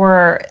women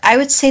were, I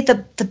would say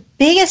the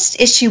biggest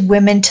issue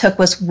women took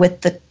was with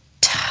the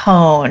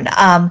tone.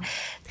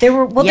 There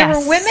were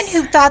women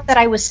who thought that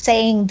I was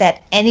saying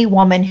that any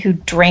woman who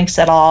drinks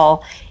at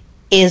all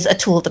is a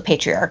tool of the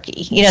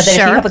patriarchy. That if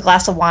you have a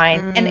glass of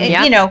wine,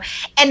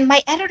 and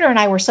my editor and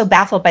I were so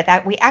baffled by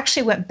that, we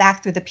actually went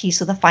back through the piece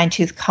with a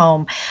fine-tooth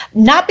comb,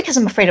 not because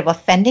I'm afraid of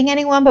offending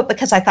anyone, but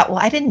because I thought, well,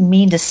 I didn't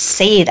mean to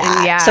say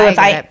that. Yeah, so if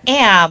I get it.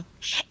 am,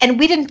 and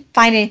we didn't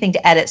find anything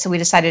to edit, so we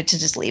decided to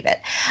just leave it.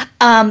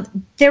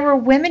 There were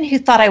women who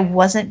thought I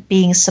wasn't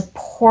being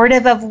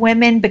supportive of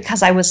women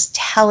because I was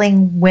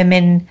telling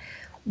women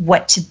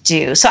what to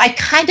do. So I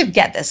kind of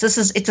get this.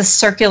 It's a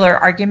circular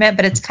argument,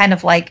 but it's kind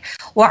of like,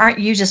 well, aren't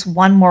you just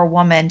one more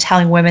woman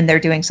telling women they're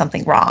doing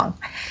something wrong?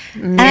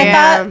 And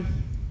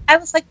I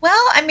was like,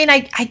 well, I mean,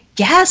 I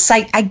guess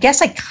I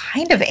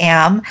kind of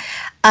am.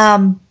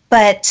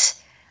 But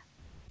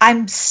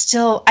I'm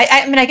still,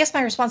 I mean, I guess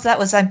my response to that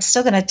was, I'm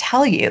still going to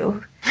tell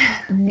you.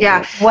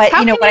 Yeah. What,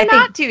 How can what I think.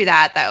 not do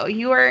that though?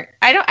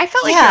 I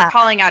felt like you were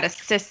calling out a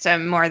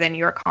system more than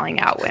you were calling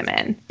out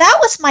women. That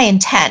was my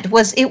intent.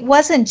 It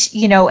wasn't,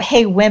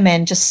 hey,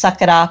 women, just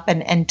suck it up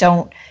and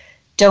don't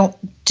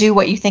do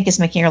what you think is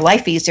making your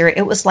life easier.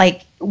 It was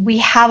like, we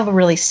have a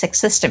really sick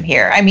system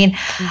here. I mean,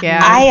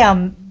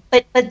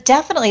 but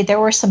definitely there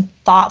were some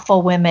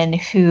thoughtful women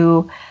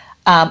who,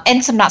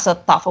 and some not so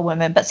thoughtful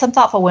women, but some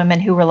thoughtful women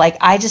who were like,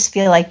 I just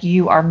feel like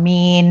you are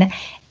mean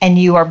and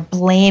you are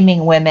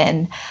blaming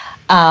women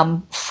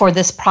for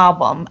this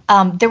problem.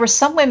 There were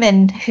some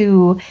women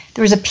there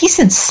was a piece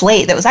in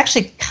Slate that was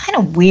actually kind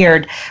of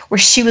weird, where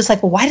she was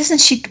like, well,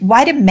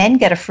 why do men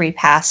get a free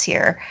pass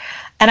here?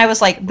 And I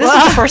was like, this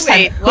is the first time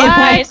in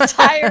my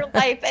entire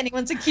life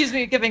anyone's accused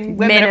me of giving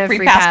women a free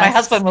pass. My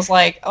husband was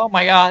like, oh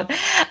my God.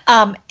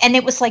 And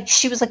it was like,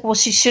 she was like, well,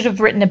 she should have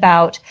written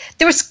about,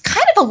 there was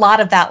kind of a lot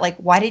of that, like,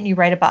 why didn't you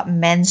write about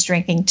men's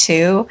drinking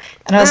too?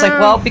 And I was like,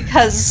 well,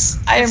 because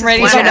I am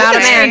ready to about a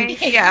man.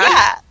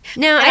 Yeah.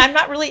 No, and I'm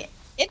not really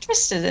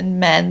interested in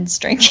men's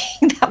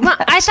drinking that Well,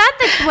 much. I thought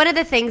that one of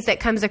the things that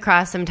comes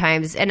across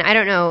sometimes, and I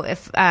don't know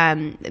if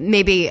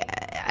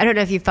I don't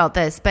know if you felt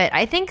this, but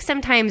I think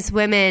sometimes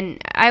women,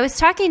 I was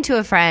talking to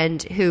a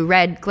friend who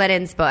read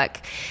Glennon's book,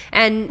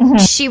 and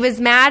she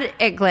was mad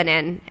at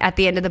Glennon at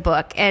the end of the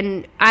book.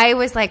 And I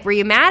was like, were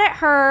you mad at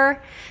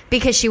her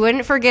because she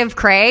wouldn't forgive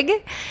Craig?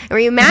 Were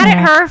you mad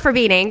at her for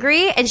being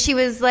angry? And she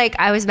was like,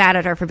 I was mad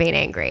at her for being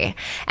angry.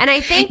 And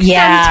I think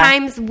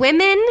sometimes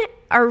women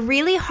are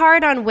really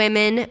hard on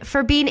women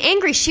for being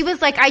angry. She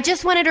was like, I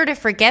just wanted her to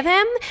forgive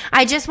him.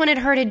 I just wanted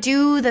her to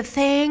do the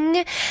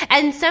thing.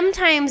 And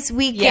sometimes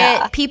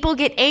people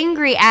get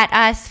angry at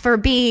us for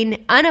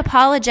being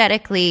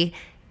unapologetically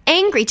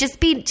angry.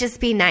 Just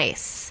be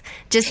nice.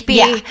 Just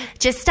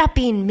stop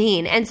being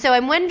mean. And so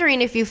I'm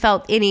wondering if you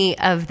felt any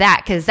of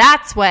that, because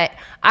that's what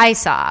I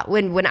saw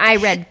when I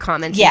read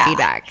comments and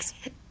feedbacks.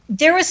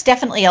 There was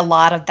definitely a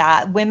lot of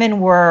that. Women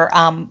were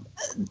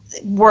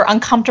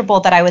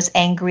uncomfortable that I was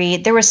angry.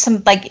 There was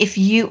some, like, if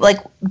you, like,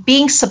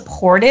 being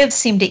supportive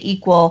seemed to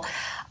equal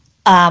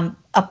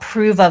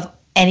approve of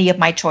any of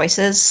my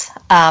choices.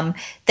 That,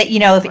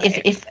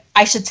 if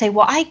I should say,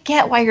 well, I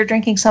get why you're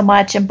drinking so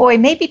much, and boy,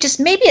 maybe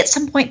at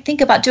some point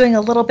think about doing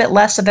a little bit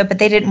less of it, but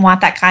they didn't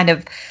want that kind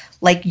of,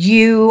 like,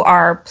 you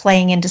are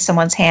playing into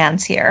someone's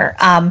hands here.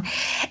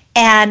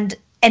 And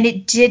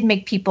it did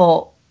make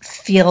people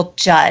feel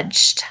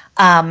judged.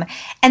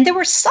 And there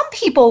were some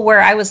people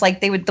where I was like,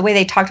 the way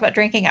they talked about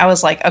drinking, I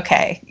was like,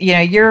 okay,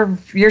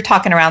 you're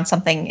talking around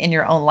something in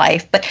your own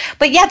life. But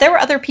yeah, there were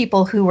other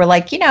people who were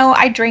like,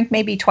 I drink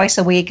maybe twice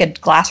a week, a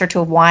glass or two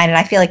of wine, and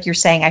I feel like you're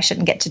saying I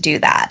shouldn't get to do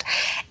that.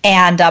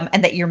 And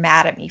that you're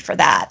mad at me for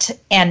that.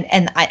 And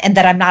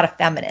that I'm not a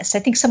feminist. I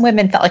think some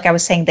women felt like I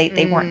was saying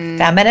they weren't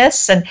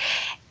feminists. And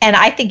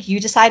I think you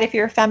decide if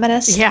you're a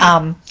feminist.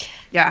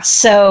 Yeah.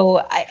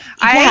 So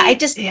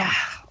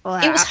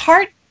it was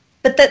hard,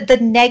 but the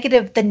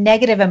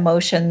negative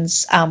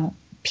emotions,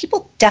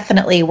 people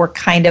definitely were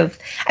kind of,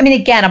 I mean,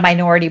 again, a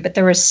minority, but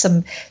there was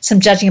some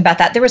judging about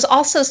that. There was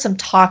also some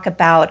talk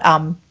about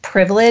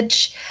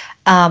privilege,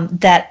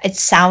 that it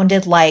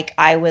sounded like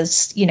I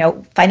was,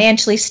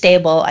 financially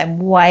stable. I'm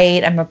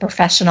white. I'm a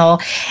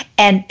professional.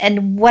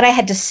 And what I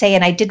had to say,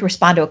 and I did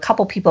respond to a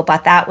couple people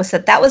about that, was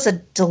that was a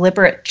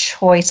deliberate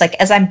choice. Like,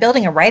 as I'm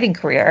building a writing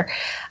career,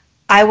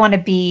 I want to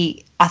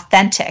be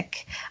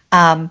authentic.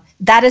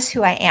 That is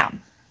who I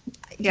am.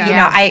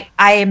 Yeah.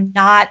 I am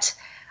not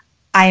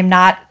a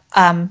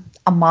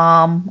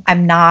mom.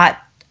 I'm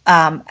not,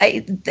 I'm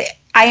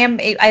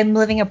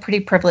living a pretty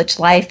privileged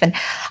life. And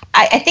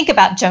I think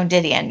about Joan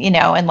Didion,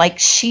 and like,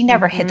 she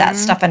never hid that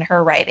stuff in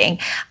her writing.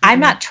 I'm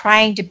not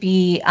trying to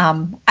be,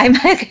 I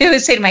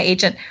always say to my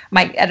agent,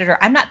 my editor,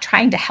 I'm not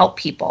trying to help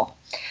people.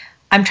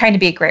 I'm trying to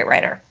be a great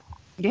writer.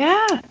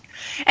 Yeah.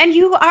 And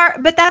you are,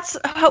 but that's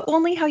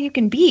only how you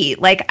can be.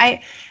 Like,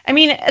 I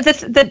mean,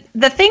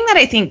 the thing that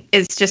I think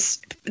is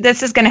just,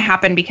 this is going to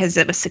happen because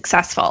it was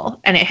successful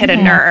and it hit a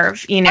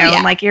nerve, and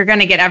like, you're going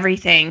to get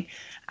everything.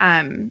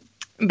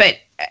 But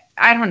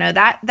I don't know,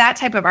 that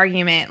type of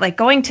argument, like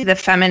going to the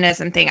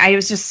feminism thing,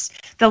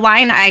 the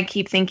line I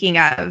keep thinking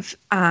of,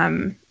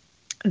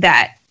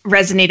 that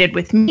resonated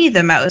with me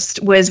the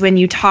most was when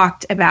you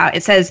talked about,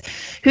 it says,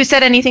 who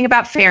said anything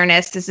about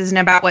fairness? This isn't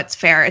about what's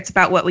fair. It's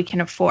about what we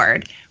can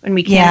afford. When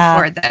we can't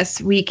afford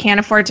this, we can't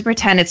afford to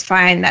pretend it's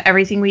fine that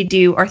everything we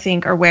do or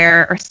think or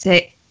wear or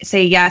say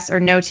yes or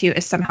no to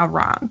is somehow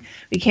wrong.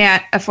 We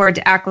can't afford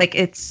to act like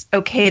it's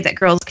okay that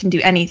girls can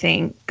do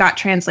anything. Got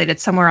translated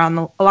somewhere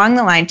along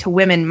the line to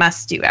women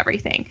must do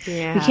everything.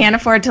 Yeah. We can't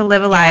afford to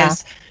live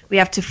lives. We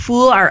have to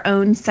fool our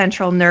own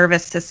central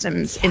nervous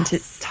systems into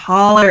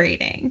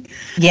tolerating.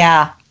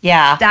 Yeah.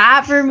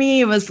 That for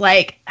me was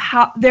like,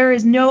 I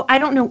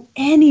don't know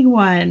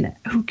anyone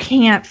who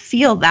can't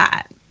feel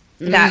that.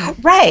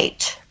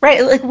 Right.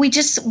 Like, we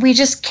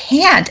just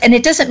can't. And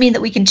it doesn't mean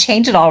that we can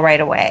change it all right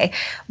away,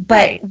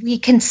 but we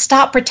can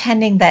stop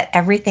pretending that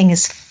everything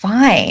is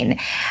fine.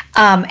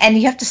 And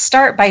you have to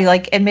start by,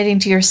 like, admitting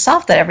to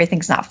yourself that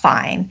everything's not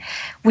fine,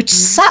 which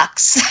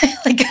sucks.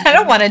 Like, I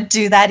don't want to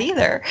do that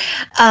either.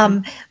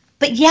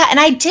 But yeah, and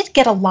I did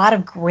get a lot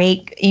of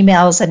great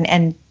emails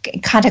and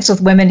contacts with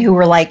women who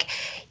were like,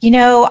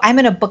 I'm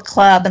in a book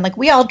club and, like,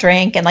 we all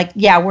drink, and, like,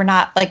 we're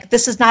not, like,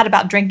 this is not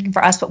about drinking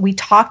for us, but we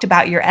talked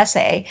about your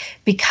essay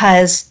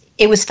because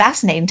it was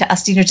fascinating to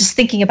us, just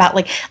thinking about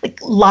like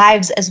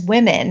lives as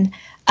women,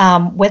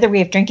 whether we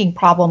have drinking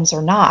problems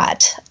or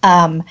not,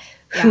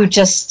 who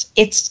just,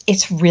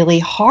 it's really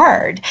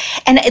hard.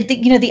 And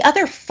the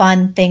other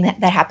fun thing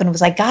that happened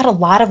was I got a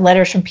lot of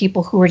letters from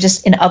people who were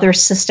just in other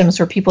systems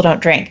where people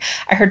don't drink.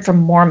 I heard from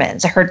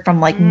Mormons. I heard from,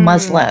 like,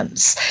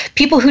 Muslims,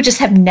 people who just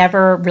have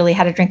never really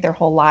had a drink their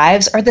whole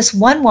lives. Or this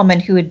one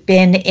woman who had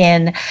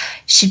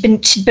she'd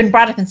been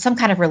brought up in some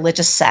kind of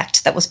religious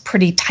sect that was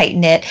pretty tight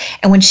knit.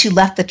 And when she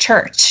left the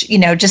church,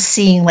 just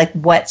seeing, like,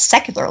 what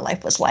secular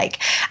life was like.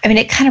 I mean,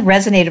 it kind of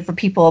resonated for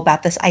people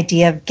about this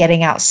idea of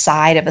getting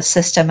outside of a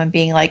system and being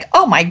being like,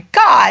 oh my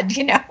God,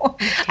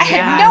 I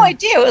had no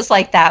idea it was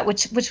like that,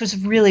 which was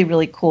really,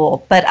 really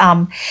cool. But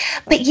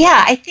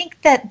yeah, I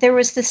think that there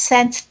was the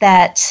sense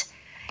that,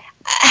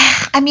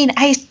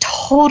 I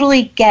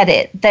totally get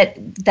it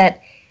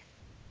that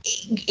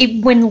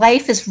when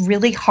life is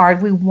really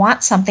hard, we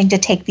want something to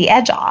take the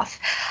edge off.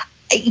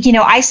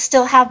 I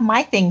still have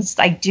my things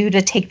I do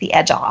to take the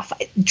edge off.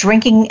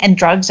 Drinking and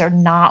drugs are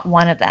not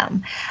one of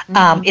them,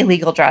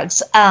 illegal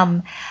drugs.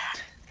 And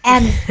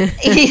and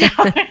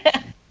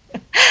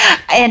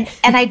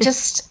I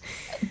just,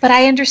 but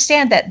I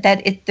understand that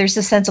there's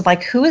a sense of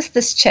like, who is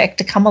this chick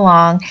to come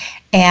along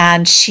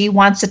and she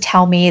wants to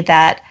tell me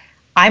that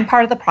I'm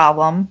part of the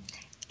problem.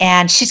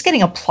 And she's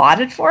getting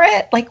applauded for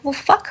it. Like, well,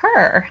 fuck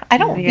her. I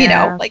don't, who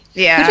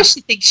does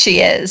she think she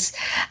is?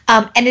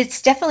 And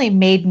it's definitely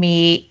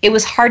it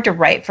was hard to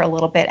write for a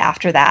little bit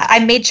after that.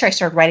 I made sure I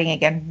started writing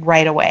again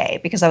right away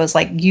because I was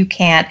like,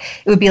 it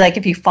would be like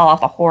if you fall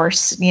off a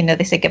horse,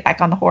 they say get back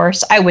on the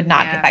horse. I would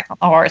not get back on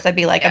the horse. I'd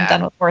be like, I'm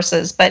done with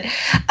horses. But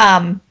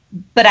I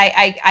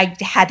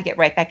had to get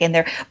right back in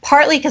there,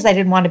 partly because I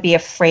didn't want to be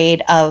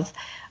afraid of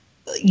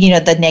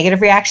the negative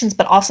reactions,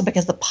 but also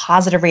because the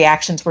positive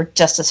reactions were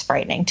just as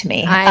frightening to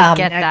me. I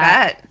get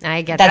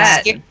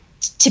that.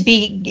 To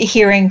be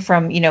hearing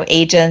from,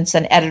 agents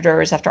and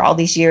editors after all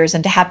these years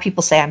and to have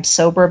people say I'm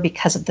sober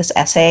because of this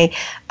essay,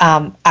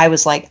 I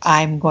was like,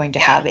 I'm going to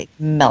have a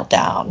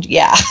meltdown.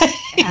 Yeah.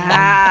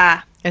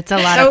 It's a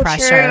lot of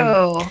pressure.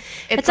 True.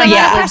 It's like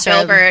Liz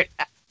Gilbert.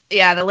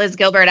 Yeah, the Liz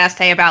Gilbert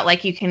essay about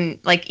like you can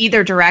like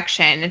either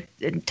direction,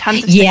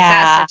 tons of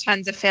success or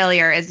tons of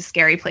failure is a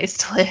scary place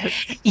to live.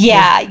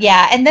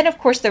 Yeah. And then of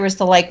course there was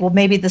the like, well,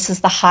 maybe this is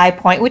the high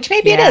point, which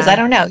maybe it is. I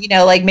don't know.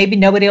 Like maybe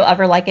nobody will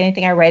ever like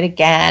anything I write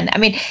again.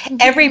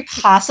 Every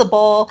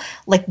possible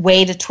like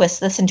way to twist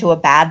this into a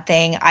bad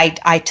thing,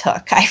 I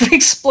took. I've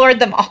explored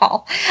them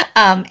all,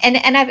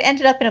 and I've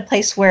ended up in a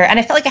place where, and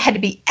I felt like I had to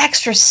be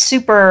extra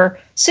super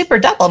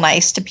double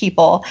nice to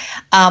people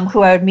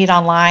who I would meet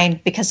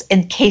online because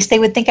in case they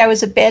would think I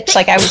was a bitch,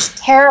 like I was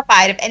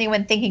terrified of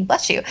anyone thinking,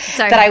 bless you,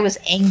 that I was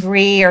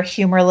angry or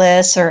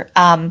humorless or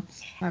and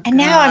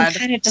now I'm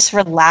kind of just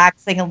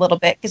relaxing a little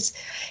bit because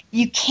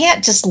you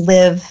can't just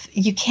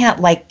you can't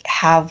like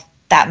have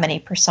that many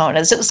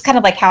personas. It was kind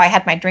of like how I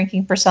had my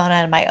drinking persona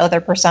and my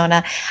other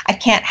persona. I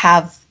can't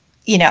have,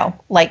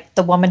 like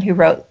the woman who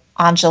wrote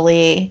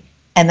Enjoli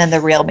and then the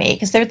real me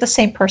because they're the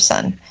same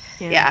person.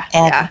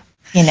 Yeah.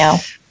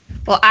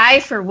 Well,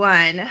 I, for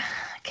one,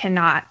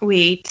 cannot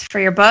wait for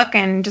your book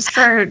and just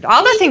for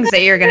all the things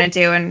that you're going to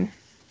do and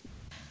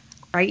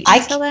write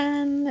until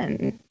then.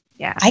 And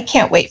I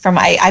can't wait for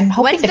I'm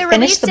hoping When's to the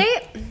finish release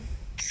date?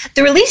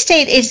 The release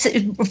date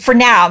is for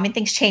now.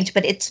 Things change,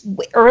 but it's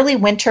early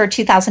winter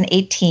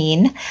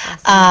 2018.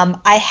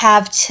 Awesome. I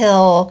have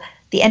till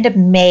the end of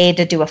May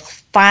to do a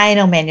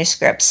final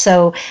manuscript.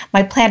 So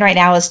my plan right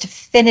now is to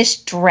finish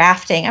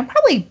drafting. I'm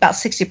probably about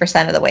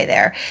 60% of the way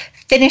there.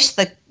 Finish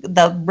the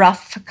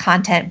rough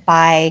content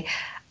by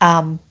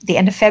the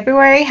end of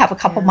February, have a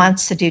couple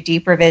months to do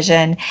deep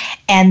revision.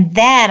 And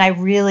then I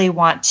really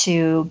want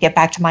to get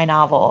back to my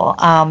novel.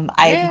 I'm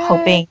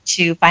hoping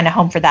to find a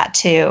home for that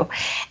too.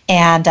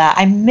 And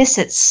I miss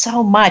it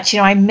so much.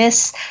 I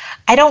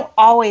don't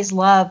always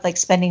love like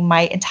spending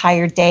my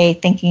entire day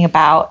thinking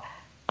about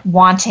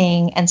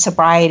wanting and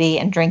sobriety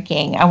and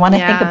drinking. I want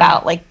to think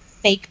about like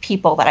fake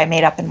people that I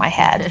made up in my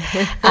head.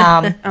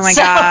 Oh my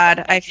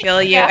God, I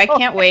feel you. I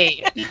can't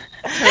wait to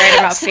write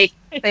about fake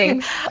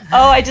things.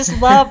 Oh,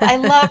 I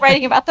love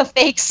writing about the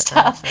fake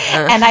stuff.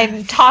 And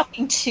I'm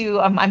talking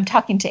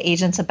to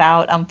agents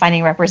about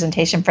finding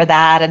representation for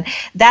that. And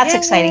that's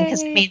exciting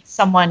because it means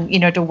someone,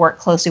 to work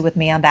closely with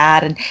me on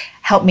that and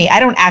help me. I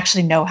don't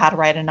actually know how to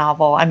write a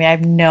novel. I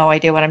have no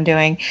idea what I'm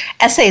doing.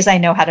 Essays I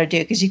know how to do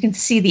because you can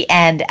see the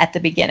end at the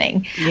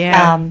beginning.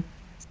 Yeah.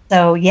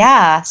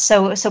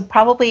 So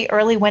probably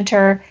early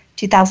winter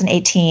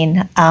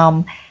 2018.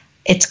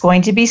 It's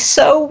going to be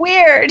so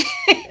weird.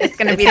 It's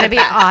going to be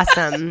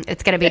awesome.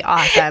 It's going to be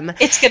awesome.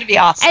 It's going to be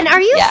awesome. And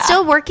are you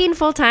still working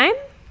full time?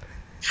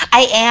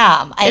 I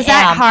am. Is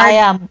that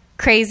hard?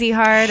 Crazy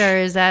hard, or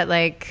is that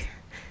like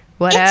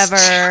whatever?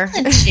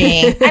 It's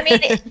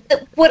challenging.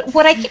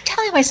 What I keep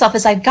telling myself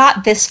is I've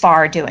got this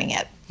far doing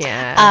it.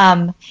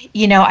 Yeah.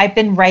 I've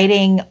been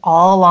writing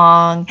all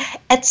along.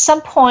 At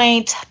some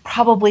point,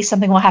 probably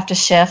something will have to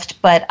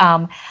shift, but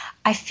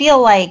I feel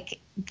like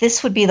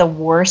this would be the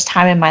worst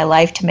time in my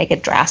life to make a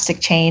drastic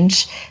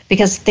change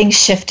because things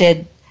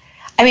shifted.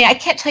 I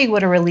can't tell you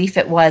what a relief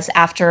it was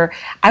after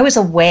I was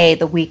away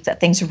the week that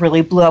things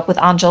really blew up with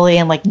Enjoli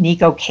and like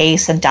Nico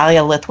Case and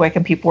Dahlia Lithwick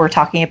and people were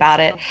talking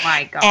about it. Oh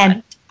my God.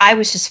 And I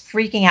was just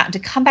freaking out. And to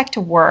come back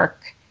to work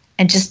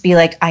and just be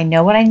like, I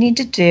know what I need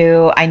to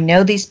do. I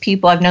know these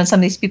people. I've known some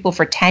of these people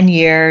for 10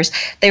 years.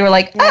 They were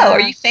like, oh,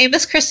 are you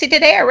famous Christy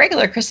today or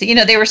regular Christy?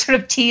 They were sort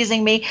of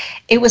teasing me.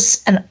 It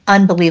was an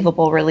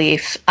unbelievable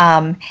relief.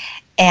 And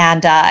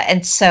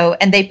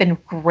they've been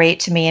great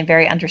to me and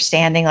very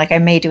understanding. Like I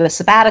may do a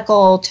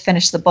sabbatical to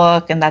finish the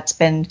book, and that's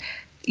been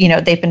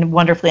they've been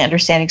wonderfully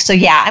understanding. So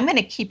yeah, I'm going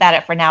to keep at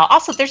it for now.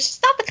 Also, there's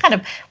just not the kind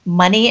of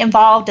money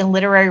involved in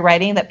literary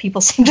writing that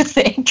people seem to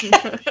think.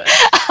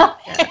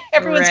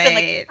 Everyone's been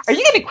like, are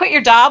you going to quit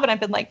your job? And I've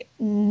been like,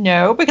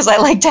 no, because I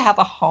like to have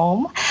a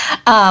home.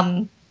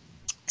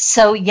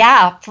 So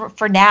yeah,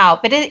 for now,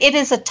 but it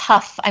is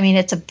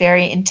it's a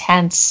very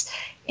intense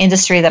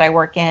industry that I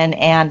work in,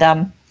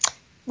 and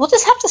we'll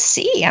just have to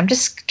see. I'm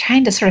just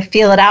trying to sort of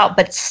feel it out,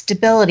 but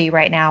stability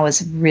right now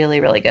is really,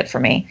 really good for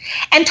me.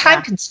 And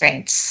time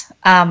constraints.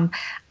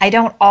 I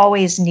don't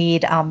always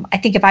need, I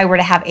think if I were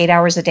to have 8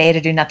 hours a day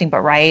to do nothing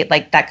but write,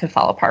 like that could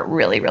fall apart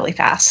really, really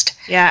fast.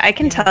 Yeah, I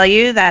can tell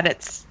you that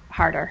it's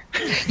harder.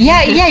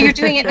 Yeah, you're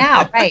doing it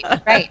now. Right.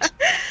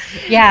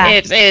 Yeah.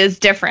 It is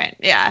different.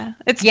 Yeah.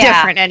 It's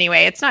different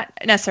anyway. It's not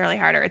necessarily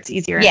harder. It's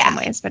easier in some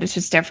ways, but it's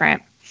just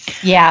different.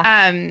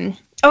 Yeah.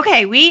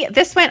 Okay,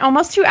 this went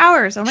almost 2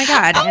 hours. Oh my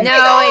God.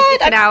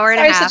 It's an hour and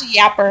a half. Such a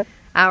yapper.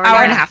 Hour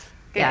and a half.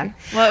 Yeah.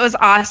 Well, it was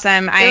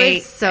awesome.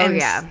 I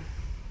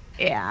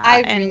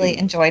really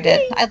enjoyed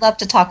it. I love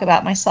to talk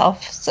about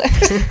myself. So.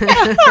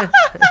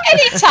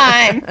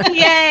 Anytime.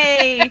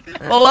 Yay.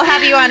 Well, we'll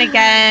have you on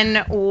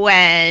again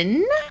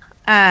when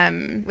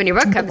your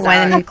book comes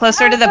out. When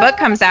closer to the book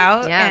comes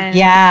out.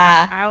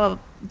 Yeah. And I will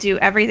do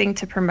everything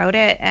to promote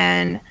it,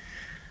 and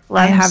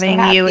love having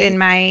you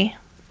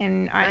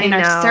in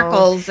our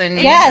circles and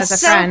as a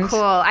friend. So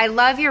cool. I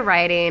love your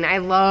writing. I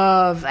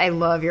love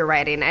your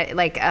writing.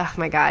 Oh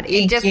my God.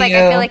 I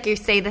feel like you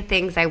say the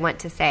things I want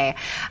to say.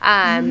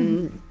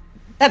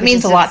 That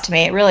means a lot to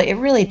me. It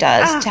really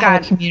does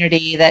have a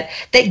community that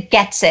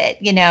gets it,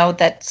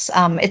 that's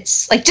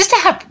it's like just to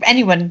have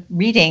anyone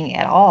reading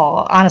at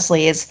all,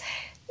 honestly, is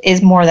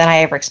more than I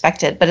ever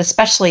expected, but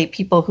especially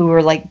people who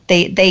are like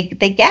they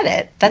get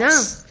it.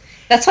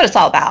 That's what it's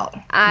all about,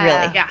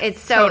 really. Yeah,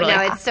 it's so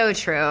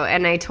true,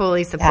 and I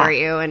totally support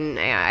you, and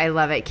I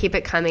love it. Keep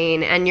it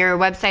coming. And your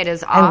website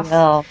is off. I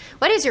will.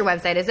 What is your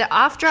website? Is it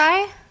Off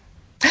Dry?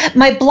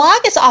 My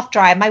blog is Off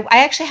Dry. I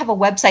actually have a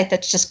website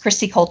that's just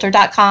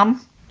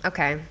christycoulter.com.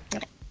 Okay.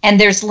 And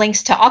there's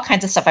links to all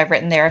kinds of stuff I've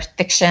written there,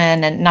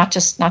 fiction and not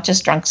just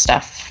drunk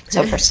stuff,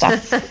 sober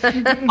stuff,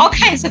 all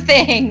kinds of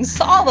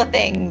things, all the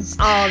things.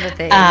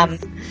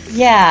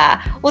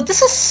 Yeah. Well,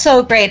 this was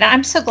so great.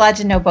 I'm so glad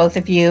to know both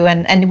of you,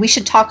 and we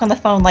should talk on the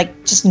phone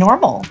like just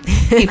normal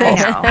people.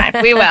 I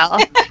know. We will.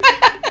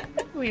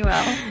 We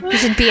will. We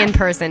should be in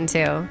person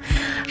too.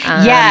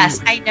 Yes,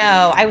 I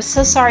know. I was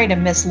so sorry to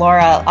miss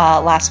Laura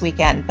last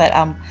weekend, but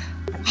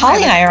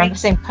Holly and I are on the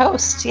same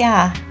coast.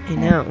 Yeah, I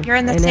know. You're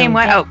in the same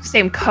way. Oh,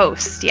 same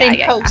coast. Yeah,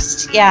 same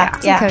coast. Yeah.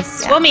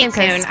 Coast. We'll meet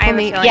soon. I have a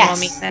feeling we'll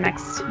meet the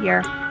next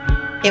year.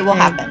 It will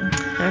happen.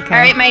 Okay.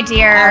 All right, my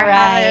dear. All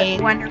right.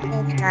 Have a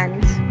wonderful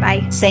weekend.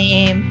 Bye.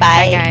 Same.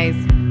 Bye, guys.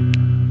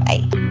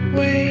 Bye.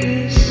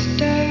 Waist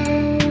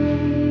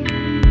down,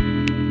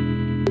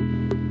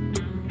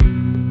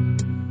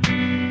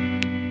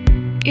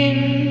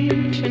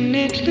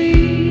 infinitely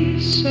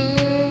so.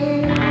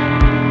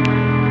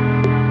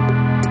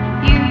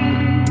 You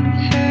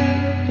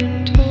have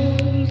been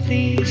told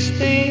these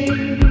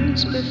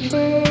things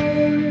before.